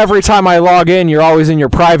every time I log in, you're always in your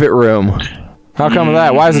private room? How come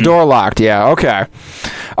that? Why is the door locked? Yeah, okay.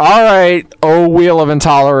 All right, Wheel of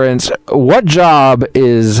Intolerance. What job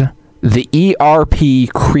is the ERP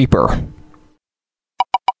creeper?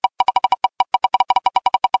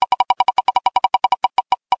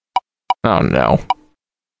 Oh, no.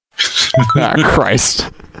 Christ.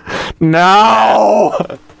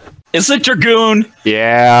 No! Is it Dragoon?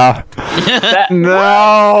 Yeah.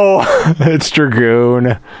 No! It's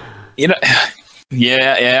Dragoon. You know...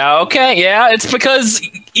 Yeah, okay, yeah. It's because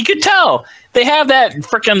you could tell they have that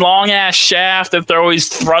freaking long ass shaft that they're always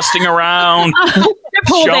thrusting around,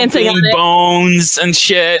 jumping bones and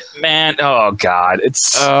shit. Man, oh god,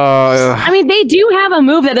 it's. I mean, they do have a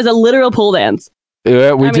move that is a literal pole dance.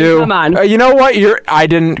 Yeah, we do. Come on. You know what? I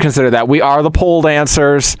didn't consider that. We are the pole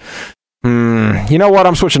dancers. You know what?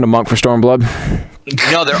 I'm switching to monk for Stormblood.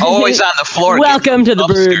 No, they're always on the floor. Welcome to the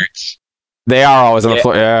brood. They are always on the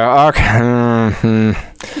floor. Yeah. Okay.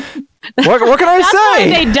 What can I say?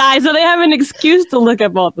 They die, so they have an excuse to look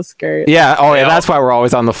up all the skirts. Yeah. Oh, yeah. That's why we're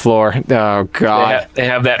always on the floor. Oh God. They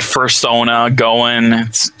have that fursona going.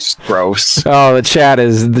 It's just gross. Oh,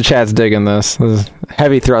 the chat's digging this. This is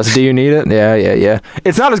heavy thrust. Do you need it? Yeah.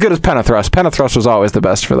 It's not as good as pentathrust. Pentathrust was always the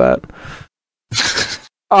best for that.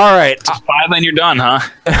 All right. It's 5 and you're done, huh?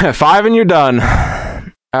 5 and you're done.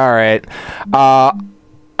 All right.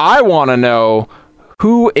 I want to know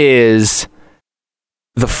who is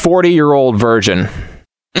the 40-year-old virgin.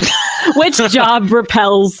 Which job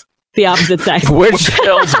repels the opposite sex? Which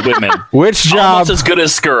repels women? Which job? Almost as good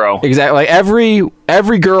as Skuro. Exactly. Like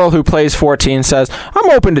every girl who plays 14 says, I'm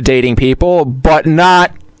open to dating people, but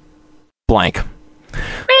not blank.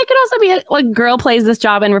 It could also be like girl plays this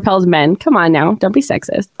job and repels men. Come on now, don't be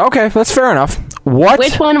sexist. Okay, that's fair enough.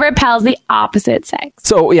 Which one repels the opposite sex?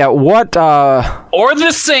 So yeah, what or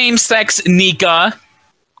the same sex, Nika.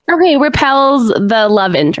 Okay, repels the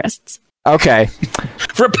love interests. Okay.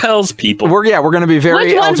 Repels people. We're going to be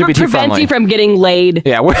very LGBT friendly. Which one prevents you from getting laid?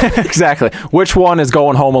 Yeah, exactly. Which one is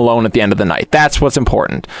going home alone at the end of the night? That's what's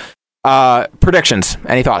important. Predictions.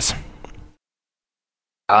 Any thoughts?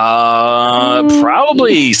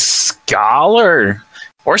 Probably Scholar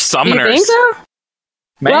or Summoners. You think so?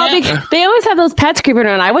 Man. Well, they always have those pets creeping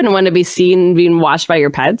around. I wouldn't want to be seen being watched by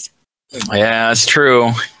your pets. Yeah, that's true.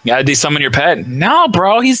 You gotta desummon your pet. No,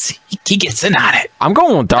 bro, he gets in on it. I'm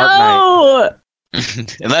going with Dark Knight.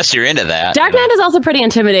 Unless you're into that. Dark Knight is also pretty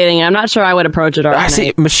intimidating. I'm not sure I would approach it. I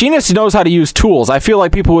see. Machinist knows how to use tools. I feel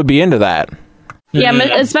like people would be into that. Yeah,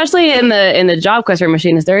 especially in the job quest for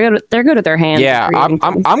machinists, they're good at their hands. Yeah,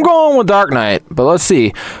 I'm going with Dark Knight, but let's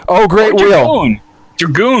see. Oh, Great Wheel.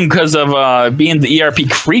 Dragoon because of being the ERP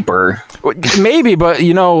creeper. Maybe, but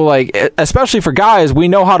like especially for guys, we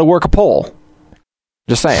know how to work a pole.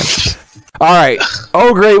 Just saying. All right.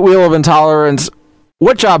 Oh, Great Wheel of Intolerance.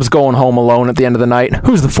 What job's going home alone at the end of the night?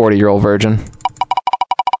 Who's the 40-year-old virgin?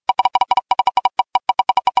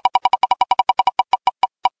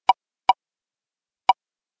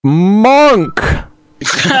 Monk.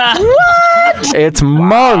 What? It's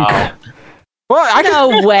Monk. Well,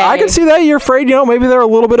 No way. I can see that. You're afraid, maybe they're a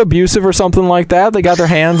little bit abusive or something like that. They got their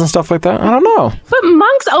hands and stuff like that. I don't know. But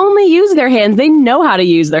monks only use their hands. They know how to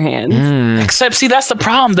use their hands. Except, see, that's the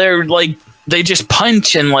problem. They're like, they just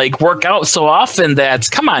punch and like work out so often that,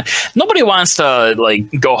 come on, nobody wants to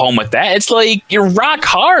like go home with that. It's like, you're rock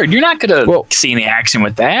hard. You're not going to see any action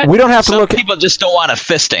with that. We don't have to Some look. people just don't want a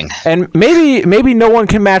fisting. And maybe no one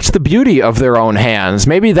can match the beauty of their own hands.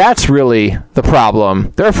 Maybe that's really the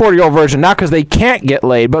problem. They're a 40-year-old virgin, not because they can't get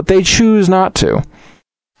laid, but they choose not to.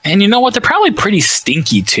 And you know what? They're probably pretty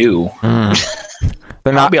stinky too. They're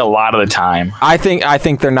not. Probably a lot of the time. I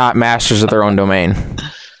think they're not masters of their own domain.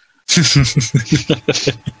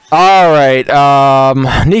 All right,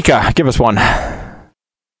 Nika, give us one.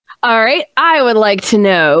 All right. I would like to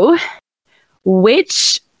know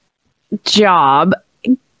which job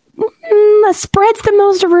spreads the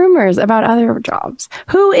most rumors about other jobs.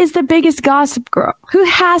 Who is the biggest gossip girl? Who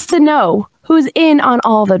has to know who's in on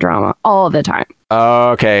all the drama all the time?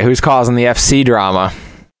 Okay, who's causing the FC drama?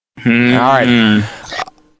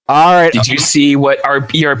 All right. Did you see what our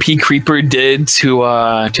ERP creeper did to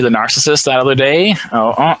the narcissist that other day?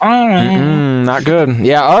 Not good.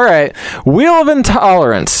 Yeah. All right. Wheel of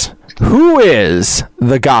Intolerance. Who is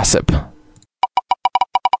the gossip?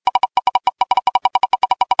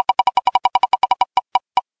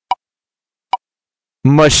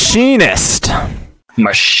 Machinist.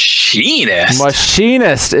 Machinist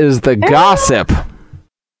is the gossip.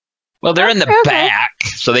 Well, they're in the back,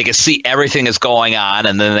 so they can see everything that's going on,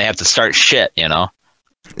 and then they have to start shit,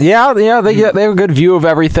 Yeah, they have a good view of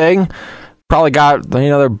everything. Probably got,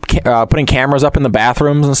 they're putting cameras up in the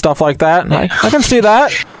bathrooms and stuff like that. I can see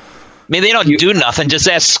that. I mean, they don't do nothing. Just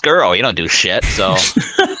ask Skuro. You don't do shit, so.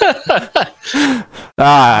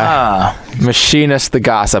 Machinist the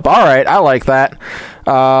gossip. All right, I like that.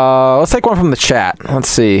 Let's take one from the chat. Let's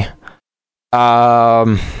see.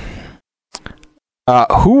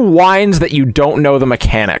 Who whines that you don't know the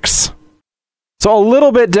mechanics? So a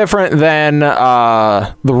little bit different than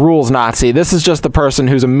the rules Nazi. This is just the person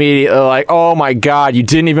who's immediately like, oh my god, you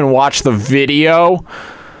didn't even watch the video?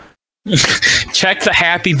 Check the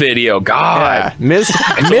happy video. God. Yeah.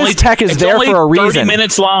 Ms. Tech is there for a reason. 30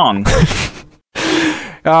 minutes long.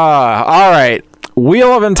 All right.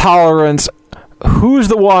 Wheel of Intolerance. Who's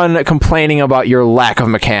the one complaining about your lack of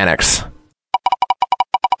mechanics?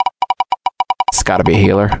 It's got to be a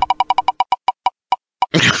healer.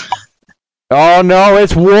 Oh no,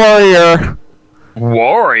 it's Warrior.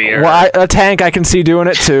 Warrior? Well, a tank I can see doing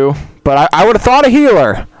it too, but I would have thought a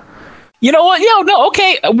healer. You know what? No,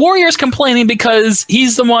 okay. Warrior's complaining because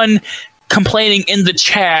he's the one complaining in the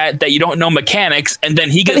chat that you don't know mechanics, and then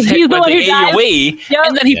he gets hit with the AoE,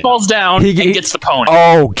 and then he falls down and gets the pony.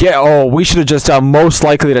 We should have just most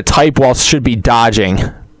likely to type while should be dodging.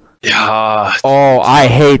 Yeah. Oh, I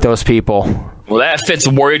hate those people. Well, that fits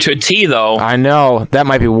Warrior to a T, though. I know. That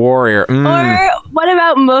might be Warrior. Or what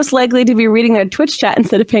about most likely to be reading their Twitch chat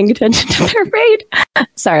instead of paying attention to their raid?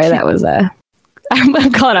 Sorry, that was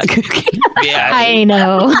I'm calling out Cookie. Yeah, I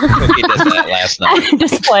know. Cookie did that last night. I'm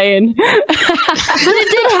just playing. But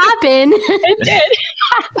it did happen. It did.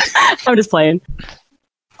 I'm just playing.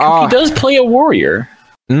 He does play a Warrior.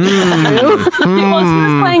 He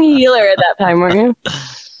was playing a healer at that time, weren't you?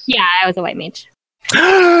 Yeah, I was a white mage.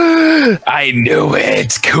 I knew it,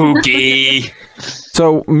 Kooky.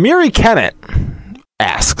 So Miri Kennett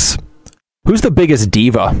asks, who's the biggest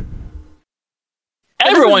diva?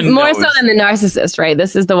 Everyone more knows. so than the narcissist, right?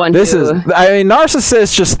 This is the one.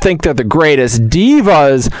 Narcissists just think they're the greatest.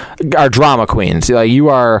 Divas are drama queens. Like you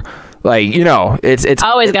are. Like, it's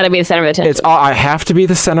always got to be the center of attention. I have to be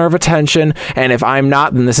the center of attention, and if I'm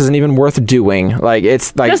not, then this isn't even worth doing. Like,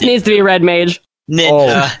 it's like this needs to be Red Mage. Ninja.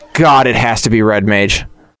 Oh God, it has to be Red Mage.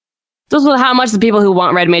 This is how much the people who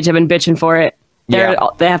want Red Mage have been bitching for it. They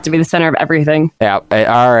have to be the center of everything. Yeah.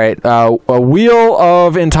 All right. A Wheel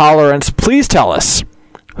of Intolerance. Please tell us,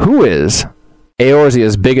 who is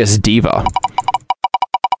Eorzea's biggest diva?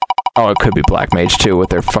 Oh, it could be Black Mage too with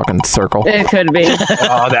their fucking circle. It could be.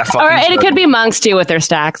 That fucking. Or it could be monks too with their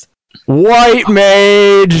stacks. White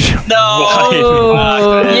Mage.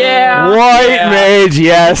 No. Yeah. White Mage.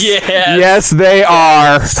 Yes. Yes, they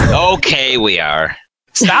are. Okay, we are.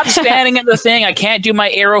 Stop standing in the thing. I can't do my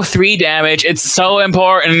arrow 3 damage. It's so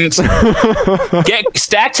important. Get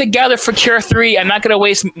stacked together for Cure 3. I'm not going to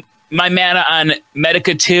waste my mana on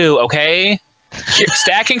Medica 2, okay?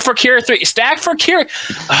 Stacking for Cure 3. Stack for Cure.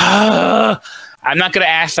 I'm not going to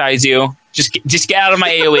ass size you. Just get out of my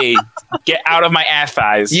AoE. Get out of my ass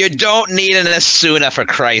size. You don't need an Asuna, for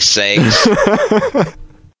Christ's sake.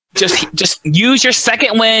 Just use your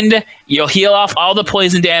second wind. You'll heal off all the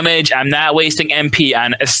poison damage. I'm not wasting MP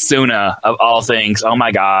on Asuna of all things. Oh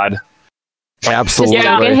my god. Absolutely. Just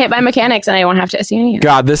don't get hit by mechanics and I won't have to assume you.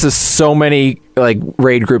 God, this is so many like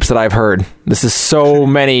raid groups that I've heard. This is so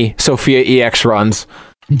many Sophia EX runs.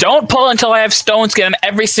 Don't pull until I have stone skin on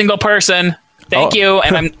every single person. Thank you.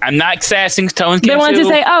 And I'm not sassing stone skin. They want to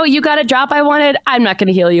say, "Oh, you got a drop I wanted. I'm not going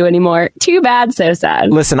to heal you anymore." Too bad, so sad.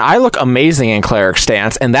 Listen, I look amazing in cleric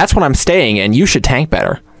stance, and that's what I'm staying in. You should tank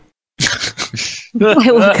better.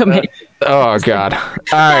 I look amazing. Oh God! All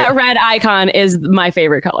That right. red icon is my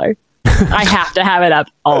favorite color. I have to have it up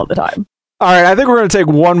all the time. All right, I think we're going to take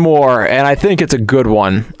one more, and I think it's a good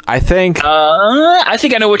one. I think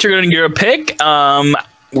I know what you're going to pick.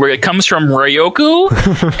 Where it comes from Ryoku,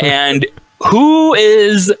 and who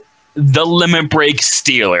is the limit break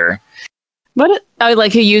stealer? What? Oh,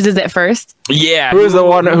 like who uses it first? Yeah. Who's the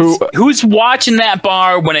one who's watching that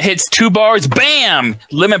bar when it hits 2 bars? Bam!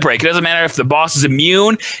 Limit break. It doesn't matter if the boss is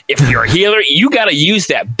immune. If you're a healer, you got to use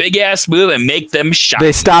that big ass move and make them shine.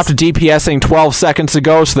 they stopped DPSing 12 seconds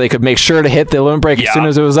ago so they could make sure to hit the limit break as soon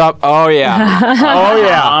as it was up. Oh yeah. Oh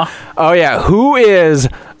yeah. Oh yeah. Who is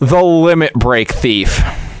the limit break thief?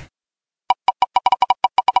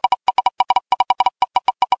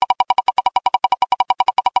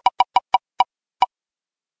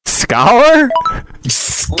 Scholar?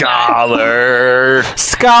 Scholar,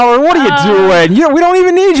 what are you doing? We don't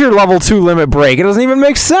even need your level 2 limit break. It doesn't even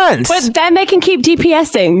make sense. But then they can keep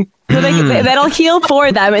DPSing. So that'll heal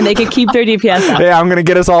for them, and they can keep their DPS up. Yeah, I'm gonna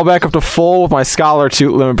get us all back up to full with my Scholar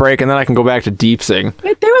 2 limit break, and then I can go back to deep sing.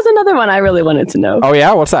 Wait, there was another one I really wanted to know. Oh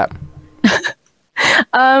yeah, what's that?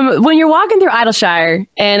 When you're walking through Idleshire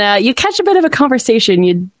and you catch a bit of a conversation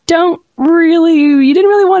you didn't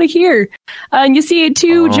really want to hear, and you see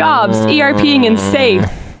 2 jobs ERPing and safe.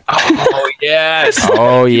 Oh yes.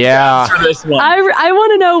 Oh yeah. For this one. I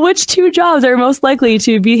want to know which 2 jobs are most likely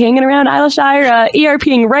to be hanging around Idleshire,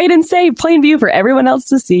 ERPing right and safe, plain view for everyone else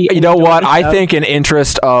to see. You know what? I think in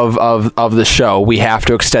interest of the show, we have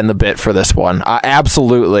to extend the bit for this one.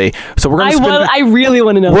 Absolutely. So we're gonna. I really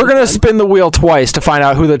want to know. We're gonna spin the wheel twice to find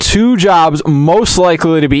out who the 2 jobs most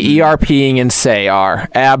likely to be ERPing and say are.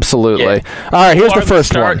 Absolutely. Yeah. All right. Here's the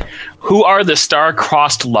first one. Who are the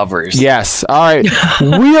star-crossed lovers? Yes. All right.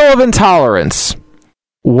 Wheel of Intolerance.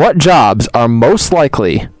 What jobs are most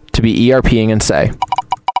likely to be ERPing and say?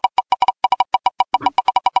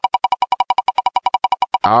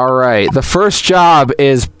 All right. The first job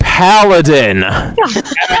is Paladin.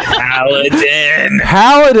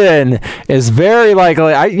 Paladin is very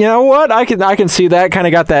likely. You know what? I can see that. Kind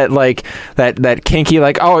of got that like that kinky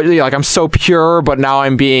like I'm so pure, but now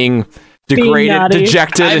I'm being degraded,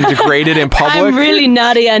 dejected, and degraded in public. I'm really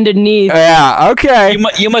naughty underneath. Yeah. Okay.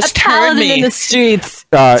 You must turn me in the streets.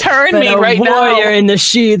 Turn me right now. Warrior in the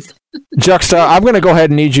sheets. Juxta, I'm going to go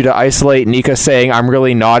ahead and need you to isolate Nika saying I'm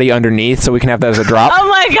really naughty underneath, so we can have that as a drop. Oh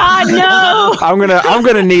my God, no! I'm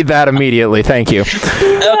gonna need that immediately. Thank you.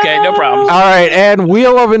 Okay, no problem. All right, and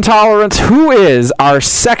Wheel of Intolerance. Who is our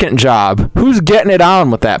second job? Who's getting it on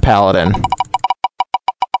with that Paladin?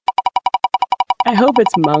 I hope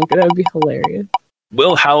it's Monk. That would be hilarious.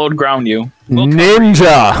 Will hallowed ground you.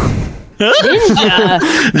 Ninja.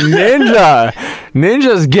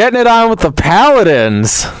 Ninja's getting it on with the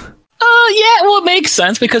Paladins. Yeah, well, it makes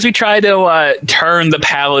sense because we try to turn the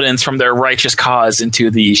Paladins from their righteous cause into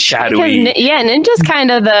the shadowy. Ninja's kind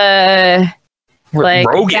of the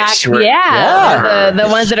roguish. The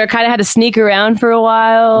ones that are kind of had to sneak around for a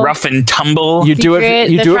while, rough and tumble. You do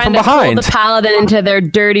it from behind. Pull the Paladin into their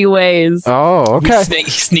dirty ways. Oh, okay.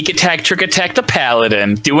 Sneak attack, trick attack the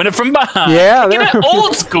Paladin, doing it from behind. Yeah,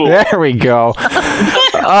 old school. There we go.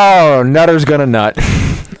 Oh, Nutter's gonna nut.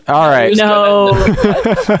 All right. No.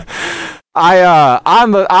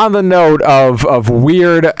 On the note of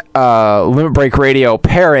weird Limit Break Radio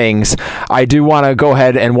pairings, I do want to go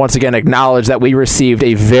ahead and once again acknowledge that we received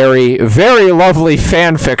a very, very lovely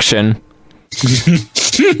fan fiction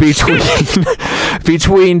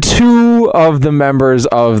between 2 of the members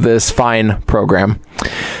of this fine program,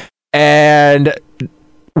 and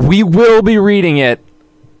we will be reading it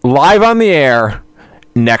live on the air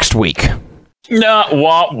next week. No,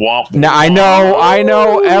 womp. Now I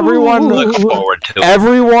know. Everyone look forward to it.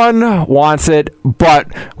 Everyone wants it, but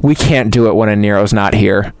we can't do it when Aniero's not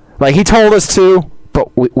here. Like he told us to, but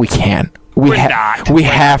we can't. We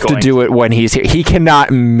have to do it when he's here. He cannot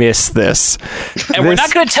miss this. And we're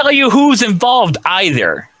not going to tell you who's involved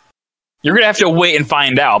either. You're going to have to wait and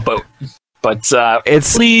find out, but But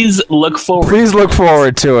please look forward. Please look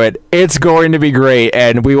forward to it. It's going to be great,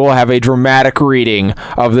 and we will have a dramatic reading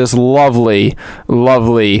of this lovely,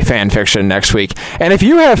 lovely fan fiction next week. And if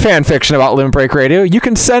you have fan fiction about Limit Break Radio, you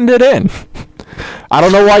can send it in. I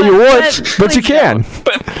don't know why you would, but you can.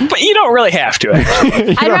 But you don't really have to.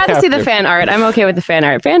 I'd rather see the fan art. I'm okay with the fan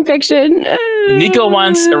art. Fan fiction. Nika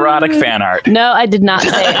wants erotic fan art. No, I did not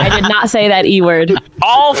say that E word.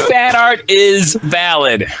 All fan art is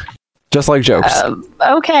valid. Just like jokes.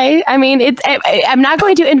 Okay. I mean, I'm not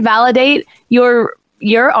going to invalidate your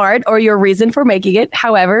art or your reason for making it.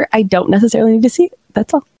 However, I don't necessarily need to see it.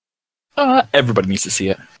 That's all. Everybody needs to see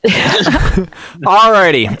it.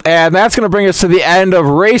 Alrighty, and that's going to bring us to the end of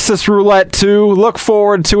Racist Roulette 2. Look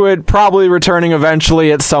forward to it, probably returning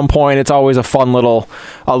eventually at some point. It's always a fun little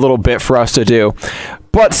bit for us to do.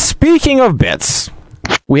 But speaking of bits,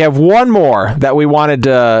 we have one more that we wanted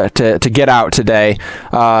to get out today.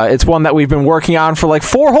 It's one that we've been working on for like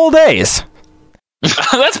 4 whole days.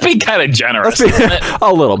 That's being kind of generous.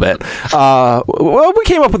 A little bit. Well, we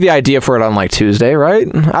came up with the idea for it on like Tuesday, right?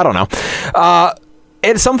 I don't know.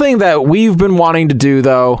 It's something that we've been wanting to do,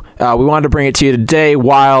 though. We wanted to bring it to you today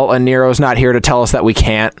while Aniero's not here to tell us that we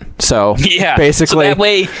can't. So basically, so that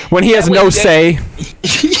way, when he has no say,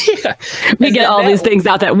 we get all these things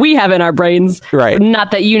out that we have in our brains. Right.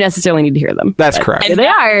 Not that you necessarily need to hear them. That's correct. And they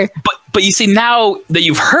are. But you see, now that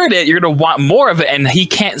you've heard it, you're going to want more of it, and he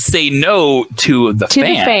can't say no to the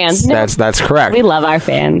fans. No. That's correct. We love our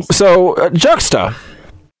fans. So, Juxta,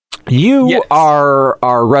 you are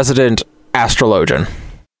our resident astrologian.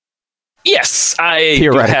 Yes, I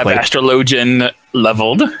have astrologian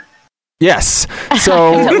leveled. Yes.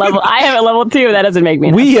 So I have a level 2. That doesn't make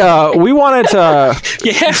me. We wanted to.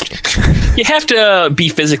 You have to be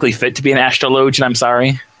physically fit to be an astrologian. I'm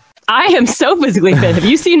sorry. I am so physically fit. Have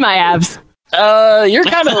you seen my abs? You're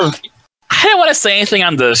kind of. I don't want to say anything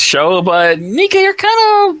on the show, but Nika, you're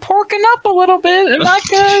kind of porking up a little bit. I'm not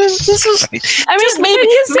gonna. This is. I mean, maybe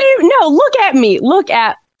you say no. Look at me. Look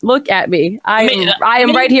at me. I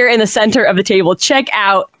am right here in the center of the table. Check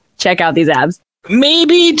out these abs.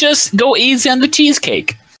 Maybe just go easy on the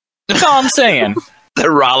cheesecake. That's all I'm saying.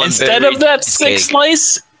 Instead of that 6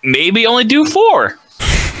 slice, maybe only do 4.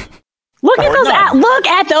 Look at those abs. Look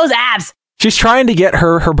at those abs. She's trying to get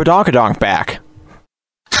her badonkadonk back.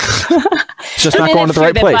 It's just not going to the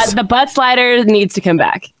right place. The butt slider needs to come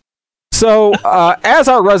back. So, as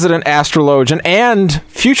our resident astrologian and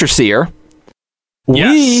future seer,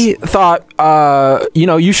 we thought,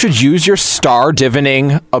 you should use your star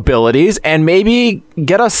divining abilities and maybe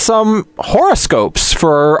get us some horoscopes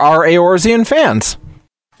for our Eorzean fans.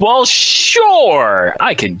 Well, sure.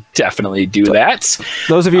 I can definitely do that.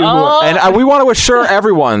 Those of you and we want to assure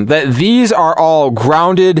everyone that these are all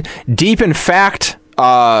grounded deep in fact.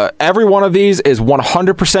 Every one of these is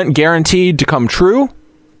 100% guaranteed to come true.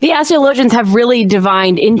 The astrologians have really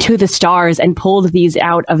divined into the stars and pulled these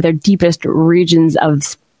out of their deepest regions of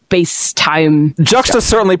space-time. Juxta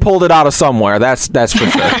certainly pulled it out of somewhere. That's for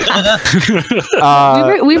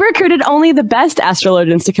sure. We recruited only the best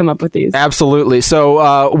astrologians to come up with these. Absolutely.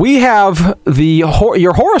 So we have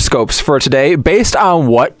your horoscopes for today based on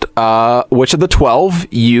which of the 12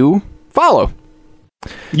 you follow.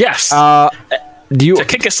 Yes. To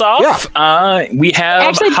kick us off, we have...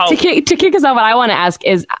 Actually, to kick us off, what I want to ask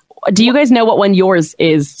is, do you guys know what one yours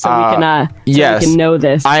is? So we can know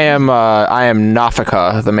this. I am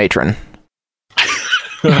Nafika, the matron.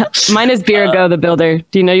 Mine is Virgo, the builder.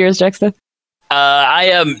 Do you know yours, Juxta? I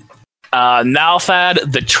am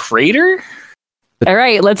Nalthad, the trader. All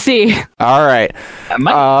right, let's see. All right.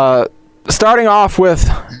 Starting off with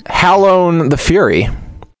Hallone the Fury.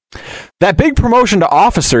 That big promotion to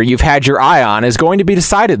officer you've had your eye on is going to be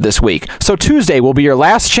decided this week, so Tuesday will be your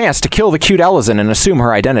last chance to kill the cute Ellison and assume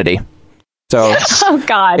her identity. So, oh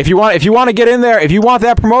God! If you want to get in there, if you want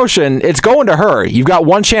that promotion, it's going to her. You've got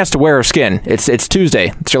one chance to wear her skin. It's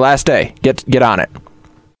Tuesday. It's your last day. Get on it.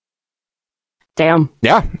 Damn.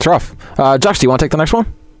 Yeah, it's rough. Jux, do you want to take the next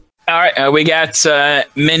one? All right, we got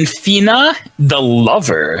Menfina, the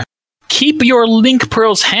lover. Keep your link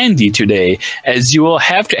pearls handy today, as you will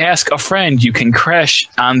have to ask a friend you can crash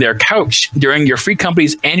on their couch during your free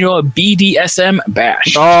company's annual BDSM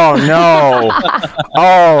bash. Oh, no.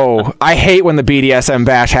 Oh, I hate when the BDSM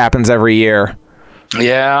bash happens every year.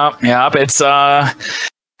 Yeah, it's...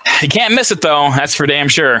 You can't miss it, though. That's for damn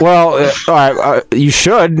sure. Well, you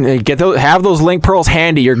should have those link pearls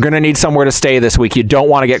handy. You're going to need somewhere to stay this week. You don't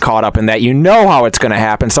want to get caught up in that. You know how it's going to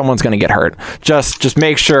happen. Someone's going to get hurt. Just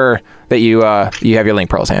make sure that you have your link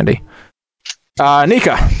pearls handy.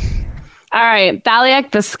 Nika. All right. Thaliak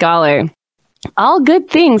the Scholar. All good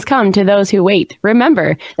things come to those who wait.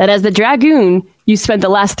 Remember that as the Dragoon, you spent the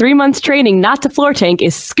last 3 months training not to floor tank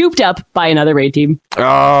is scooped up by another raid team.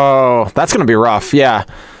 Oh, that's going to be rough. Yeah.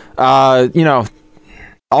 All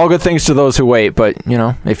good things to those who wait. But,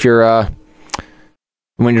 if you're...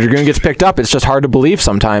 when your Dragoon gets picked up, it's just hard to believe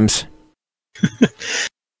sometimes.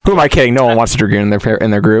 Who am I kidding? No one wants a Dragoon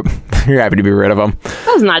in their group. You're happy to be rid of them.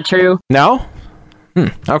 That's not true. No?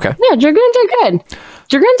 Okay. Yeah, Dragoons are good.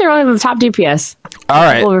 Dragoons are only the top DPS. All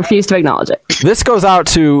right. People refuse to acknowledge it. This goes out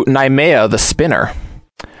to Naimea the Spinner.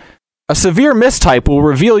 A severe mistype will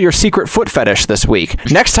reveal your secret foot fetish this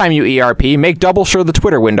week. Next time you ERP, make double sure the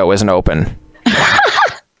Twitter window isn't open.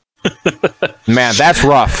 Man, that's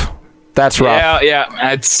rough. That's rough.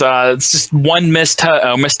 Yeah. It's just one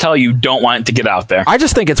mistell you don't want it to get out there. I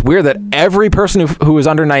just think it's weird that every person who is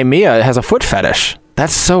under Naimea has a foot fetish.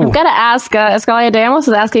 That's so... I've got to ask, Eskalia Damos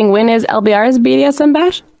is asking, when is LBR's BDSM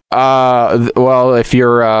bash? Well, if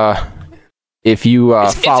you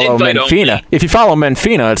follow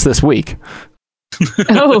Menfina, it's this week.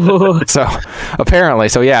 Oh. So, apparently.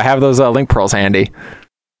 So, yeah, have those link pearls handy.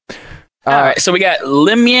 All right, so we got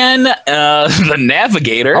Limian, the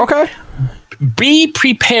Navigator. Okay. Be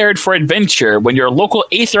prepared for adventure when your local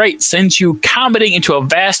Aetheryte sends you combating into a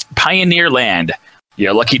vast pioneer land.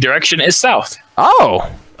 Your lucky direction is south. Oh,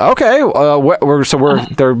 okay.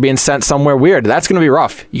 They're being sent somewhere weird. That's going to be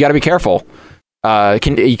rough. You got to be careful.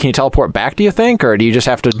 Can you teleport back, do you think, or do you just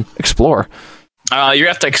have to explore? You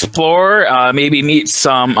have to explore, maybe meet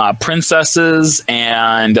some princesses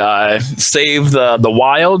and save the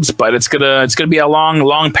wilds, but it's gonna be a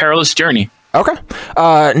long, perilous journey. Okay.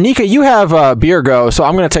 Nika, you have beer go, so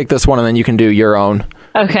I'm gonna take this one and then you can do your own.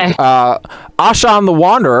 Okay. Ashan the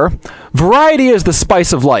Wanderer. Variety is the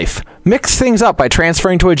spice of life. Mix things up by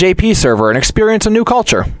transferring to a JP server and experience a new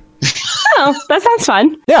culture. Oh, that sounds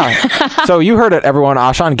fun. Yeah. So you heard it, everyone.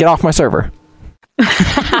 Ashan, get off my server.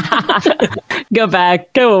 Go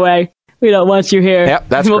back. Go away. We don't want you here. Yep,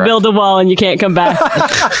 that's We'll correct. build a wall and you can't come back.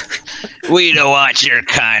 We don't want your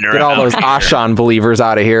kind around. Get all those Ashan believers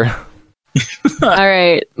out of here. All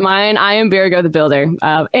right. Mine, I am Virgo the Builder.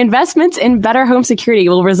 Investments in better home security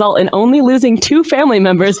will result in only losing 2 family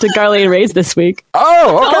members to Garlean raids this week.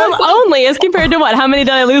 Oh, okay. Only as compared to what? How many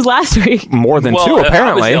did I lose last week? More than 2,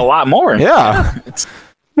 apparently. A lot more. Yeah.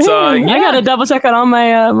 So I gotta double check on all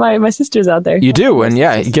my my sisters out there. You do, and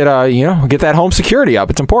yeah, get get that home security up.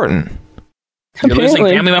 It's important. You're losing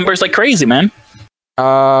family members like crazy, man. Who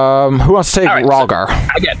wants to take Ralgar? So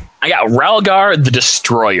I got Ralgar the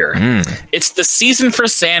Destroyer. It's the season for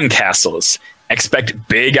sandcastles. Expect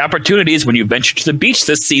big opportunities when you venture to the beach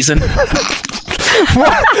this season.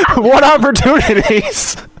 What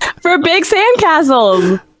opportunities? For big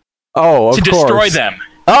sandcastles. Oh, of to course. destroy them.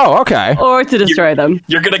 Oh, okay. Or to destroy them.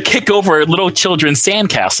 You're going to kick over little children's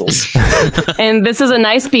sandcastles. And this is a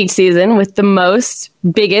nice beach season with the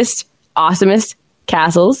biggest, awesomest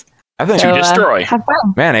castles. I think to destroy. Have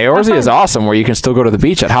fun. Man, Eorzea is awesome where you can still go to the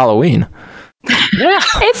beach at Halloween. Yeah.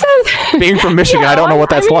 It's Being from Michigan, I don't know what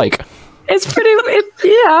that's like. It's pretty,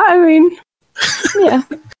 yeah.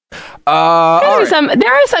 There are some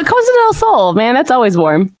Costa del Sol, man, that's always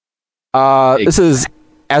warm. This is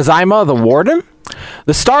Azima the Warden.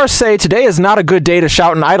 The stars say today is not a good day to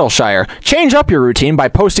shout in Idleshire. Change up your routine by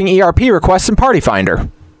posting ERP requests in Party Finder.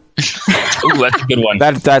 Ooh, that's a good one.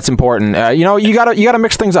 That's important. You gotta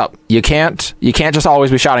mix things up. You can't just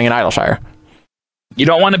always be shouting in Idleshire. You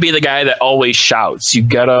don't want to be the guy that always shouts. You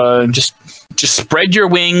gotta just spread your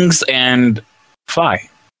wings and fly.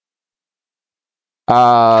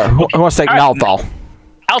 Who wants to take Nalthal?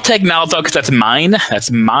 I'll take Nalthal because that's mine. That's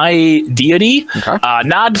my deity. Okay.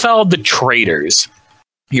 Nodfell the Traders.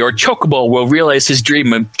 Your chocobo will realize his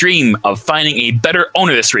dream of finding a better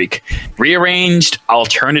owner this week. Rearranged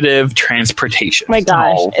alternative transportation. My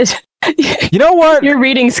gosh. You know what? Your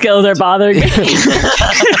reading skills are bothering me.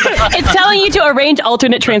 It's telling you to arrange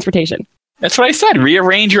alternate transportation. That's what I said.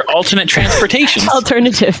 Rearrange your alternate transportations.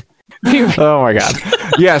 Alternative. Oh my god.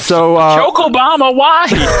 Yeah, so Chocobama, why?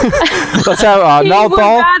 Let's have He would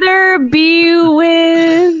Nalthal. rather be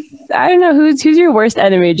with, I don't know, who's your worst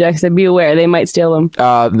enemy, Juxta? Be aware, they might steal him.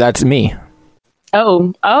 That's me.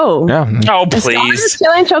 Oh. Yeah. Oh, Is please.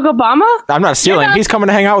 stealing Chocobama? I'm not stealing. He's coming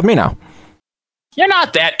to hang out with me now. You're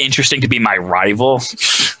not that interesting to be my rival.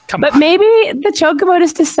 Come But on. maybe the Chocobo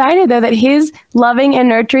just decided, though, that his loving and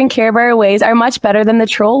nurturing Care Bear ways are much better than the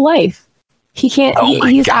troll life. He can't.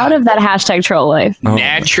 He's out of that hashtag troll life.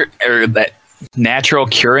 That natural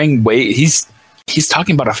curing way. He's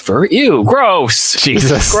talking about a fur. Ew, gross.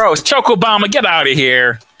 Jesus. Gross. Chocobama, get out of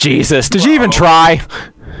here. Jesus. Did you even try?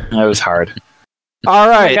 That was hard. All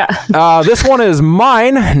right. This one is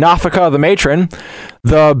mine, Nafika the Matron.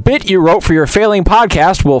 The bit you wrote for your failing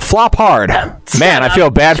podcast will flop hard. Man, I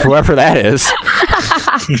feel bad for whoever that is.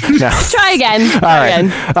 No. Try again. All right.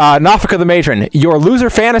 Nafika the Matron. Your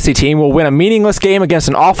loser fantasy team will win a meaningless game against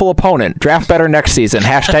an awful opponent. Draft better next season.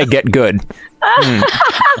 # get good.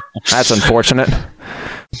 That's unfortunate.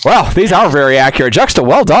 Well, these are very accurate. Juxta,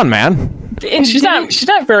 well done, man. She's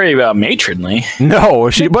not very matronly. No,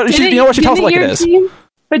 you know what? She tells it like it is.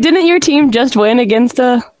 But didn't your team just win against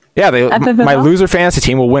a... Yeah, my loser fantasy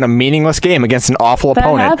team will win a meaningless game against an awful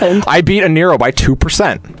opponent. Happened. I beat Aniero by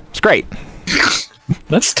 2%. It's great.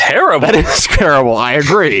 That's terrible. That is terrible. I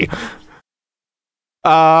agree.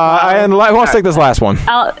 And who wants to take this last one?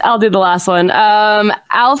 I'll do the last one.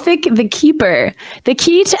 Alfic the Keeper. The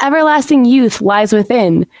key to everlasting youth lies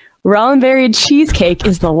within. Raw-berried cheesecake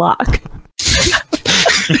is the lock.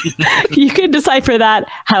 You can decipher that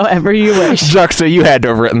however you wish. Juxta, you had to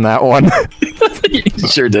have written that one. You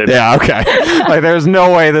sure did. Yeah, okay. Like, there's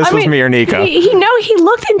no way this was me or Nika. He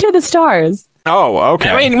looked into the stars. Oh, okay.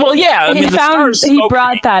 I mean, well, yeah. He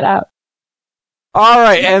brought that up. All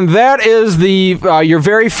right, and that is your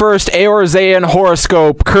very first Eorzean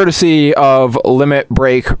horoscope, courtesy of Limit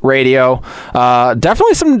Break Radio.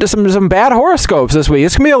 Definitely some bad horoscopes this week.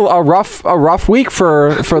 It's gonna be a rough week for.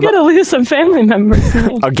 You're gonna lose some family members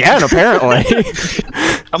again, apparently.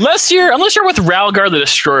 unless you're with Ralgar the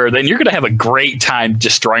Destroyer, then you're gonna have a great time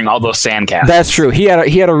destroying all those sandcastles. That's true. He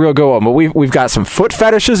had a real go on, but we've got some foot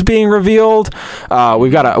fetishes being revealed.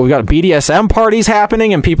 We've got BDSM parties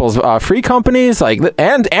happening in people's free companies.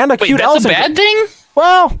 And a cute that's a bad thing?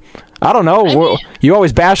 Well, I don't know. You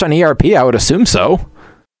always bash on ERP. I would assume so.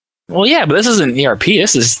 Well, yeah, but this isn't ERP.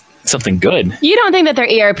 This is something good. You don't think that they're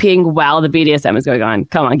ERPing while the BDSM is going on?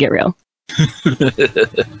 Come on, get real.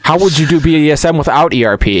 How would you do BDSM without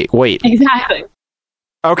ERP? Wait. Exactly.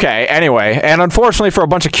 Okay. Anyway, and unfortunately for a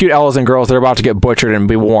bunch of cute elves and girls, they're about to get butchered and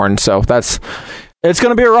be warned. So it's going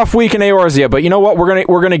to be a rough week in Eorzea. But you know what?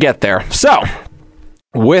 We're gonna get there. So.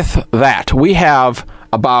 With that, we have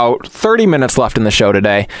about 30 minutes left in the show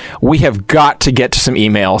today. We have got to get to some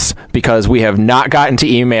emails because we have not gotten to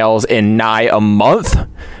emails in nigh a month,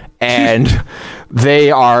 and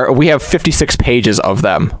we have 56 pages of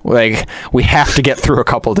them. Like, we have to get through a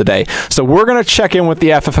couple today. So we're going to check in with the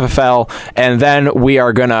FFFL, and then we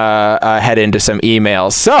are going to head into some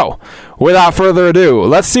emails. So, without further ado,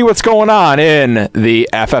 let's see what's going on in the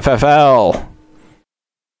FFFL.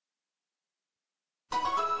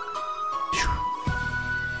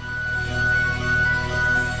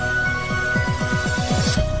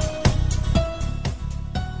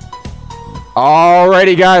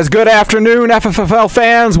 Alrighty, guys. Good afternoon, FFFL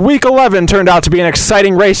fans. Week 11 turned out to be an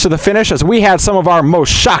exciting race to the finish as we had some of our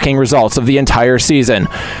most shocking results of the entire season.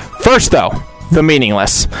 First, though, the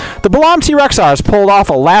meaningless. The Balam T-Rexars pulled off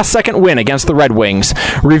a last-second win against the Red Wings.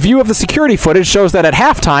 Review of the security footage shows that at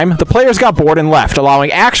halftime, the players got bored and left,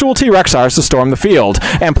 allowing actual T-Rexars to storm the field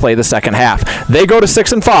and play the second half. They go to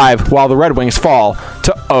 6-5, while the Red Wings fall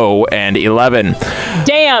to 0-11.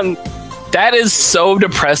 Damn. That is so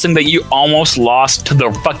depressing that you almost lost to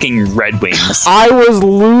the fucking Red Wings. I was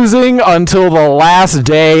losing until the last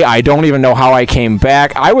day. I don't even know how I came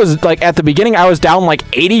back. I was, at the beginning, I was down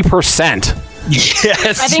 80%.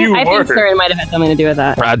 Yes, I think Curran might have had something to do with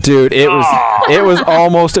that. Dude, it was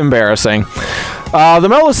almost embarrassing. The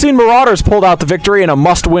Melocene Marauders pulled out the victory in a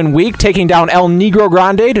must-win week, taking down El Negro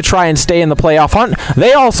Grande to try and stay in the playoff hunt.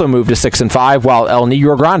 They also moved to 6-5, while El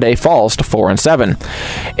Negro Grande falls to 4-7.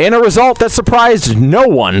 In a result that surprised no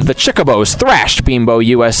one, the Chicobos thrashed Bimbo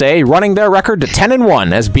USA, running their record to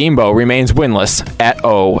 10-1 as Bimbo remains winless at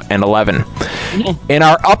 0-11. In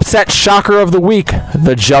our upset shocker of the week,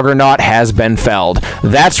 the Juggernaut has been felled.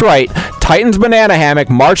 That's right, Titan's Banana Hammock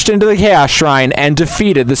marched into the Chaos Shrine and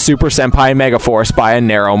defeated the Super Senpai Megaforce by a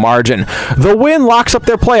narrow margin. The win locks up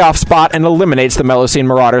their playoff spot and eliminates the Melocene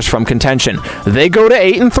Marauders from contention. They go to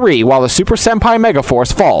 8-3, while the Super Senpai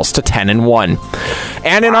Megaforce falls to 10-1.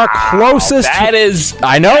 And in our closest... That is...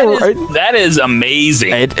 I know, that is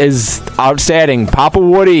amazing. It is outstanding. Papa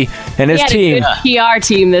Woody and his team. He had a good PR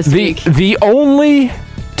team this week. The only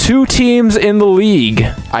two teams in the league,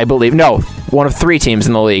 I believe... No, one of three teams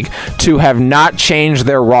in the league to have not changed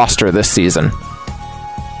their roster this season.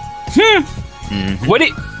 What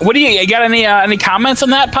do you got? Any comments on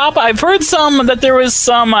that, Papa? I've heard that there was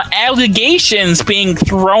some allegations being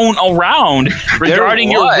thrown around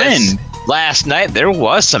regarding your win last night. There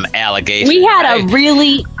was some allegations. We had a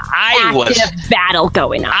really active battle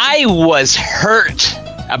going on. I was hurt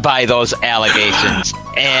by those allegations,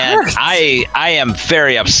 and I am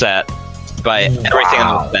very upset by everything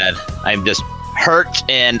that was said. I'm just hurt,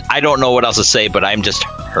 and I don't know what else to say, but I'm just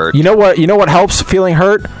hurt. You know what helps feeling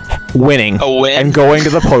hurt? Winning. A win. And going to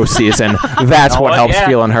the postseason. That's what helps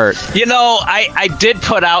feeling hurt. You know, I did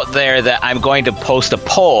put out there that I'm going to post a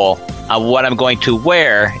poll on what I'm going to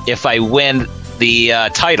wear if I win the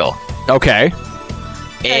title. Okay.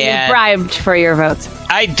 And you bribed for your votes.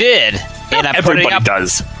 I did. And Everybody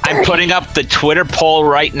does. I'm putting up the Twitter poll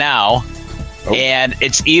right now. Oh. And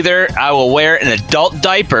it's either I will wear an adult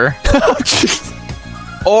diaper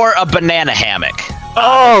or a banana hammock.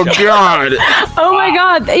 Oh, God. Oh, my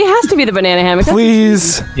God. It has to be the banana hammock.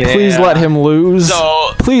 Please let him lose.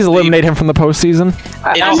 So please eliminate him from the postseason.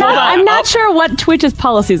 I'm not sure what Twitch's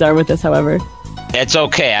policies are with this, however. It's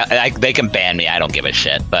okay. They can ban me. I don't give a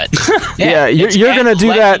shit. But yeah, you're going to do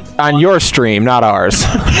that on your stream, not ours.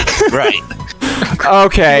 Right.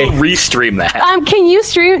 Okay. We'll restream that.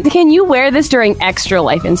 Can you wear this during Extra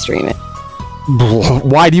Life and stream it?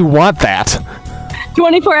 Why do you want that?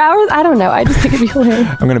 24 hours? I don't know. I just think it'd be hilarious.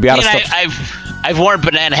 I'm going to be out of stuff. I've worn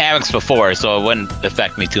banana hammocks before, so it wouldn't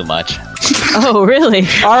affect me too much. Oh, really?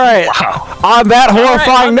 All right. Wow. On that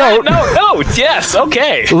horrifying note. Yes,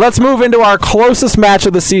 okay. Let's move into our closest match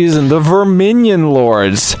of the season. The Verminion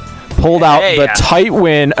Lords pulled out the tight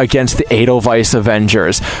win against the Edelweiss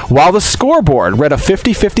Avengers. While the scoreboard read a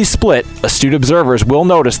 50-50 split, astute observers will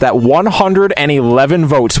notice that 111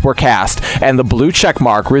 votes were cast, and the blue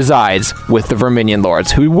checkmark resides with the Verminion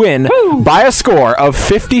Lords, who win by a score of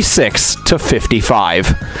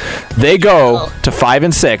 56-55. They go to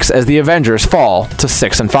 5-6 as the Avengers fall to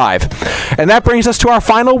 6-5. And that brings us to our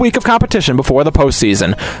final week of competition before the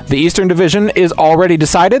postseason. The Eastern Division is already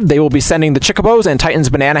decided. They will be sending the Chicobos and Titans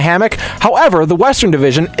Banana Hammock. However, the Western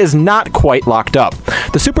Division is not quite locked up.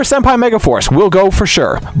 The Super Senpai Megaforce will go for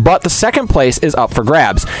sure, but the second place is up for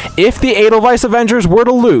grabs. If the Edelweiss Avengers were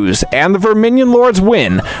to lose and the Verminion Lords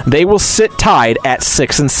win, they will sit tied at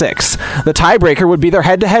 6-6. The tiebreaker would be their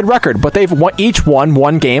head-to-head record, but they've each won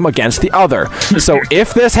one game against the other. So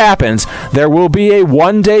if this happens, there will be a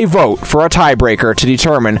one-day vote for a tiebreaker to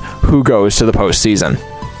determine who goes to the postseason.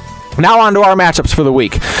 Now on to our matchups for the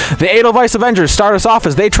week. The Edelweiss Avengers start us off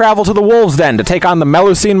as they travel to the Wolves' Den to take on the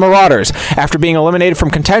Melusine Marauders. After being eliminated from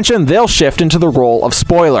contention, they'll shift into the role of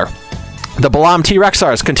spoiler. The Balam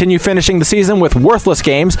T-Rexars continue finishing the season with worthless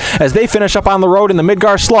games as they finish up on the road in the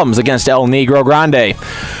Midgar slums against El Negro Grande.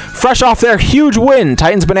 Fresh off their huge win,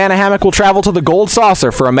 Titans Banana Hammock will travel to the Gold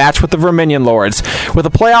Saucer for a match with the Verminion Lords. With a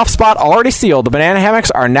playoff spot already sealed, the Banana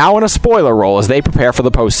Hammocks are now in a spoiler role as they prepare for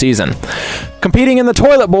the postseason. Competing in the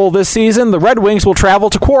Toilet Bowl this season, the Red Wings will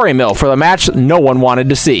travel to Quarry Mill for the match no one wanted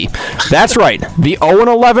to see. That's right, the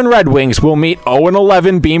 0-11 Red Wings will meet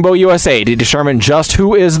 0-11 Bimbo USA to determine just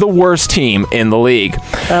who is the worst team in the league.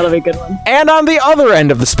 That'll be a good one. And on the other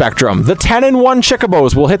end of the spectrum, the 10-1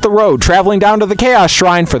 Chicobos will hit the road, traveling down to the Chaos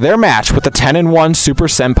Shrine for their match with the 10-1 Super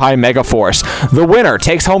Senpai Megaforce. The winner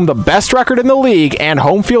takes home the best record in the league and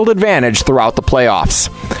home field advantage throughout the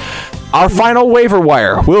playoffs. Our final waiver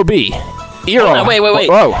wire will be Eero. Wait.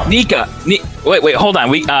 Oh. Nika. Wait, hold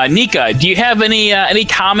on. Nika, do you have any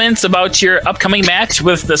comments about your upcoming match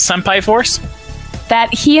with the Senpai Force?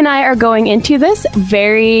 That he and I are going into this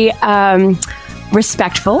very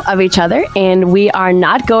respectful of each other, and we are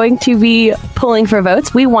not going to be pulling for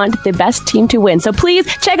votes. We want the best team to win. So please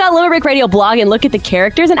check out Limit Break Radio blog and look at the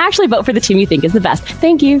characters and actually vote for the team you think is the best.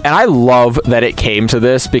 Thank you. And I love that it came to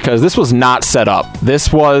this because this was not set up.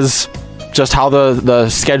 This was just how the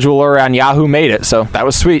scheduler on Yahoo made it, so that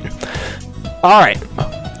was sweet. All right.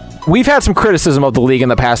 We've had some criticism of the league in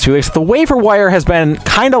the past few weeks. The waiver wire has been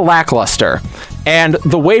kind of lackluster. And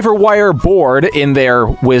the waiver wire board, in their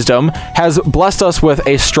wisdom, has blessed us with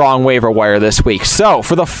a strong waiver wire this week. So,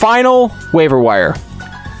 for the final waiver wire,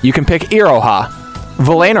 you can pick Iroha,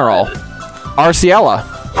 Valanerol, Arciela.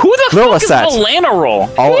 Who the fuck is Valanerol?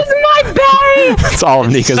 He's my bae! It's all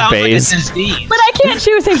of Nika's baes. But I can't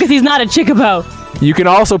choose him because he's not a Chicobo. You can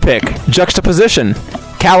also pick Juxtaposition,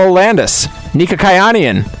 Calolandis, Nika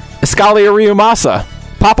Kyanian, Eskalia Ryumasa,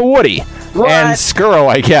 Papa Woody, and Skuro,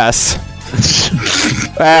 I guess.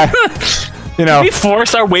 Can we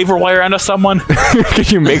force our waiver wire onto someone? Can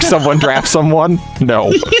you make someone draft someone?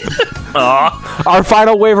 No. Our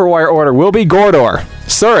final waiver wire order will be Gordor,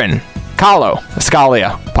 Surin, Kahlo,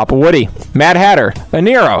 Eskalia, Papa Woody, Mad Hatter,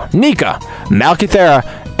 Aniero, Nika, Malkithera,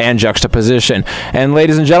 and Juxtaposition. And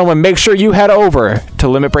ladies and gentlemen, make sure you head over to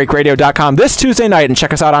limitbreakradio.com this Tuesday night and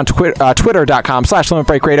check us out on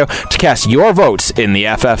twitter.com/limitbreakradio to cast your votes in the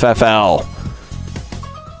FFFL.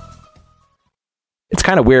 It's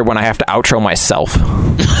kind of weird when I have to outro myself.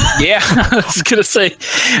 Yeah, I was going to say.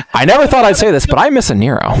 I never thought I'd say this, but I miss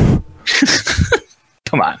Aniero.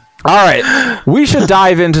 Come on. All right, we should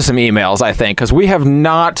dive into some emails, I think, because we have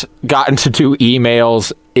not gotten to do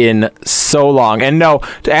emails in so long. And no,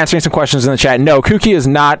 to answering some questions in the chat, no, Kuki is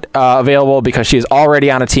not available because she is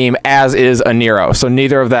already on a team, as is Aniero. So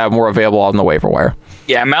neither of them were available on the waiver wire.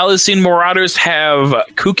 Yeah, Malazine Marauders have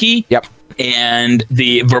Kuki. Yep. And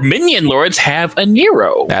the Verminion Lords have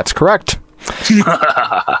Aniero. That's correct.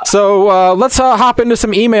 So let's hop into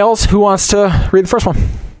some emails. Who wants to read the first one?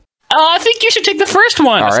 I think you should take the first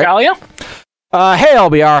one, Eskalia. Hey,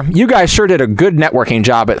 LBR. You guys sure did a good networking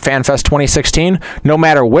job at FanFest 2016. No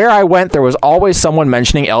matter where I went, there was always someone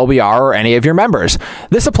mentioning LBR or any of your members.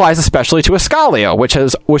 This applies especially to Eskalia,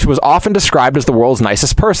 which was often described as the world's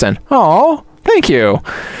nicest person. Oh, thank you.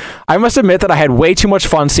 I must admit that I had way too much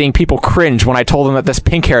fun seeing people cringe when I told them that this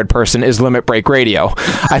pink-haired person is Limit Break Radio.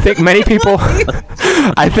 I think many people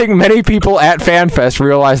at FanFest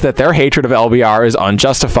realized that their hatred of LBR is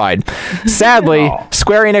unjustified. Sadly,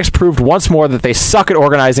 Square Enix proved once more that they suck at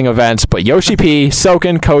organizing events, but Yoshi P,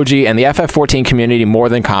 Soken, Koji, and the FF14 community more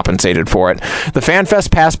than compensated for it. The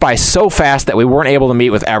FanFest passed by so fast that we weren't able to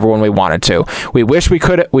meet with everyone we wanted to. We wish we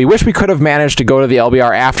could have managed to go to the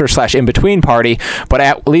LBR after/in-between party, but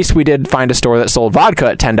at least we did find a store that sold vodka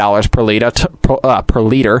at $10 per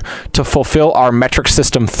liter to fulfill our metric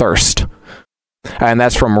system thirst. And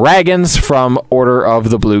that's from Raggins from Order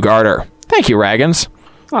of the Blue Garter. Thank you, Raggins.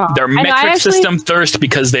 Their metric system thirst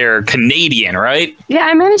because they're Canadian, right? Yeah,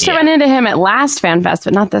 I managed to run into him at last FanFest,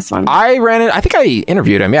 but not this one. I think I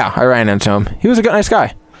interviewed him. Yeah, I ran into him. He was a good, nice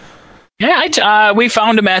guy. Yeah, we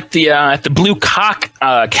found him at the Blue Cock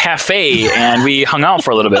Cafe, and we hung out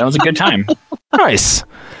for a little bit. It was a good time. Nice.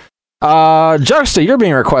 Juxta, you're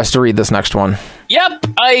being requested to read this next one. Yep,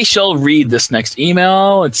 I shall read this next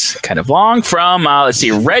email. It's kind of long from,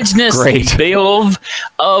 Regnus Beov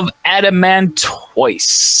of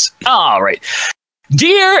Adamantois. All right.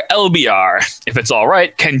 Dear LBR, if it's all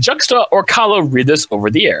right, can Juxta or Kahlo read this over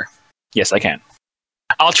the air? Yes, I can.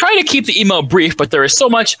 I'll try to keep the email brief, but there is so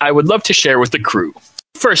much I would love to share with the crew.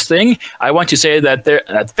 First thing, I want to say that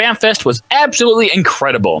FanFest was absolutely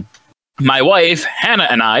incredible. My wife, Hannah,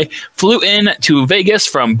 and I flew in to Vegas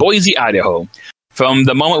from Boise, Idaho. From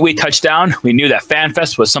the moment we touched down, we knew that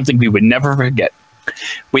FanFest was something we would never forget.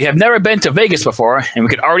 We have never been to Vegas before, and we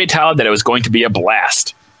could already tell that it was going to be a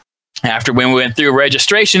blast. After when we went through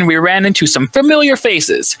registration, we ran into some familiar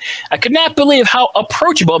faces. I could not believe how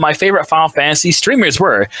approachable my favorite Final Fantasy streamers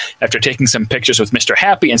were after taking some pictures with Mr.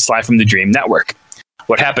 Happy and Sly from the Dream Network.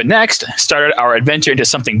 What happened next started our adventure into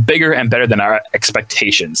something bigger and better than our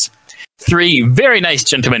expectations. 3 very nice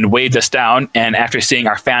gentlemen waved us down, and after seeing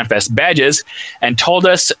our FanFest badges, and told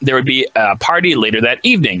us there would be a party later that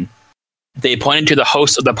evening. They pointed to the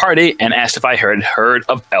host of the party and asked if I heard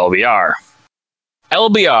of LBR.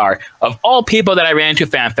 LBR, of all people that I ran into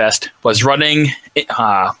FanFest, was running...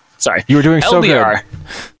 sorry. You were doing so good.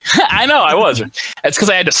 I know, I was. It's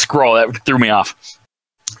because I had to scroll. That threw me off.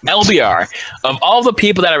 LBR, of all the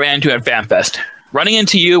people that I ran into at FanFest, running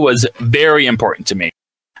into you was very important to me.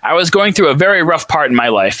 I was going through a very rough part in my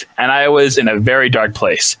life, and I was in a very dark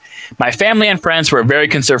place. My family and friends were very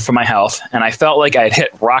concerned for my health, and I felt like I had hit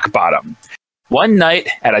rock bottom. One night,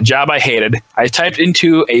 at a job I hated, I typed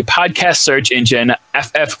into a podcast search engine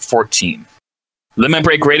FF14. Limit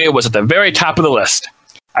Break Radio was at the very top of the list.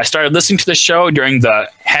 I started listening to the show during the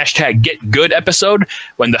 #GetGood episode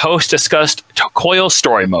when the host discussed Coil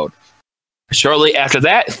Story Mode. Shortly after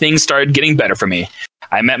that, things started getting better for me.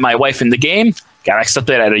 I met my wife in the game, got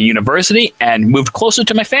accepted at a university, and moved closer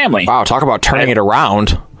to my family. Wow, talk about turning it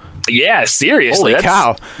around. Yeah, seriously. Holy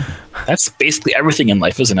cow. That's basically everything in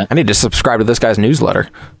life, isn't it? I need to subscribe to this guy's newsletter.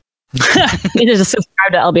 You need to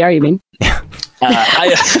subscribe to LBR, you mean?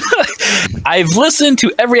 I've listened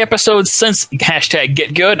to every episode since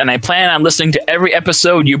 #GetGood, and I plan on listening to every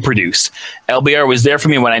episode you produce. LBR was there for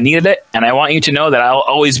me when I needed it, and I want you to know that I'll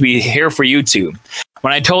always be here for you too.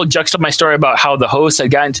 When I told Juxta my story about how the host had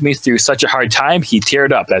gotten to me through such a hard time, he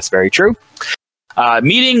teared up. That's very true.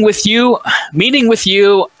 Meeting with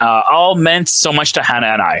you all meant so much to Hannah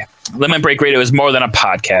and I. Limit Break Radio is more than a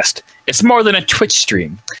podcast. It's more than a Twitch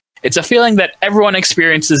stream. It's a feeling that everyone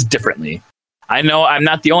experiences differently. I know I'm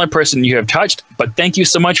not the only person you have touched, but thank you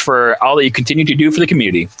so much for all that you continue to do for the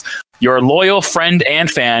community. Your loyal friend and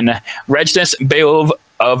fan, Regnus Beov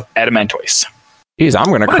of Adamantois. Jeez, I'm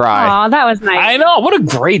going to cry. Aw, that was nice. I know. What a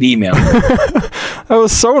great email. That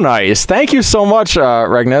was so nice. Thank you so much,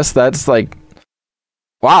 Regnus. That's like...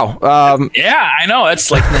 Wow. Yeah, I know.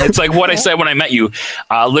 It's like what I said when I met you.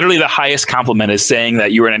 Literally the highest compliment is saying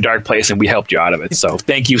that you were in a dark place and we helped you out of it. So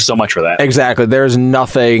thank you so much for that. Exactly. There's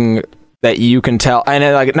nothing that you can tell,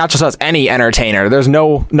 and like not just us, any entertainer. There's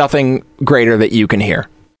nothing greater that you can hear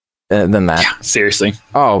than that. Yeah, seriously.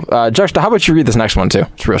 Oh, Juxta, how about you read this next one too?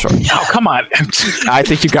 It's real short. Oh, come on. I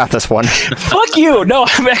think you got this one. Fuck you. No,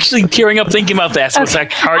 I'm actually tearing up thinking about that. So it's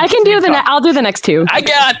like hard. I can do I'll do the next two. I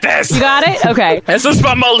got this. You got it? Okay. This is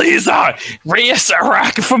from Melissa Reyes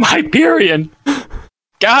Iraq from Hyperion.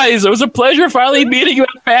 Guys, it was a pleasure finally meeting you at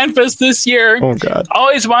FanFest this year. Oh, God.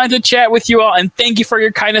 Always wanted to chat with you all, and thank you for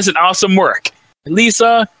your kindness and awesome work.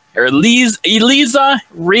 Elisa Reyes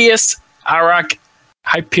Iraq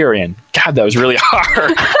Hyperion. God, that was really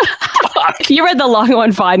hard. You read the long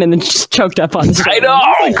one fine and then just choked up on it. I know.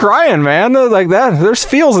 I'm like crying, man. Like that. There's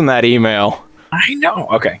feels in that email. I know.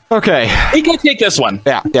 Okay. You can take this one.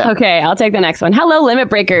 Yeah. Okay, I'll take the next one. Hello, Limit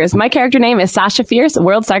Breakers. My character name is Sasha Fierce,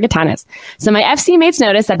 World Sargatanis. So my FC mates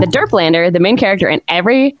noticed that the Derplander, the main character in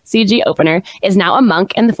every CG opener, is now a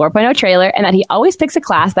monk in the 4.0 trailer, and that he always picks a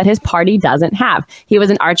class that his party doesn't have. He was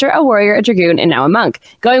an archer, a warrior, a dragoon, and now a monk.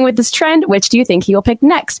 Going with this trend, which do you think he will pick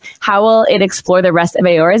next? How will it explore the rest of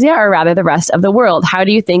Eorzea, or rather the rest of the world? How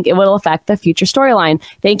do you think it will affect the future storyline?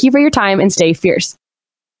 Thank you for your time, and stay fierce.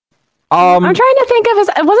 I'm trying to think of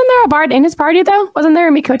wasn't there a bard in his party though? Wasn't there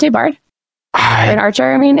a Mikote bard? An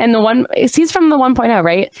archer, I mean, and he's from the 1.0,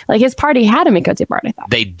 right? Like his party had a Mikote bard, I thought.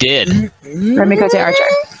 They did. Or Mikote archer.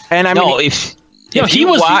 And I mean, if you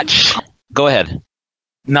watch, go ahead.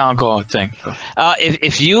 No, go on. Thing.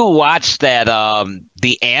 If you watch that,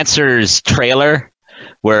 the Answers trailer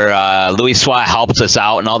where Louis Swat helps us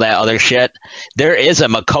out and all that other shit, there is a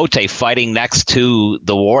Mikote fighting next to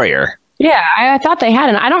the warrior. Yeah, I thought they had,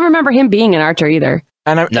 and I don't remember him being an archer either.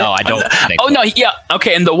 I don't think so. No, yeah,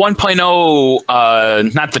 okay. In the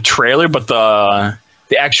 1.0, not the trailer, but the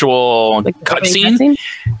actual cutscene,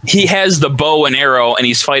 he has the bow and arrow, and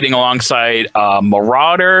he's fighting alongside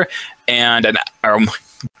Marauder and an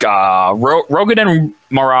Rogadan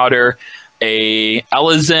Marauder, a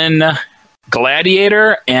Elizin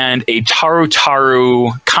Gladiator, and a Taru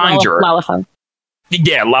Conjurer. Lalafell.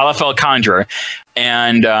 Yeah, Lalafell Conjurer,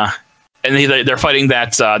 and they're fighting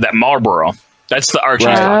that Marlborough. That's the archer.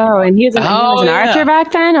 Oh, and he was an archer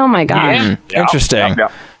back then? Oh my god. Yeah. Interesting.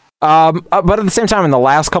 Yeah. But at the same time, in the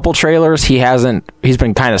last couple trailers, he's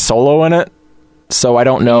been kind of solo in it. So I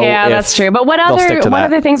don't know. Yeah, that's true. But what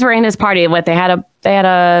other things were in his party? What they had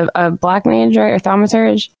a black mage or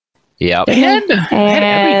thaumaturge? Yep. They had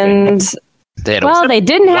they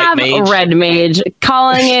didn't have a red mage.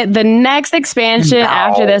 Calling it the next expansion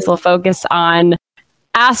after this will focus on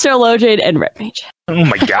Astrologian and red mage. Oh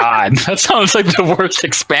my god, that sounds like the worst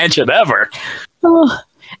expansion ever. Oh,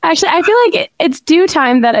 actually, I feel like it's due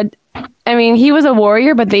time that he was a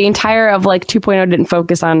warrior, but the entire of 2.0 didn't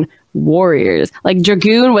focus on warriors. Like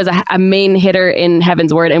Dragoon was a main hitter in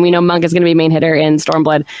Heaven's Word, and we know Monk is going to be main hitter in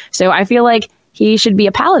Stormblood. So I feel like he should be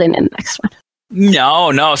a paladin in the next one.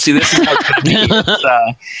 No. See, this is how it's going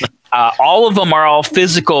to be. All of them are all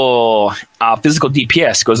physical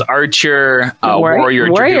DPS. It goes archer, warrior,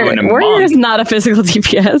 dragoon, and warrior monk. is not a physical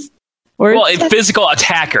DPS. A physical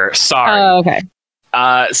attacker. Sorry. Oh, okay.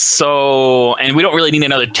 So, and we don't really need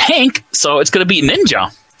another tank, so it's going to be ninja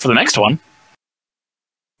for the next one.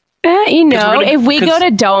 If we go to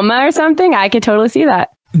Doma or something, I could totally see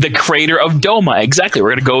that. The crater of Doma, exactly.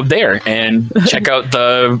 We're going to go there and check out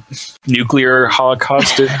the nuclear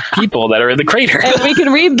holocausted people that are in the crater. And we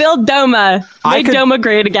can rebuild Doma. Make Doma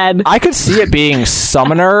great again. I could see it being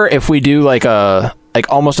Summoner if we do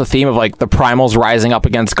almost a theme of the primals rising up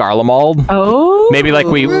against Garlemald. Oh. Maybe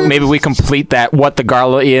we complete that what the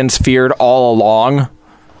Garleans feared all along.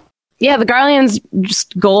 Yeah, the Garleans'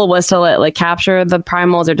 goal was to capture the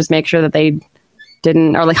primals or just make sure that they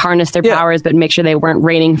didn't, or harness their powers, but make sure they weren't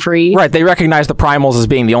reigning free. Right, they recognized the primals as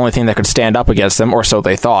being the only thing that could stand up against them, or so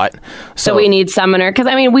they thought. So we need Summoner, because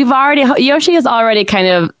Yoshi has already kind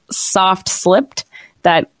of soft slipped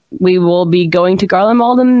that we will be going to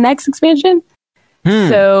Garlemald in the next expansion.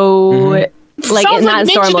 So not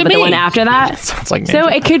Stormblood, but the one after that. Sounds like so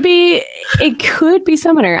it could be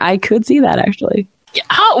Summoner. I could see that actually.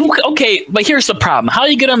 Okay, but here's the problem. How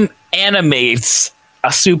do you get them animates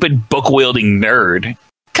a stupid book-wielding nerd?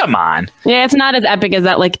 Come on. Yeah, it's not as epic as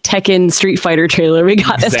that Tekken Street Fighter trailer we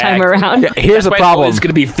got this time around. Yeah, here's the problem. It's going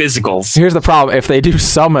to be physicals. Here's the problem. If they do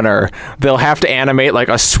Summoner, they'll have to animate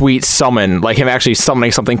a sweet summon, him actually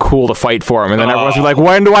summoning something cool to fight for him, and then everyone's be like,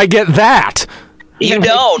 when do I get that? You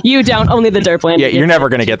don't. You don't. Only the Derplander. Yeah, you're never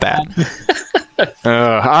going to get that. All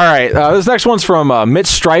right. This next one's from Mitch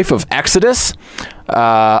Strife of Exodus.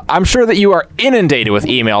 I'm sure that you are inundated with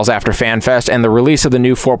emails after FanFest and the release of the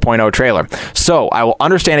new 4.0 trailer. So I will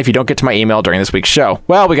understand if you don't get to my email during this week's show.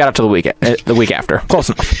 Well, we got up to the week after. Close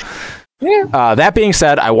enough. That being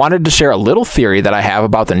said, I wanted to share a little theory that I have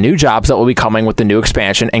about the new jobs that will be coming with the new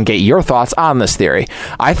expansion and get your thoughts on this theory.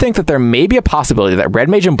 I think that there may be a possibility that red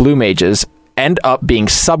mage and blue mages end up being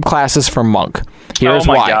subclasses for monk. Here's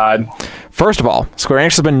why. God. First of all, Square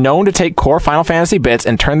Enix has been known to take core Final Fantasy bits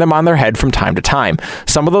and turn them on their head from time to time.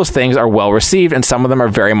 Some of those things are well received, and some of them are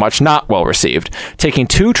very much not well received. Taking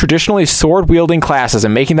two traditionally sword-wielding classes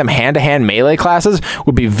and making them hand-to-hand melee classes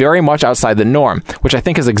would be very much outside the norm, which I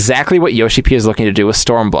think is exactly what Yoshi P is looking to do with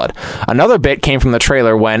Stormblood. Another bit came from the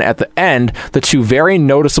trailer when, at the end, the two very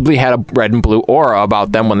noticeably had a red and blue aura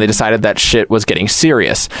about them when they decided that shit was getting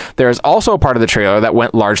serious. There is also a part of the trailer that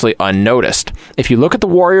went largely unnoticed. If you look at the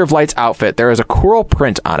Warrior of Light's outfit, there is a coral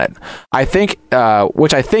print on it.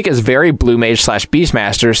 Which I think is very Blue Mage /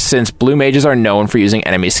 Beastmaster, since Blue Mages are known for using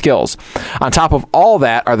enemy skills. On top of all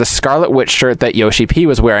that are the Scarlet Witch shirt that Yoshi P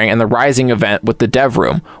was wearing and the Rising event with the dev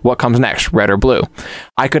room. What comes next, red or blue?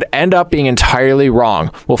 I could end up being entirely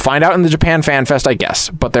wrong. We'll find out in the Japan Fan Fest, I guess,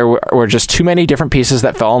 but there were just too many different pieces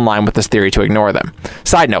that fell in line with this theory to ignore them.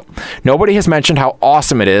 Side note, nobody has mentioned how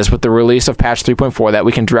awesome it is with the release of patch 3.4 that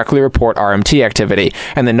we can directly report RMT activity,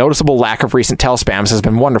 and the noticeable lack of recent tell spams has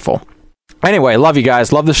been wonderful. Anyway, love you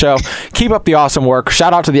guys. Love the show. Keep up the awesome work.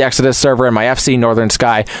 Shout out to the Exodus server and my FC Northern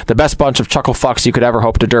Sky, the best bunch of chuckle fucks you could ever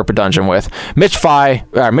hope to derp a dungeon with. Mitch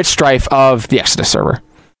Strife of the Exodus server.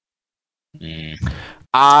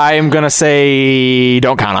 I'm going to say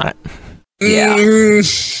don't count on it. Yeah.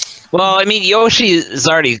 Well, I mean, Yoshi has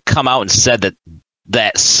already come out and said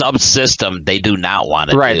that subsystem they do not want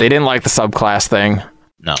to do. Right, they didn't like the subclass thing.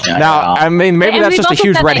 No. Now, I mean, maybe that's just a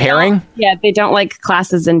huge red herring. Yeah, they don't like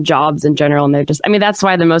classes and jobs in general, and they're just, I mean, that's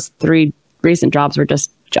why the most 3 recent jobs were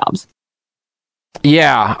just jobs.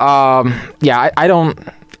 Yeah, I don't,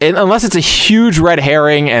 unless it's a huge red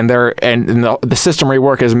herring and the system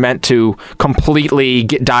rework is meant to completely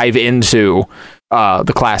dive into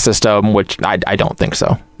the class system, which I don't think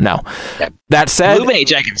so. No. Yeah. That said, Blue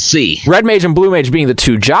Mage I can see. Red Mage and Blue Mage being the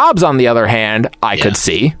two jobs, on the other hand, I could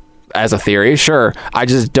see as a theory. Sure, I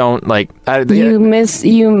just don't like. You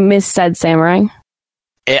missaid samurai.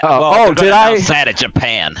 Did I that at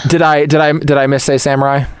Japan? Did I miss say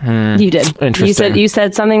samurai? You did. Interesting. You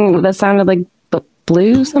said something that sounded like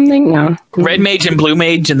blue something. No. Red Mage and Blue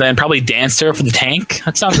Mage, and then probably Dancer for the tank.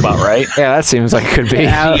 That sounds about right. Yeah, that seems like it could be.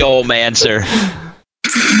 The old man, sir.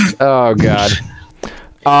 Oh God.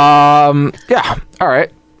 Yeah. All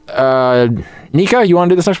right. Nika, you want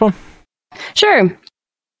to do this next one? Sure.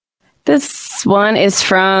 This one is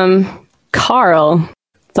from Carl.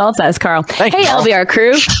 That's all it says, Carl. Hey, Carl. LBR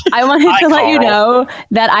crew. I wanted to let you know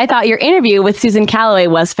that I thought your interview with Susan Calloway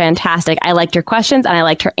was fantastic. I liked her questions and I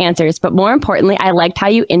liked her answers, but more importantly, I liked how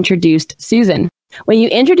you introduced Susan. When you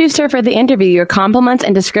introduced her for the interview, your compliments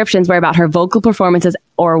and descriptions were about her vocal performances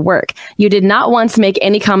or work. You did not once make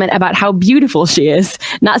any comment about how beautiful she is.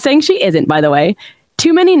 Not saying she isn't, by the way.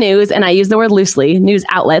 Too many news, and I use the word loosely, news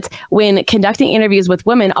outlets, when conducting interviews with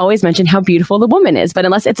women, always mention how beautiful the woman is. But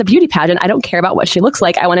unless it's a beauty pageant, I don't care about what she looks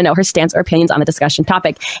like. I want to know her stance or opinions on the discussion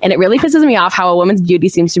topic. And it really pisses me off how a woman's beauty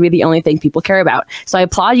seems to be the only thing people care about. So I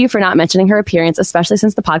applaud you for not mentioning her appearance, especially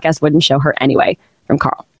since the podcast wouldn't show her anyway. From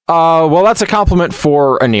Carl. Well, that's a compliment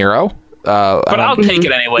for Aniero. But I'll take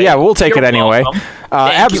it anyway. Yeah, we'll take it anyway. No,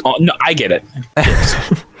 I get it.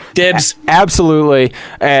 Dibs. Absolutely.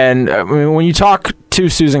 And when you talk to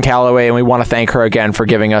Susan Calloway, and we want to thank her again for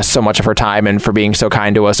giving us so much of her time and for being so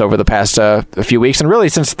kind to us over the past a few weeks, and really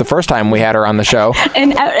since the first time we had her on the show.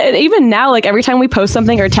 And even now, like every time we post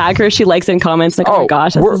something or tag her, she likes in comments like, "Oh my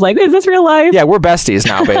gosh, this is like, is this real life?" Yeah, we're besties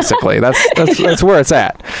now, basically. that's where it's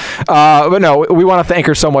at. But no, we want to thank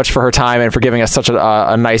her so much for her time and for giving us such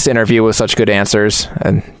a nice interview with such good answers,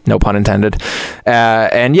 and no pun intended.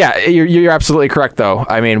 And yeah, you're absolutely correct, though.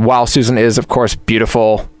 I mean, while Susan is, of course,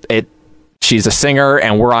 beautiful, she's a singer,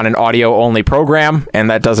 and we're on an audio-only program, and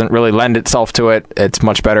that doesn't really lend itself to it. It's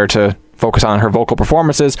much better to focus on her vocal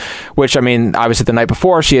performances, which, I mean, obviously the night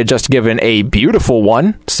before, she had just given a beautiful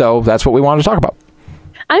one, so that's what we wanted to talk about.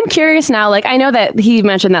 I'm curious now, like, I know that he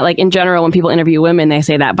mentioned that, like, in general, when people interview women, they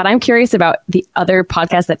say that, but I'm curious about the other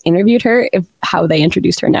podcasts that interviewed her, how they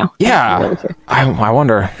introduced her now. Yeah, I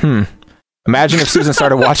wonder, Imagine if Susan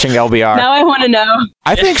started watching LBR. Now I want to know.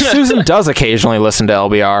 I think Susan does occasionally listen to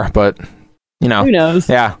LBR, but you know, who knows?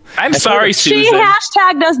 Yeah, I'm sorry, Susan. She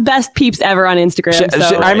hashtagged us best peeps ever on Instagram.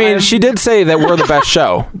 I mean, she did say that we're the best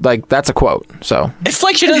show. Like, that's a quote. So it's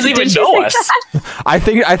like she doesn't even know us. I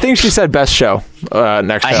think she said best show.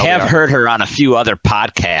 Next, I have heard her on a few other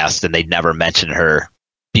podcasts, and they never mentioned her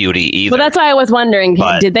beauty either. Well, that's why I was wondering.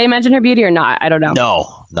 Did they mention her beauty or not? I don't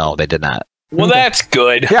know. No, they did not. Well, that's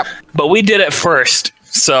good. Yep. But we did it first.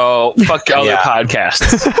 So fuck other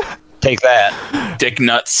podcasts. Take that. Dick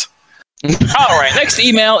nuts. All right. Next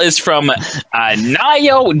email is from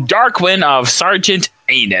Aniero Darkwind of Sergeant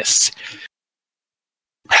Anus.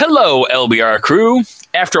 Hello, LBR crew.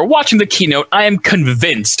 After watching the keynote, I am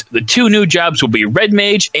convinced the 2 new jobs will be Red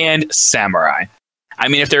Mage and Samurai. I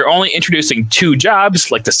mean, if they're only introducing 2 jobs,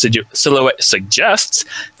 like the silhouette suggests,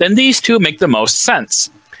 then these 2 make the most sense.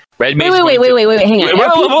 Red Mage. Wait, hang on.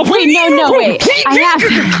 Wait. I have.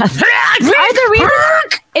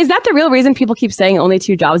 Is that the real reason people keep saying only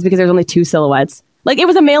 2 jobs? Because there's only 2 silhouettes. Like, it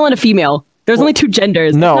was a male and a female. There's only 2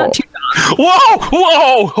 genders. No. Not 2 jobs.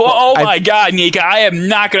 Whoa! Oh my God, Nika! I am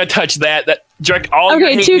not going to touch that. That direct all.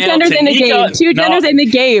 Okay, 2 genders in the game. 2 genders in the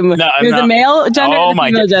game. There's a male gender and a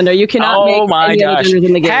female gender. You cannot make any other genders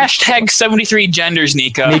in the game. Hashtag 73 genders,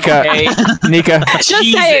 Nika. Okay? Nika.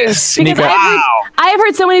 Just saying. Nika. I have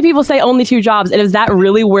heard so many people say only 2 jobs, and is that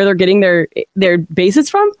really where they're getting their bases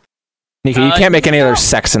from? Nika, you can't make any other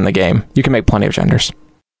sex in the game. You can make plenty of genders.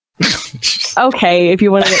 Okay, if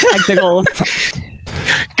you want to get technical.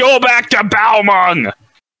 Go back to Balmung.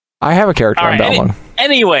 I have a character on Balmung.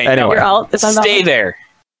 Anyway. Your alt is on stay Balmung? there.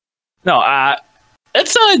 No,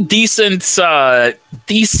 it's a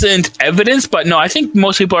decent evidence, but no, I think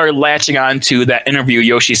most people are latching on to that interview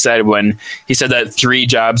Yoshi said when he said that 3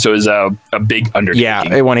 jobs was a big undertaking.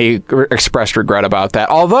 Yeah, when he expressed regret about that.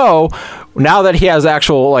 Although, now that he has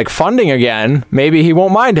actual funding again, maybe he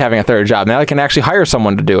won't mind having a 3rd job. Now he can actually hire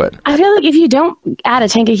someone to do it. I feel like if you don't add a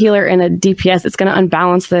tank, a healer, and a DPS, it's going to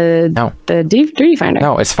unbalance the duty finder.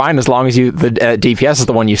 No, it's fine as long as the DPS is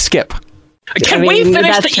the one you skip. Can we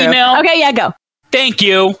finish the true. email? Okay, yeah, go. Thank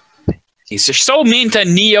you. He's so mean to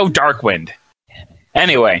Neo Darkwind.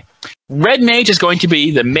 Anyway, Red Mage is going to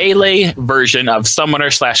be the melee version of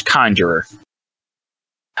Summoner/Conjurer.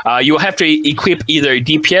 You will have to equip either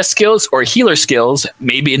DPS skills or healer skills,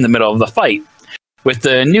 maybe in the middle of the fight. With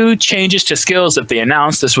the new changes to skills that they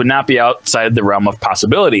announced, this would not be outside the realm of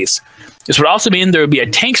possibilities. This would also mean there would be a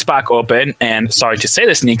tank spot open, and sorry to say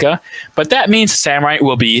this, Nika, but that means Samurai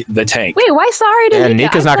will be the tank. Wait, why sorry to Nika?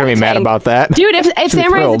 Nika's not going to be mad about that. Dude, if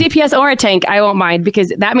Samurai is a DPS or a tank, I won't mind,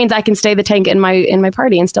 because that means I can stay the tank in my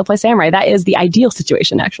party and still play Samurai. That is the ideal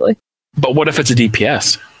situation, actually. But what if it's a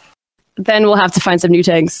DPS? Then we'll have to find some new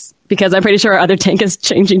tanks, because I'm pretty sure our other tank is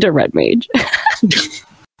changing to Red Mage.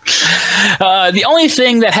 The only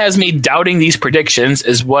thing that has me doubting these predictions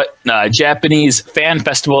is what Japanese fan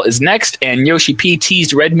festival is next, and Yoshi P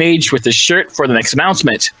teased Red Mage with the shirt for the next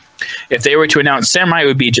announcement. If they were to announce Samurai, it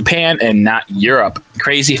would be Japan and not Europe.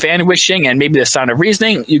 Crazy fan wishing and maybe the sound of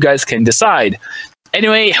reasoning. You guys can decide.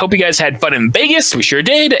 Anyway, hope you guys had fun in Vegas. We sure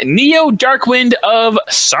did. Neo Darkwind of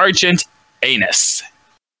Sergeant Anus.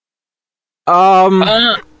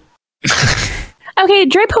 Okay,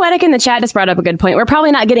 Dre Poetic in the chat just brought up a good point. We're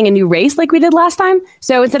probably not getting a new race like we did last time.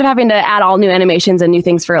 So instead of having to add all new animations and new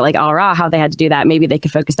things for how they had to do that, maybe they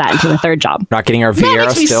could focus that into the 3rd job. Not getting our Vieira That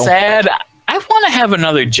makes me still. sad. I want to have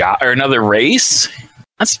another job or another race.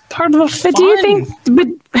 That's part of the fun. But do you think,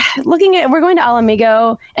 we're going to Al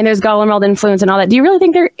Amigo and there's Golemeld influence and all that. Do you really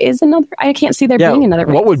think there is another? I can't see there being another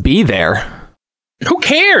race. What would be there? Who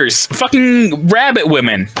cares? Fucking rabbit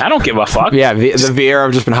women. I don't give a fuck. Yeah, the Vieira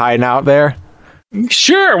have just been hiding out there.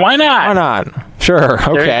 Sure, why not? Why not? Sure,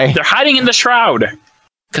 okay. They're hiding in the shroud.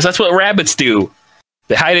 Because that's what rabbits do.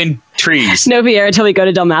 They hide in trees. No Vieira until we go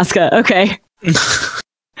to Dalmasca. Okay.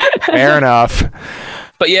 Fair enough.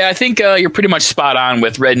 But yeah, I think you're pretty much spot on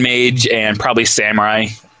with Red Mage and probably Samurai.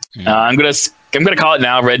 I'm gonna call it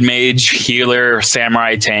now: Red Mage, Healer,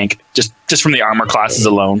 Samurai, Tank. Just from the armor classes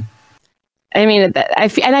alone. I mean,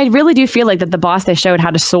 I really do feel like that the boss they showed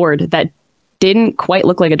had a sword that didn't quite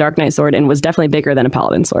look like a Dark Knight sword and was definitely bigger than a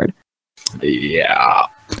Paladin sword. Yeah.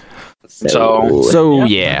 So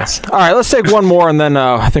yeah. All right, let's take one more, and then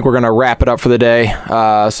I think we're gonna wrap it up for the day.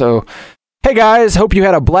 Hey guys, hope you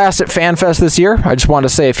had a blast at FanFest this year. I just wanted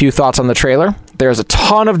to say a few thoughts on the trailer. There's a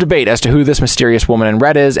ton of debate as to who this mysterious woman in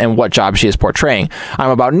red is and what job she is portraying. I'm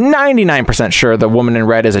about 99% sure the woman in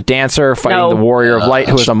red is a dancer fighting the Warrior of Light,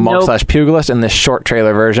 who is a monk/pugilist in this short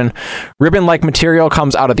trailer version. Ribbon-like material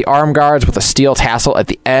comes out of the arm guards with a steel tassel at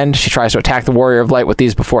the end. She tries to attack the Warrior of Light with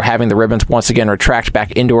these before having the ribbons once again retract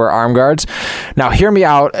back into her arm guards. Now, hear me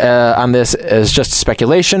out on this as just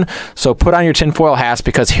speculation, so put on your tinfoil hats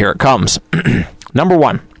because here it comes. Number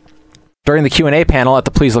 1. During the Q&A panel at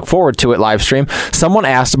the Please Look Forward to It live stream, someone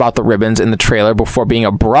asked about the ribbons in the trailer before being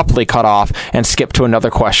abruptly cut off and skipped to another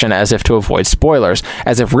question as if to avoid spoilers,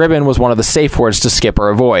 as if ribbon was one of the safe words to skip or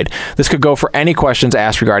avoid. This could go for any questions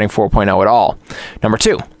asked regarding 4.0 at all. Number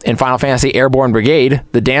 2. In Final Fantasy Airborne Brigade,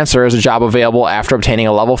 the Dancer is a job available after obtaining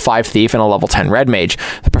a level 5 Thief and a level 10 Red Mage.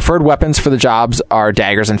 The preferred weapons for the jobs are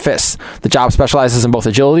daggers and fists. The job specializes in both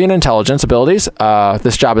agility and intelligence abilities.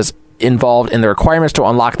 This job is involved in the requirements to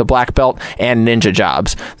unlock the black belt and ninja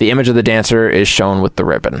jobs. The image of the Dancer is shown with the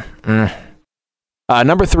ribbon.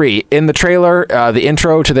 Number 3, in the trailer, the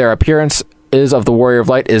intro to their appearance is of the Warrior of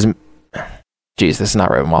Light is... Jeez, this is not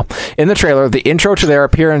written well. In the trailer, the intro to their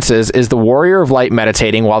appearances is the Warrior of Light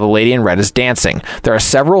meditating while the Lady in Red is dancing. There are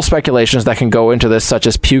several speculations that can go into this, such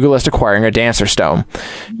as Pugilist acquiring a Dancer Stone.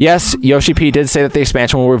 Yes, Yoshi P did say that the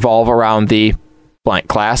expansion will revolve around the blank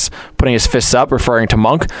class, putting his fists up, referring to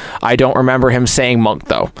Monk. I don't remember him saying Monk,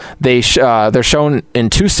 though. They're shown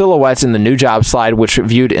in 2 silhouettes in the new job slide, which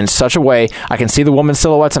viewed in such a way, I can see the woman's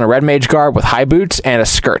silhouettes in a red mage garb with high boots and a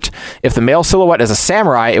skirt. If the male silhouette is a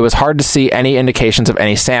samurai, it was hard to see any indications of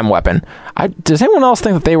any Sam weapon. Does anyone else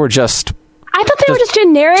think that they were just... I thought they were just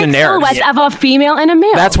generic silhouettes of a female and a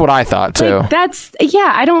male. That's what I thought too.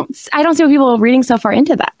 I don't see what people are reading so far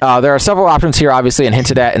into that. There are several options here, obviously, and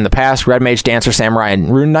hinted at in the past: Red Mage, Dancer, Samurai,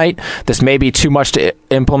 and Rune Knight. This may be too much to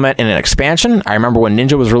implement in an expansion. I remember when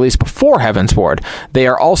Ninja was released before Heavensward. They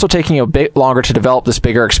are also taking a bit longer to develop this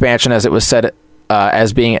bigger expansion, as it was said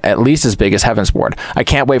as being at least as big as Heavensward. I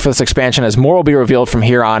can't wait for this expansion, as more will be revealed from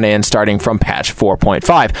here on in, starting from patch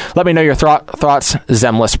 4.5. Let me know your thoughts,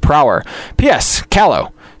 Zemless Prower. P.S.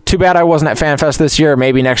 Callow. Too bad I wasn't at FanFest this year.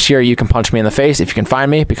 Maybe next year you can punch me in the face if you can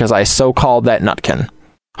find me, because I so called that nutkin.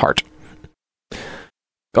 Heart.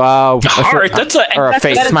 Heart. That's a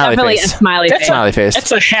face. That is Smiley definitely face. a smiley face. Smiley face.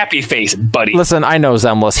 That's a happy face, buddy. Listen, I know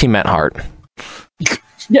Zemless. He meant heart.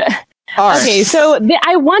 Yeah. Right. Okay, so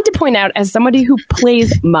I want to point out, as somebody who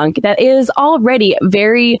plays Monk, that is already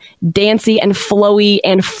very dancey and flowy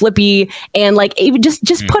and flippy, and like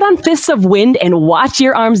just put on Fists of Wind and watch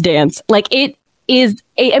your arms dance. Like it is,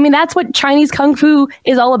 that's what Chinese Kung Fu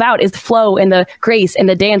is all about: is the flow and the grace and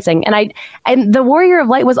the dancing. And the Warrior of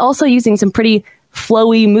Light was also using some pretty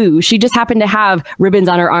flowy moves. She just happened to have ribbons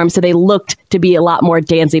on her arms, so they looked to be a lot more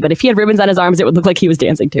dancey. But if he had ribbons on his arms, it would look like he was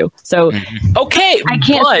dancing too. So okay, I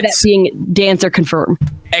can't see that being dancer confirmed.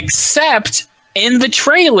 Except in the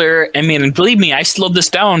trailer, believe me, I slowed this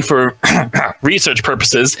down for research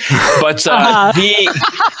purposes. But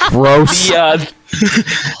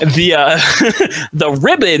the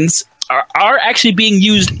ribbons are actually being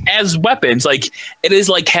used as weapons. Like it is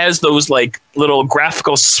like has those like little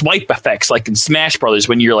graphical swipe effects, like in Smash Brothers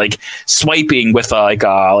when you're like swiping with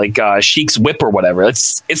Sheik's whip or whatever.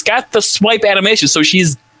 It's got the swipe animation, so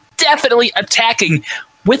she's definitely attacking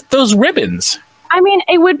with those ribbons.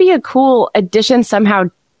 It would be a cool addition somehow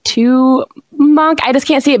to Monk. I just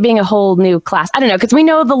can't see it being a whole new class. I don't know, because we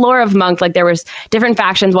know the lore of Monk. Like there was different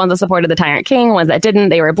factions, ones that supported the Tyrant King, ones that didn't.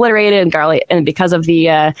 They were obliterated, and because of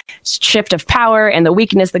the shift of power and the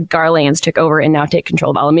weakness, the Garleans took over and now take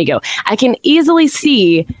control of Alamigo. I can easily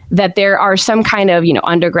see that there are some kind of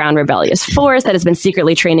underground rebellious force that has been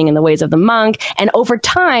secretly training in the ways of the Monk. And over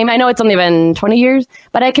time, I know it's only been 20 years,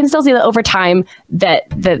 but I can still see that over time that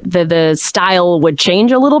the style would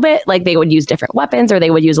change a little bit. Like they would use different weapons, or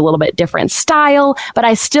they would use a little bit different style, but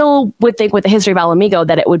I still would think with the history of Alamigo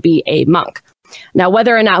that it would be a Monk. Now,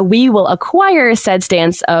 whether or not we will acquire said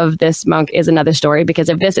stance of this Monk is another story, because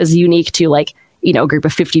if this is unique to a group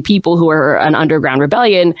of 50 people who are an underground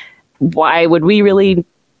rebellion, why would we really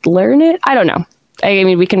learn it? I don't know.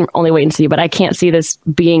 We can only wait and see, but I can't see this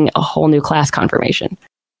being a whole new class confirmation.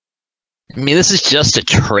 This is just a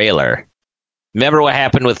trailer. Remember what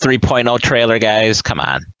happened with 3.0 trailer, guys? Come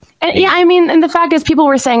on. And and the fact is, people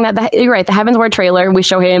were saying that you're right. The Heavensward trailer, we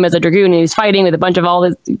show him as a dragoon and he's fighting with a bunch of all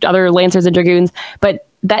the other lancers and dragoons, but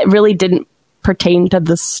that really didn't pertain to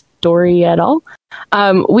the story at all.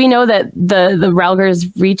 We know that the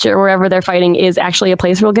Ralger's Reach, or wherever they're fighting, is actually a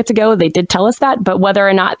place we'll get to go. They did tell us that, but whether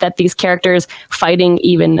or not that these characters fighting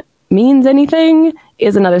even means anything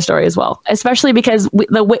is another story as well. Especially because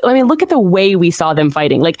look at the way we saw them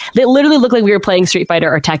fighting. Like they literally looked like we were playing Street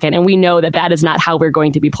Fighter or Tekken, and we know that is not how we're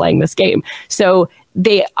going to be playing this game. So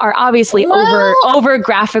they are obviously over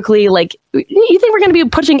graphically. Like, you think we're going to be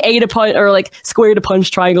pushing A to punch, or like square to punch,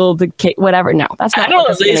 triangle to K, whatever? No, that's not. I don't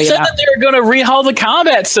know. They said that they were going to rehaul the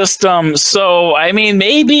combat system. So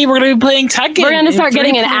maybe we're going to be playing Tekken. We're going to start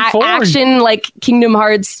getting an action like Kingdom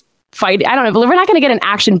Hearts fight. I don't know, but we're not going to get an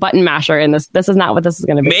action button masher in this. This is not what this is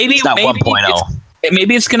going to be. Maybe it's not 1.0.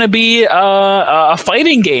 maybe it's going to be a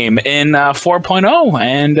fighting game in 4.0,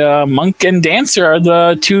 and Monk and Dancer are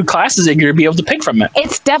the two classes that you're going to be able to pick from it.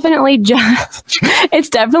 It's definitely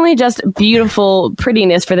just beautiful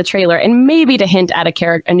prettiness for the trailer, and maybe to hint at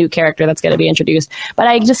a new character that's going to be introduced. But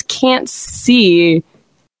I just can't see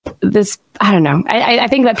this. I don't know. I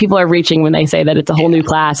think that people are reaching when they say that it's a whole new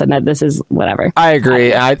class and that this is whatever. I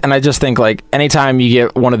agree. And I just think, like, anytime you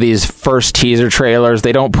get one of these first teaser trailers,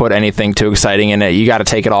 they don't put anything too exciting in it. You got to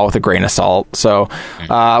take it all with a grain of salt. So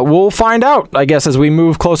we'll find out, I guess, as we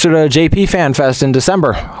move closer to JP Fan Fest in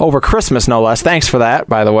December, over Christmas, no less. Thanks for that,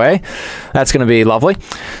 by the way. That's going to be lovely.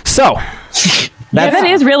 So... that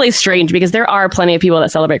is really strange, because there are plenty of people that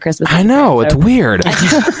celebrate Christmas. I know. It's weird.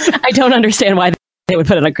 I don't understand why they would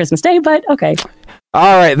put it on Christmas Day, but okay.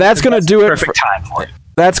 All right, that's going to do it. Perfect time for it.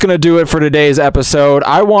 That's going to do it for today's episode.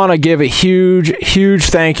 I want to give a huge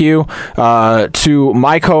thank you to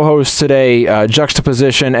my co-hosts today,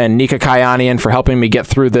 Juxtaposition and Nika Kayanian, for helping me get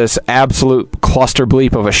through this absolute cluster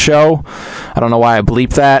bleep of a show. I don't know why I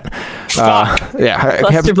bleeped that.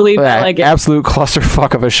 Cluster bleep, I like it. Absolute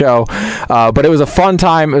clusterfuck of a show. But it was a fun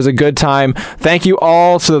time. It was a good time. Thank you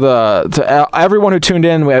all to everyone who tuned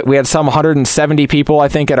in. We had some 170 people, I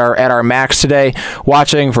think, at our max today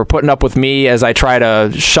watching, for putting up with me as I try to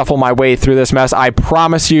shuffle my way through this mess. I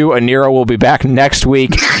promise you, Aniero will be back next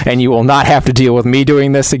week, and you will not have to deal with me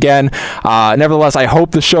doing this again. Nevertheless, I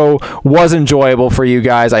hope the show was enjoyable for you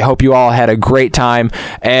guys. I hope you all had a great time,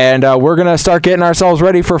 and we're going to start getting ourselves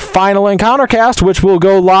ready for Final Encountercast, which will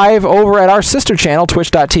go live over at our sister channel,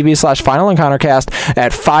 twitch.tv/Final Encountercast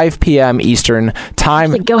at 5 p.m. Eastern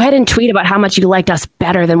time. Go ahead and tweet about how much you liked us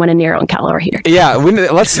better than when Aniero and Cal were here. Yeah,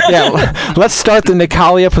 let's start the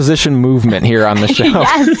Nikalia position movement here on the show.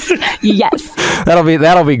 Yes.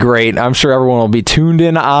 That'll be great. I'm sure everyone will be tuned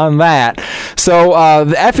in on that. So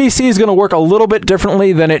the FEC is going to work a little bit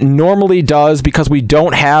differently than it normally does, because we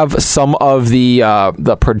don't have some of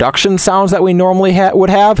the production sounds that we normally would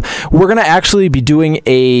have. We're going to actually be doing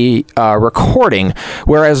a recording,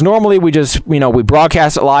 whereas normally we just we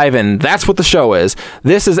broadcast it live and that's what the show is.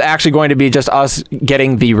 This is actually going to be just us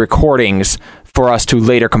getting the recordings for us to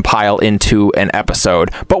later compile into an episode.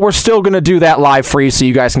 But we're still going to do that live for you so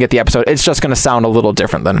you guys can get the episode. It's just going to sound a little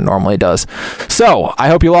different than it normally does. So I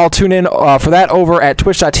hope you'll all tune in for that over at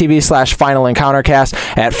twitch.tv/Final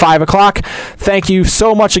Encountercast at 5 o'clock. Thank you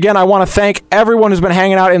so much again. I want to thank everyone who's been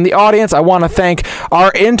hanging out in the audience. I want to thank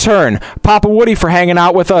our intern, Papa Woody, for hanging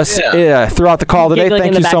out with us throughout the call today. Giggling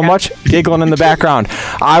Thank you so much. Giggling in the background.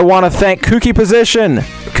 I want to thank Kooky Persona.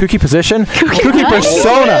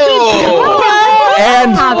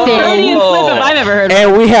 And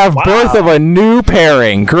we have birth of a new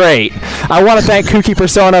pairing. Great. I want to thank Kooky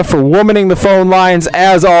Persona for womaning the phone lines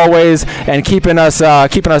as always and keeping us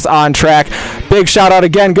on track. Big shout out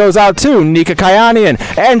again goes out to Nika Kayanian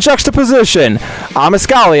and Juxtaposition. I'm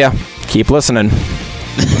Eskalia. Keep listening.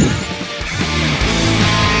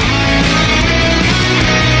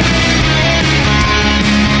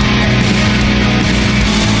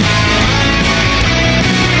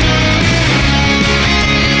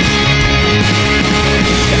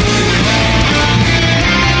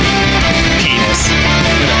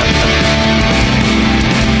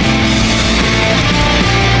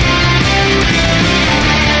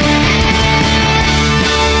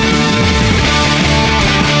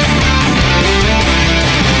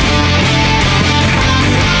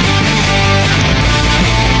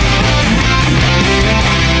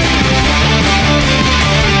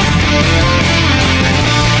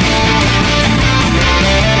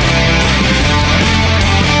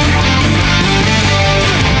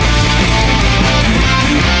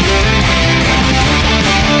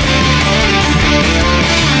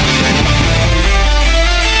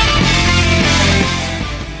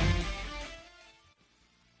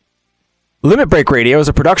 Limit Break Radio is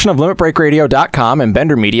a production of LimitBreakRadio.com and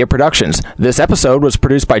Bender Media Productions. This episode was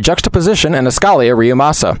produced by Juxtaposition and Eskalia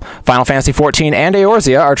Ryumasa. Final Fantasy XIV and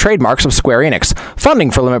Eorzea are trademarks of Square Enix.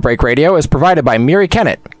 Funding for Limit Break Radio is provided by Miri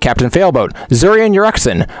Kennett, Captain Failboat, Zurian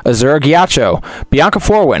Urexin, Azura Ghiaccio, Bianca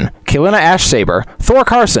Forwin, Kilina Ashsaber, Thor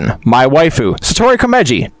Carson, My Waifu, Satori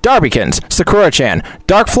Komeji, Darbykins, Sakura-chan,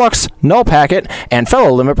 Dark Flux, Null Packet, and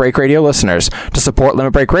fellow Limit Break Radio listeners. To support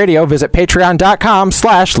Limit Break Radio, visit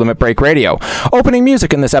patreon.com/Limit Break Radio. Opening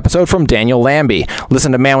music in this episode from Daniel Lambie.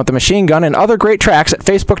 Listen to Man with the Machine Gun and other great tracks at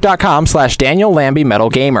facebook.com/Daniel Lambie Metal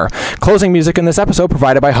Gamer. Closing music in this episode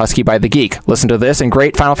provided by Husky by the Geek. Listen to this and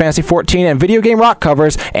great Final Fantasy XIV and video game rock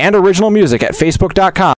covers and original music at facebook.com